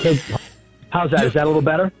 I'm going to take... How's that? Is that a little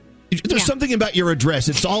better? There's something about your address.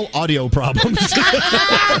 It's all audio problems.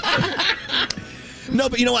 No,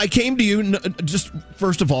 but I came to you just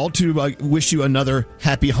first of all to wish you another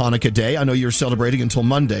happy Hanukkah day. I know you're celebrating until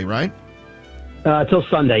Monday, right? Till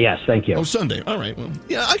Sunday, yes. Thank you. Oh, Sunday. All right. Well,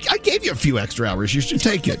 yeah, I gave you a few extra hours. You should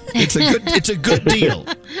take it. It's a good deal.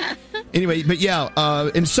 Anyway, but yeah,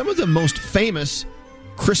 and some of the most famous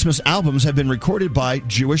Christmas albums have been recorded by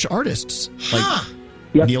Jewish artists. Like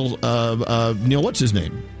Neil, what's his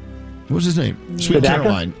name? What's his name? Sweet Sedaka?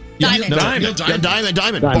 Caroline. Diamond. Diamond. Diamond. Yeah, Diamond.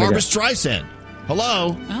 Diamond, Barbra yeah. Streisand.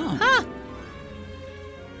 Hello. Oh.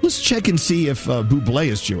 Let's check and see if Bublé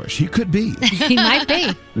is Jewish. He could be. He might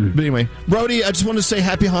be. But anyway, Brody, I just want to say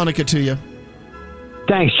happy Hanukkah to you.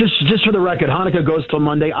 Thanks. Just for the record, Hanukkah goes till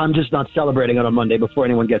Monday. I'm just not celebrating it on Monday before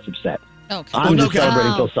anyone gets upset. Okay. I'm just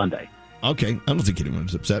celebrating till Sunday. Okay. I don't think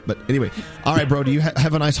anyone's upset, but anyway. All right, Brody, you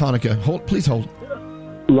have a nice Hanukkah. Please hold.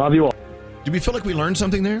 Love you all. Do we feel like we learned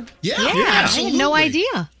something there? Yeah, I had no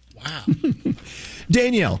idea.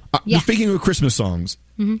 Danielle, Yes. speaking of Christmas songs,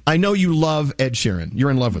 I know you love Ed Sheeran. You're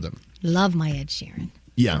in love with him. Love my Ed Sheeran.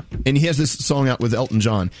 Yeah, and he has this song out with Elton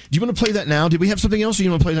John. Do you want to play that now? Did we have something else, or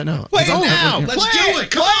you want to play that now? Play it now. Let's do it.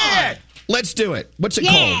 Come on. Let's do it. What's it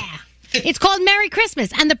Yeah. called? It's called Merry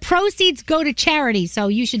Christmas, and the proceeds go to charity, so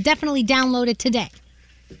you should definitely download it today.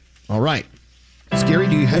 All right. Scary,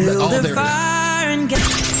 do you have that? Oh, there it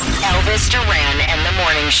Elvis Duran and the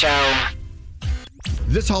Morning Show.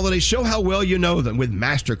 is. This holiday, show how well you know them with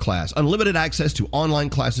Masterclass. Unlimited access to online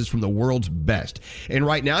classes from the world's best. And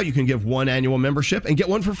right now, you can give one annual membership and get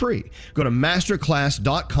one for free. Go to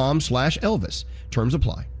masterclass.com/Elvis. Terms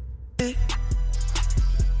apply.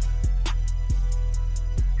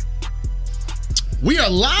 We are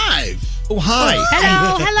live. Oh, hi.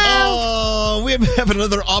 Hello. Oh, we have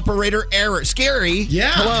another operator error. Scary.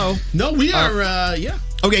 Yeah. Hello. No, we are, yeah.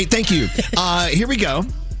 Okay, thank you. Here we go.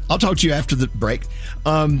 I'll talk to you after the break.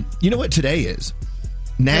 You know what today is?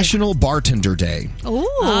 National Bartender Day. Ooh.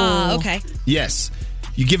 Okay. Yes.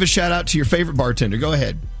 You give a shout out to your favorite bartender. Go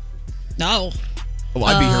ahead. No. Oh,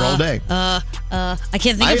 I'd be here all day. I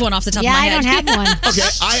can't think of one off the top of my head. I don't have one.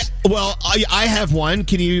 Okay, I have one.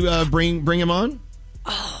 Can you bring him on?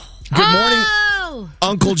 Good morning,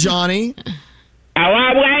 Uncle Johnny.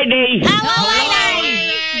 Hello, lady.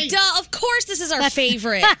 Duh, of course this is our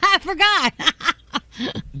favorite. I forgot.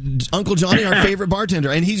 Uncle Johnny, our favorite bartender,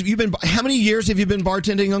 and you've been. How many years have you been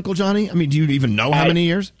bartending, Uncle Johnny? I mean, do you even know how many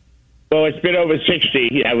years? Well, it's been over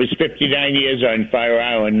 60. I was 59 years on Fire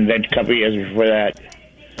Island, and then a couple of years before that.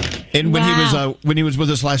 And when he was with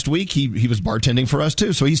us last week, he was bartending for us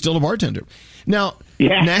too. So he's still a bartender. Now,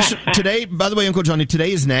 today, by the way, Uncle Johnny,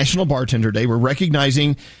 today is National Bartender Day. We're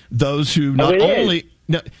recognizing those who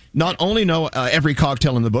not only know every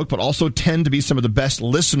cocktail in the book, but also tend to be some of the best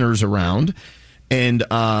listeners around. And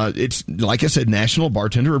it's, like I said, National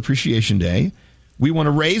Bartender Appreciation Day. We want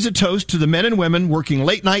to raise a toast to the men and women working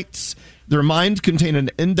late nights. Their minds contain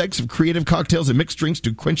an index of creative cocktails and mixed drinks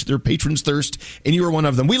to quench their patrons' thirst, and you are one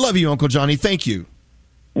of them. We love you, Uncle Johnny. Thank you.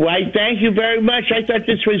 Why, thank you very much. I thought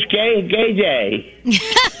this was gay day.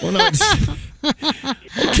 Well, no,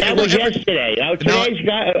 that was yesterday. Oh, today's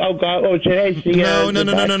today's the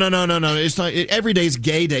No. It's not. Every day's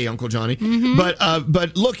gay day, Uncle Johnny. Mm-hmm.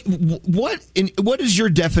 But look, what is your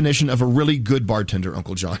definition of a really good bartender,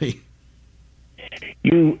 Uncle Johnny?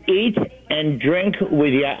 You eat and drink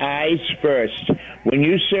with your eyes first. When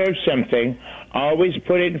you serve something, always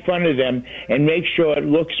put it in front of them and make sure it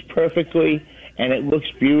looks perfectly and it looks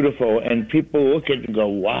beautiful. And people look at it and go,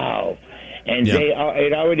 wow. And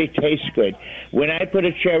it already tastes good. When I put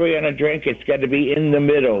a cherry on a drink, it's got to be in the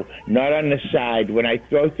middle, not on the side. When I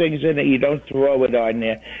throw things in it, you don't throw it on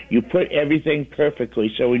there. You put everything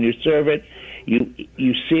perfectly. So when you serve it, you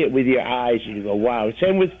see it with your eyes and you go, wow.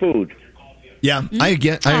 Same with food. Yeah, I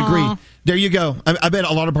agree. There you go. I bet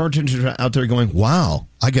a lot of bartenders are out there going, wow,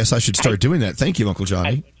 I guess I should start doing that. Thank you, Uncle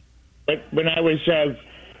Johnny. But when I was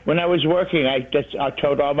working, I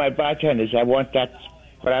told all my bartenders, that's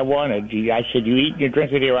what I wanted. I said, you eat and you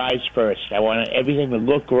drink with your eyes first. I want everything to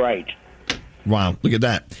look right. Wow, look at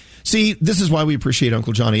that. See, this is why we appreciate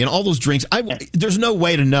Uncle Johnny. And all those drinks, there's no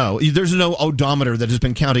way to know. There's no odometer that has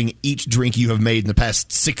been counting each drink you have made in the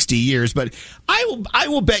past 60 years. But I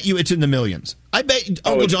will bet you it's in the millions. I bet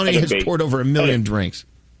Uncle Johnny has poured over 1 million drinks.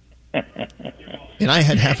 And I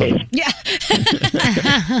had half of them. Yeah.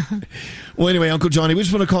 Well, anyway, Uncle Johnny, we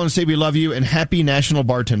just want to call and say we love you and happy National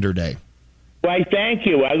Bartender Day. Why, thank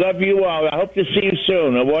you. I love you all. I hope to see you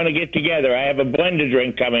soon. I want to get together. I have a blender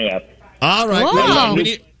drink coming up. All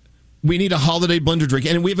right. We need a holiday blender drink,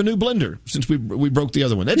 and we have a new blender since we broke the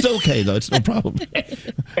other one. That's okay, though. It's no problem.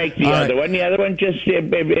 Take the other one. The other one just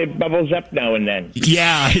it bubbles up now and then.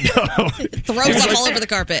 Yeah, I know. Throws up all over the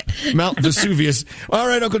carpet. Mount Vesuvius. All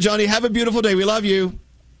right, Uncle Johnny, have a beautiful day. We love you.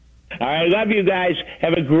 All right, love you guys.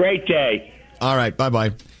 Have a great day. All right,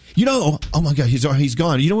 bye-bye. You know, oh, my God, he's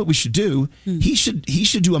gone. You know what we should do? He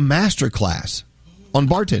should do a master class on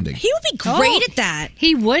bartending. He would be great at that.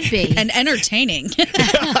 He would be. And entertaining.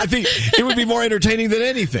 I think it would be more entertaining than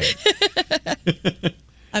anything.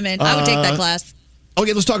 I mean, I would take that class.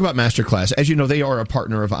 Okay, let's talk about master class. As you know, they are a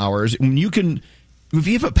partner of ours. If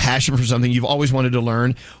you have a passion for something you've always wanted to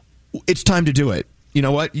learn, it's time to do it. You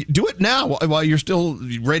know what? Do it now while you're still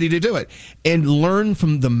ready to do it. And learn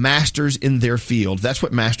from the masters in their field. That's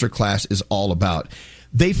what master class is all about.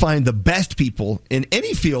 They find the best people in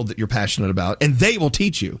any field that you're passionate about, and they will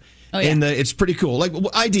teach you. Oh, yeah. And it's pretty cool. Like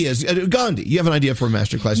ideas. Gandhi, you have an idea for a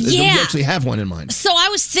master class. Yeah. You actually have one in mind. So I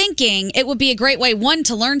was thinking it would be a great way, one,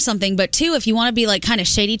 to learn something, but two, if you want to be like kind of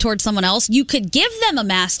shady towards someone else, you could give them a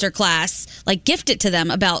master class, like gift it to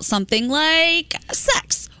them about something like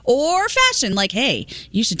sex or fashion. Like, hey,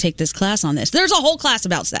 you should take this class on this. There's a whole class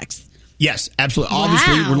about sex. Yes, absolutely. Wow.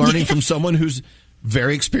 Obviously, we're learning from someone who's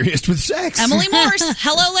very experienced with sex. Emily Morse.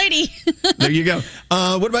 Hello, lady. There you go.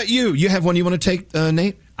 What about you? You have one you want to take,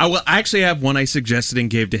 Nate? I actually have one I suggested and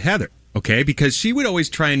gave to Heather, okay? Because she would always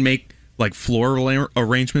try and make like floral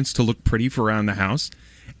arrangements to look pretty for around the house.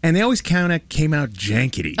 And they always kind of came out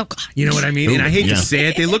jankety. Oh, God. You know what I mean? Ooh, and I hate to say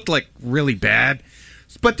it. They looked like really bad.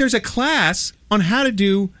 But there's a class on how to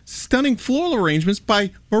do stunning floral arrangements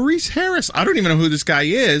by Maurice Harris. I don't even know who this guy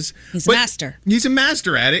is. He's a master. He's a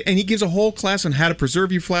master at it, and he gives a whole class on how to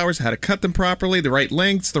preserve your flowers, how to cut them properly, the right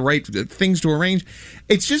lengths, the right things to arrange.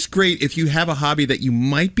 It's just great if you have a hobby that you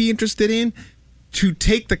might be interested in to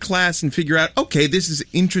take the class and figure out, okay, this is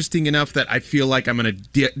interesting enough that I feel like I'm going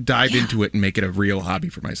to dive into it and make it a real hobby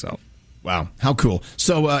for myself. Wow, how cool.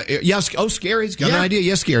 So, yes, Scary's got an idea.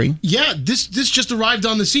 Yes, Scary. Yeah, this just arrived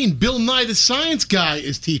on the scene. Bill Nye, the Science Guy,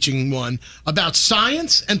 is teaching one about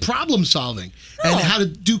science and problem solving and how to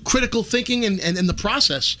do critical thinking and the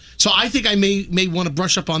process. So I think I may want to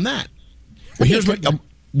brush up on that. Well, here's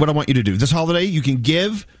what I want you to do. This holiday, you can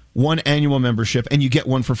give one annual membership, and you get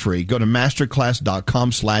one for free. Go to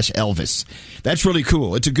masterclass.com/Elvis. That's really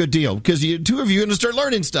cool. It's a good deal because two of you are going to start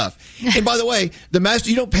learning stuff. And by the way,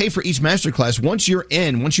 you don't pay for each masterclass. Once you're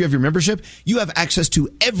in, once you have your membership, you have access to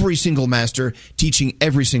every single master teaching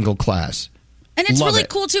every single class. And it's really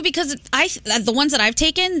cool, too, because the ones that I've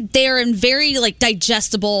taken, they're in very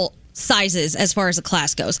digestible sizes as far as a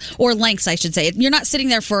class goes, or lengths, I should say. You're not sitting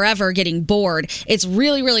there forever getting bored. It's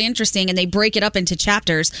really, really interesting, and they break it up into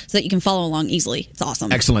chapters so that you can follow along easily. It's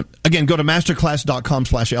awesome. Excellent. Again, go to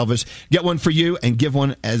masterclass.com/Elvis. Get one for you and give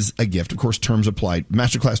one as a gift. Of course, terms apply.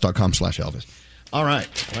 Masterclass.com/Elvis. All right.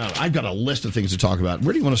 Wow, I've got a list of things to talk about.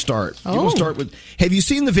 Where do you want to start? You want to start with, have you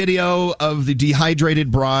seen the video of the dehydrated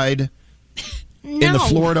bride in the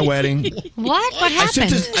Florida wedding? What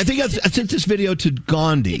happened? I sent this video to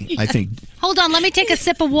Gandhi, I think. Hold on, let me take a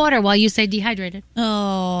sip of water while you say dehydrated.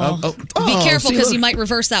 Be careful because you might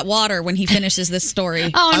reverse that water when he finishes this story.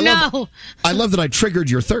 I love that I triggered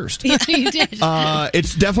your thirst. Yeah, you did.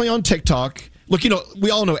 It's definitely on TikTok. Look, we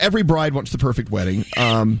all know every bride wants the perfect wedding.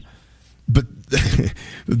 But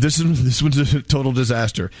this one's a total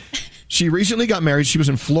disaster. She recently got married. She was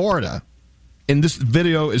in Florida. And this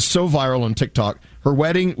video is so viral on TikTok. Her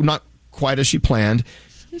wedding, not quite as she planned.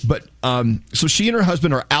 But so she and her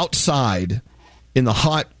husband are outside in the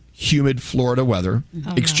hot, humid Florida weather,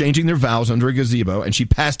 exchanging their vows under a gazebo. And she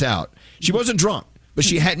passed out. She wasn't drunk, but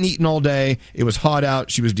she hadn't eaten all day. It was hot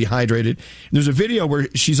out. She was dehydrated. And there's a video where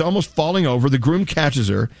she's almost falling over. The groom catches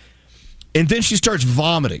her. And then she starts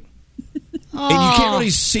vomiting. And you can't really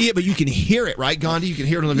see it, but you can hear it, right, Gandhi? You can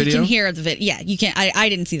hear it on the video? You can hear the video. Yeah, you can. I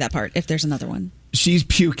didn't see that part, if there's another one. She's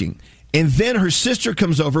puking. And then her sister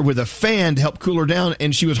comes over with a fan to help cool her down,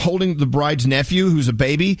 and she was holding the bride's nephew, who's a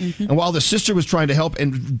baby. Mm-hmm. And while the sister was trying to help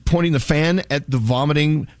and pointing the fan at the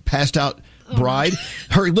vomiting, passed-out bride,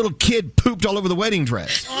 her little kid pooped all over the wedding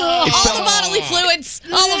dress. All the bodily fluids,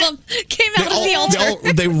 all of them, came out of the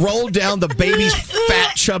altar. They rolled down the baby's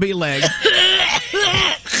fat, chubby leg.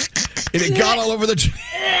 And it got all over the...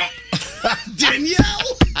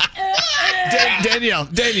 Danielle!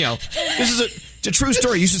 Danielle. This is it's a true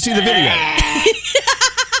story. You should see the video. That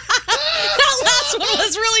last one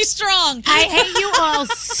was really strong. I hate you all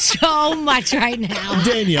so much right now.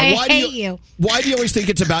 Danielle, why do you always think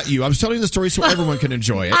it's about you? I'm telling the story so everyone can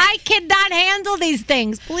enjoy it. I cannot handle these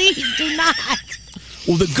things. Please do not.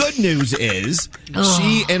 Well, the good news is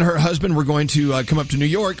she and her husband were going to come up to New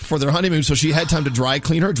York for their honeymoon, so she had time to dry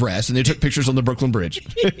clean her dress, and they took pictures on the Brooklyn Bridge.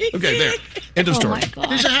 Okay, there. End of story.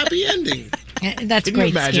 There's a happy ending. That's Can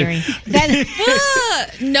great, you imagine? Scary.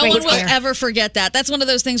 No one will ever forget that. That's one of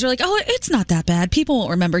those things where it's not that bad. People won't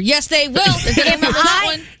remember. Yes, they will. They're going to remember that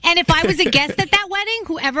one. And if I was a guest at that wedding,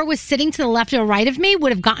 whoever was sitting to the left or right of me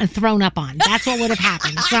would have gotten thrown up on. That's what would have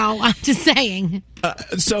happened. So I'm just saying.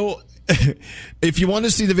 If you want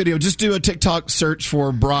to see the video, just do a TikTok search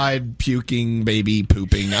for bride puking, baby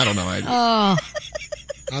pooping. I don't know.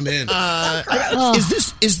 I'm in.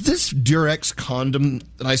 Is this Durex condom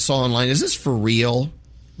that I saw online? Is this for real?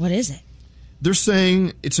 What is it? They're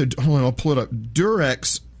saying hold on, I'll pull it up.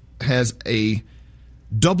 Durex has a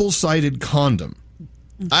double-sided condom.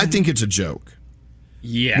 Okay. I think it's a joke.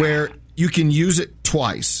 Yeah. Where you can use it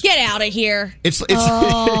twice. Get out of here. It's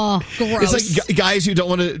gross. It's like guys who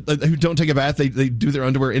who don't take a bath, they do their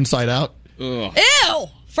underwear inside out. Ugh. Ew.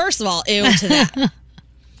 First of all, ew to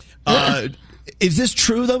that. Is this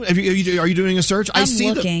true though? Are you doing a search? I'm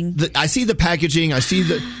looking. I see the packaging. I see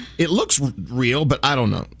it looks real, but I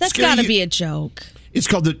don't know. That's got to be a joke. It's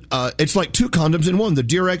called it's like two condoms in one. The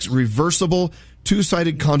Durex reversible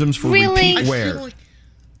two-sided condoms for repeat wear.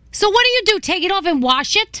 So what do? Take it off and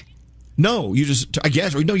wash it? No, you just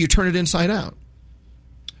you turn it inside out.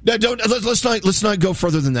 No, let's not go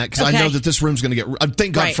further than that because I know that this room's going to get.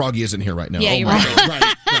 Thank God Froggy isn't here right now. Yeah, you're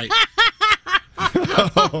right.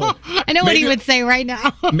 I know what he would say right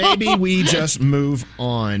now. Maybe we just move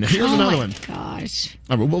on. Here's another one. Gosh.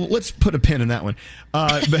 All right, well, let's put a pin in that one.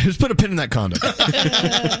 Let's put a pin in that condom.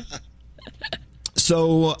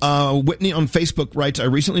 So Whitney on Facebook writes, I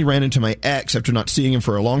recently ran into my ex after not seeing him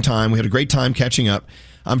for a long time. We had a great time catching up.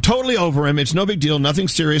 I'm totally over him. It's no big deal. Nothing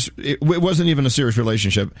serious. It wasn't even a serious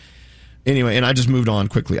relationship. Anyway, and I just moved on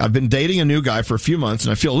quickly. I've been dating a new guy for a few months,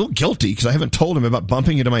 and I feel a little guilty because I haven't told him about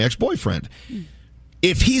bumping into my ex-boyfriend.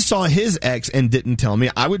 If he saw his ex and didn't tell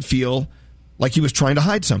me, I would feel like he was trying to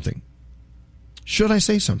hide something. Should I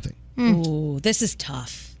say something? Ooh, this is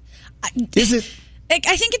tough. Is it? I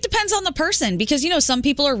think it depends on the person because, some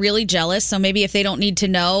people are really jealous. So maybe if they don't need to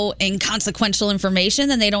know inconsequential information,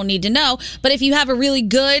 then they don't need to know. But if you have a really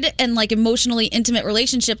good and emotionally intimate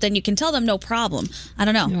relationship, then you can tell them no problem. I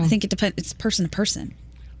don't know. I think it depends. It's person to person.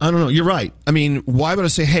 I don't know. You're right. I mean, why would I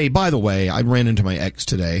say, hey, by the way, I ran into my ex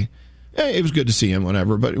today. Hey, it was good to see him,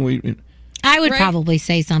 whatever. But I would probably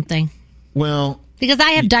say something. Well, because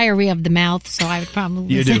I have diarrhea of the mouth, so I would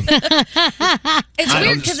probably You do. It's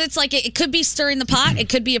weird because it's it could be stirring the pot. It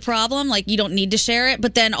could be a problem. You don't need to share it.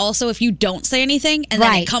 But then also if you don't say anything and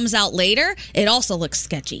then it comes out later, it also looks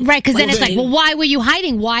sketchy. Right, because then it's well, why were you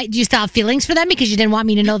hiding? Why do you still have feelings for them? Because you didn't want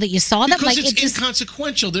me to know that you saw them? Because it's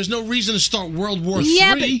inconsequential. There's no reason to start World War III.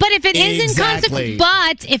 Yeah, but if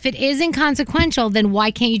it is inconsequential, then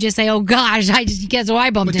why can't you just say, "Oh gosh, I just guess who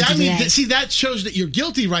I bumped into today"? See, that shows that you're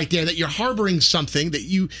guilty right there. That you're harboring something that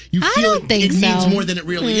you I feel don't think it means so. more than it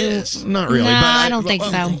really is. Not really. No, but I don't think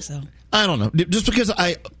so. I don't know. Just because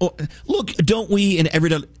look, don't we in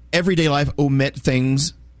everyday life omit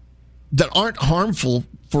things that aren't harmful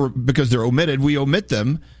because they're omitted? We omit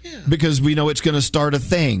them because we know it's going to start a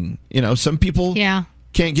thing. Some people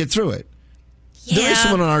can't get through it. Yeah. There is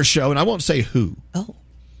someone on our show, and I won't say who.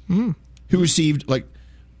 Who received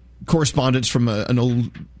correspondence from an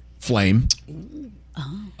old flame.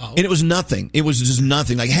 And it was nothing. It was just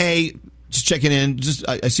nothing. Hey, just checking in.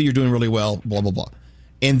 I see you're doing really well. Blah blah blah.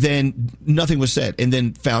 And then nothing was said. And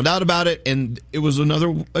then found out about it, and it was a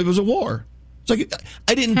war. It's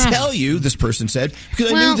I didn't tell you. This person said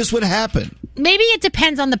because I knew this would happen. Maybe it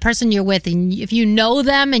depends on the person you're with, and if you know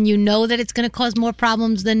them and you know that it's going to cause more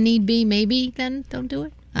problems than need be, maybe then don't do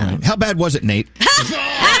it. How bad was it, Nate?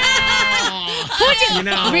 Really,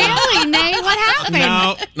 Nate? What happened?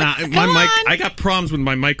 No, my mic. I got problems with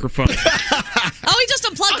my microphone. Oh, he just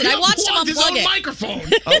unplugged it. I watched him unplug it. Microphone.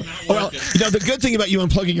 Well, the good thing about you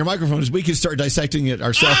unplugging your microphone is we can start dissecting it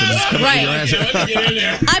ourselves and just come up with your answer.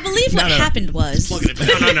 I believe what happened was.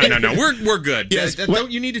 No. We're good. Yes.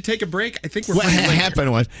 Don't you need to take a break? I think we're. What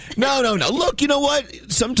happened was no. Look, you know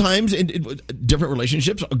what? Sometimes in different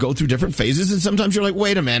relationships go through different phases, and sometimes you're like,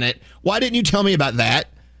 wait a minute, why didn't you tell me about that?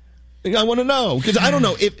 I want to know because I don't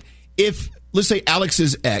know if let's say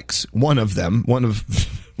Alex's ex, one of them, spin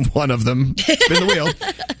the wheel.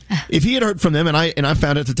 If he had heard from them and I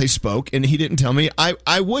found out that they spoke and he didn't tell me,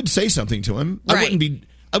 I would say something to him. I'd be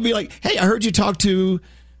like, hey, I heard you talk to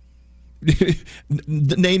the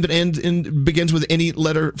name that ends and begins with any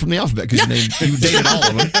letter from the alphabet because you dated all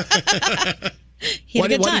of them.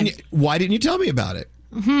 Why didn't you tell me about it?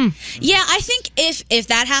 Yeah, I think if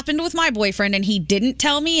that happened with my boyfriend and he didn't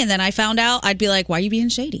tell me and then I found out, I'd be like, why are you being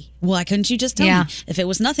shady? Why couldn't you just tell me? If it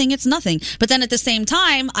was nothing, it's nothing. But then at the same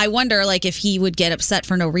time, I wonder if he would get upset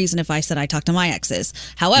for no reason if I said I talked to my exes.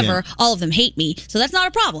 However, all of them hate me, so that's not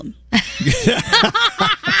a problem.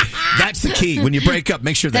 That's the key. When you break up,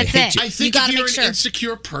 make sure they hate you. I think if you're an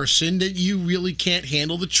insecure person, that you really can't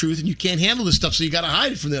handle the truth and you can't handle this stuff, so you got to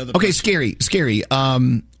hide it from the other person. Okay, scary.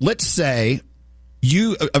 Let's say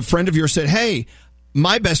a friend of yours said, hey,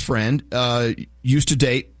 my best friend used to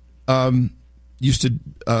date Robin.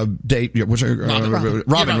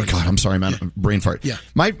 God, I'm sorry, man. Brain fart. Yeah.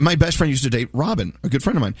 My best friend used to date Robin, a good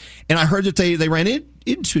friend of mine. And I heard that they ran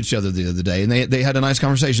into each other the other day and they had a nice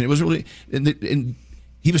conversation. It was really, and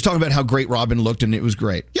he was talking about how great Robin looked and it was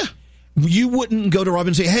great. Yeah. You wouldn't go to Robin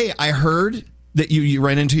and say, hey, I heard that you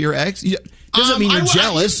ran into your ex. Doesn't mean you're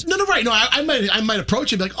jealous. No, right. No, I might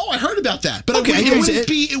approach him and be like, oh, I heard about that. But okay,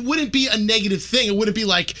 it wouldn't be a negative thing. It wouldn't be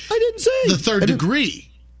like I didn't say the third degree.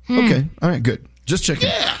 Okay. All right, good. Just checking.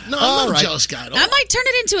 Yeah. No, I'm not a jealous guy at all. I might turn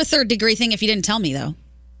it into a third degree thing if you didn't tell me, though.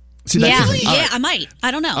 See, that's the thing. Yeah, I might.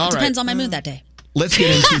 I don't know. It depends on my mood that day. Let's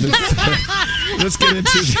get into the.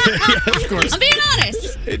 Of course. I'm being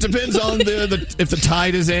honest. It depends on if the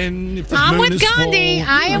tide is in. If the I'm moon with is Gandhi. full.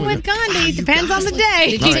 I am with Gandhi. Depends on the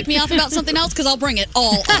day. Did you tick me off about something else? Because I'll bring it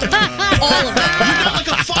all up. All of it. You got like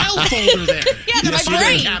a file folder there. Yeah, in my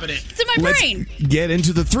brain. It's in my brain. Get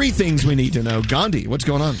into the three things we need to know. Gandhi, what's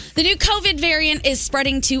going on? The new COVID variant is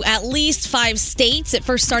spreading to at least 5 states. It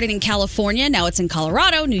first started in California. Now it's in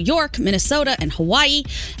Colorado, New York, Minnesota, and Hawaii.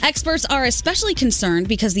 Experts are especially concerned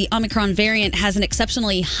because the Omicron variant has an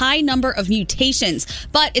exceptionally high number of mutations,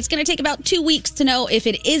 but it's going to take about 2 weeks to know if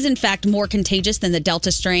it is in fact more contagious than the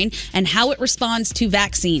Delta strain and how it responds to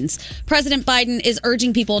vaccines. President Biden is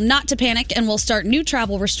urging people not to panic and will start new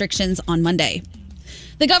travel restrictions on Monday.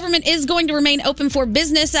 The government is going to remain open for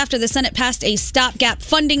business after the Senate passed a stopgap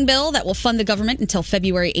funding bill that will fund the government until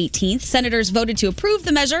February 18th. Senators voted to approve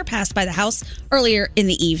the measure passed by the House earlier in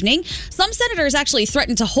the evening. Some senators actually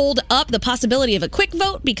threatened to hold up the possibility of a quick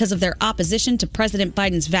vote because of their opposition to President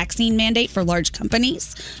Biden's vaccine mandate for large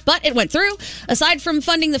companies. But it went through. Aside from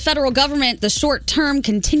funding the federal government, the short-term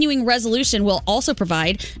continuing resolution will also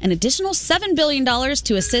provide an additional $7 billion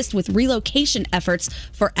to assist with relocation efforts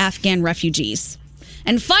for Afghan refugees.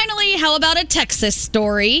 And finally, how about a Texas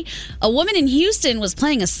story? A woman in Houston was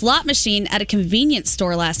playing a slot machine at a convenience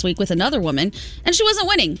store last week with another woman, and she wasn't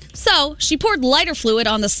winning. So she poured lighter fluid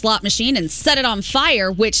on the slot machine and set it on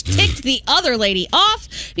fire, which ticked the other lady off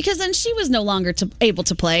because then she was no longer able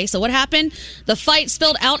to play. So what happened? The fight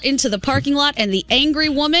spilled out into the parking lot, and the angry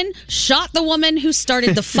woman shot the woman who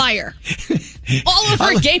started the fire. All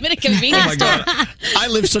over a game at a convenience store. I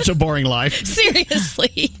live such a boring life.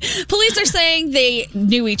 Seriously. Police are saying they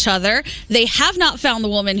knew each other. They have not found the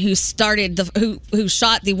woman who started who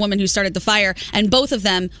shot the woman who started the fire, and both of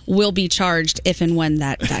them will be charged if and when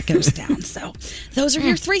that goes down. So those are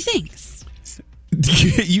your three things.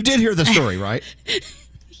 You did hear the story, right?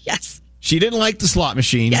 Yes. She didn't like the slot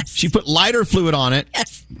machine. Yes. She put lighter fluid on it.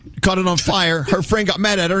 Yes. Caught it on fire. Her friend got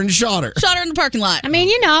mad at her and shot her. Shot her in the parking lot. I mean,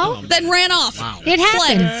 you know. Then ran off. Wow. It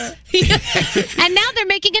happens. And now they're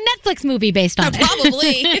making a Netflix movie based on it.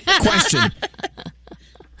 Probably. Question.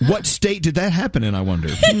 What state did that happen in, I wonder?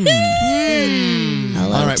 Hello,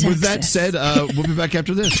 All right, with Texas. that said, we'll be back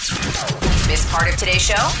after this. Miss part of today's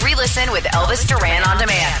show? Re-listen with Elvis Duran on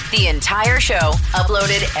demand. The entire show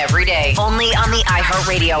uploaded every day, only on the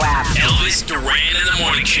iHeartRadio app. Elvis Duran in the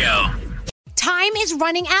Morning Show. Time is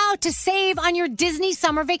running out to save on your Disney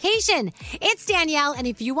summer vacation. It's Danielle, and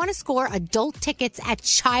if you want to score adult tickets at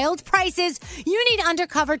child prices, you need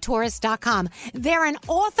UndercoverTourist.com. They're an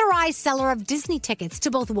authorized seller of Disney tickets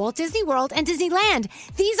to both Walt Disney World and Disneyland.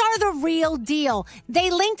 These are the real deal.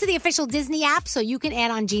 They link to the official Disney app so you can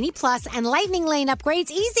add on Genie Plus and Lightning Lane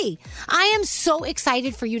upgrades easy. I am so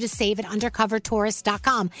excited for you to save at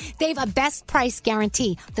UndercoverTourist.com. They have a best price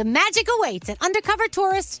guarantee. The magic awaits at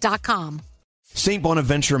UndercoverTourist.com. St.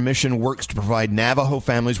 Bonaventure Mission works to provide Navajo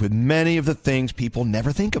families with many of the things people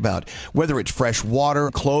never think about. Whether it's fresh water,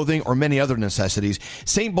 clothing, or many other necessities,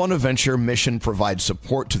 St. Bonaventure Mission provides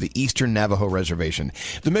support to the Eastern Navajo Reservation.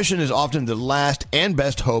 The mission is often the last and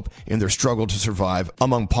best hope in their struggle to survive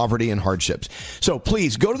among poverty and hardships. So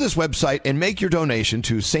please go to this website and make your donation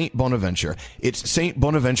to St. Bonaventure. It's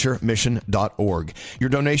stbonaventuremission.org. Your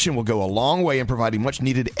donation will go a long way in providing much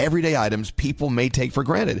needed everyday items people may take for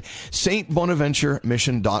granted. stbonaventuremission.org.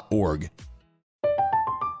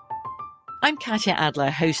 I'm Katya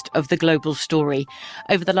Adler, host of The Global Story.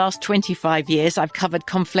 Over the last 25 years, I've covered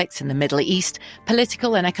conflicts in the Middle East,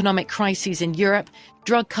 political and economic crises in Europe,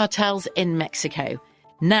 drug cartels in Mexico.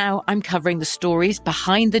 Now I'm covering the stories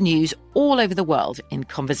behind the news all over the world in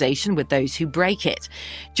conversation with those who break it.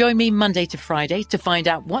 Join me Monday to Friday to find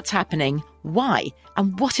out what's happening, why,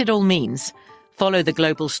 and what it all means. Follow The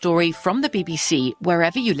Global Story from the BBC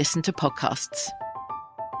wherever you listen to podcasts.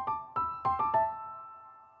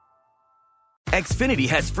 Xfinity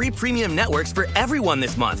has free premium networks for everyone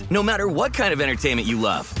this month, no matter what kind of entertainment you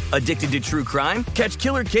love. Addicted to true crime? Catch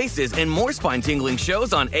killer cases and more spine-tingling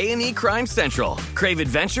shows on A&E Crime Central. Crave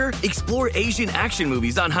adventure? Explore Asian action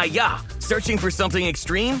movies on Hi-YAH. Searching for something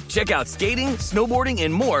extreme? Check out skating, snowboarding,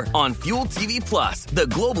 and more on Fuel TV Plus, the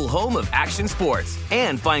global home of action sports.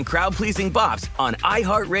 And find crowd-pleasing bops on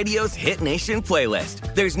iHeartRadio's Hit Nation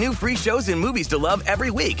playlist. There's new free shows and movies to love every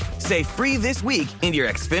week. Say free this week in your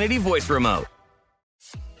Xfinity voice remote.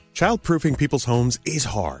 Childproofing people's homes is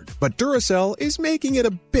hard, but Duracell is making it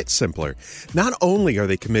a bit simpler. Not only are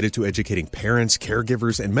they committed to educating parents,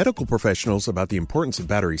 caregivers, and medical professionals about the importance of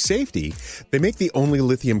battery safety, they make the only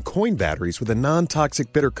lithium coin batteries with a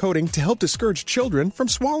non-toxic bitter coating to help discourage children from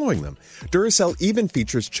swallowing them. Duracell even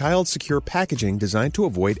features child-secure packaging designed to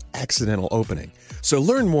avoid accidental opening. So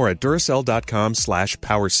learn more at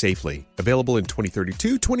Duracell.com/powersafely. Available in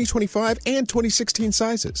 2032, 2025, and 2016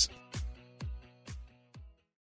 sizes.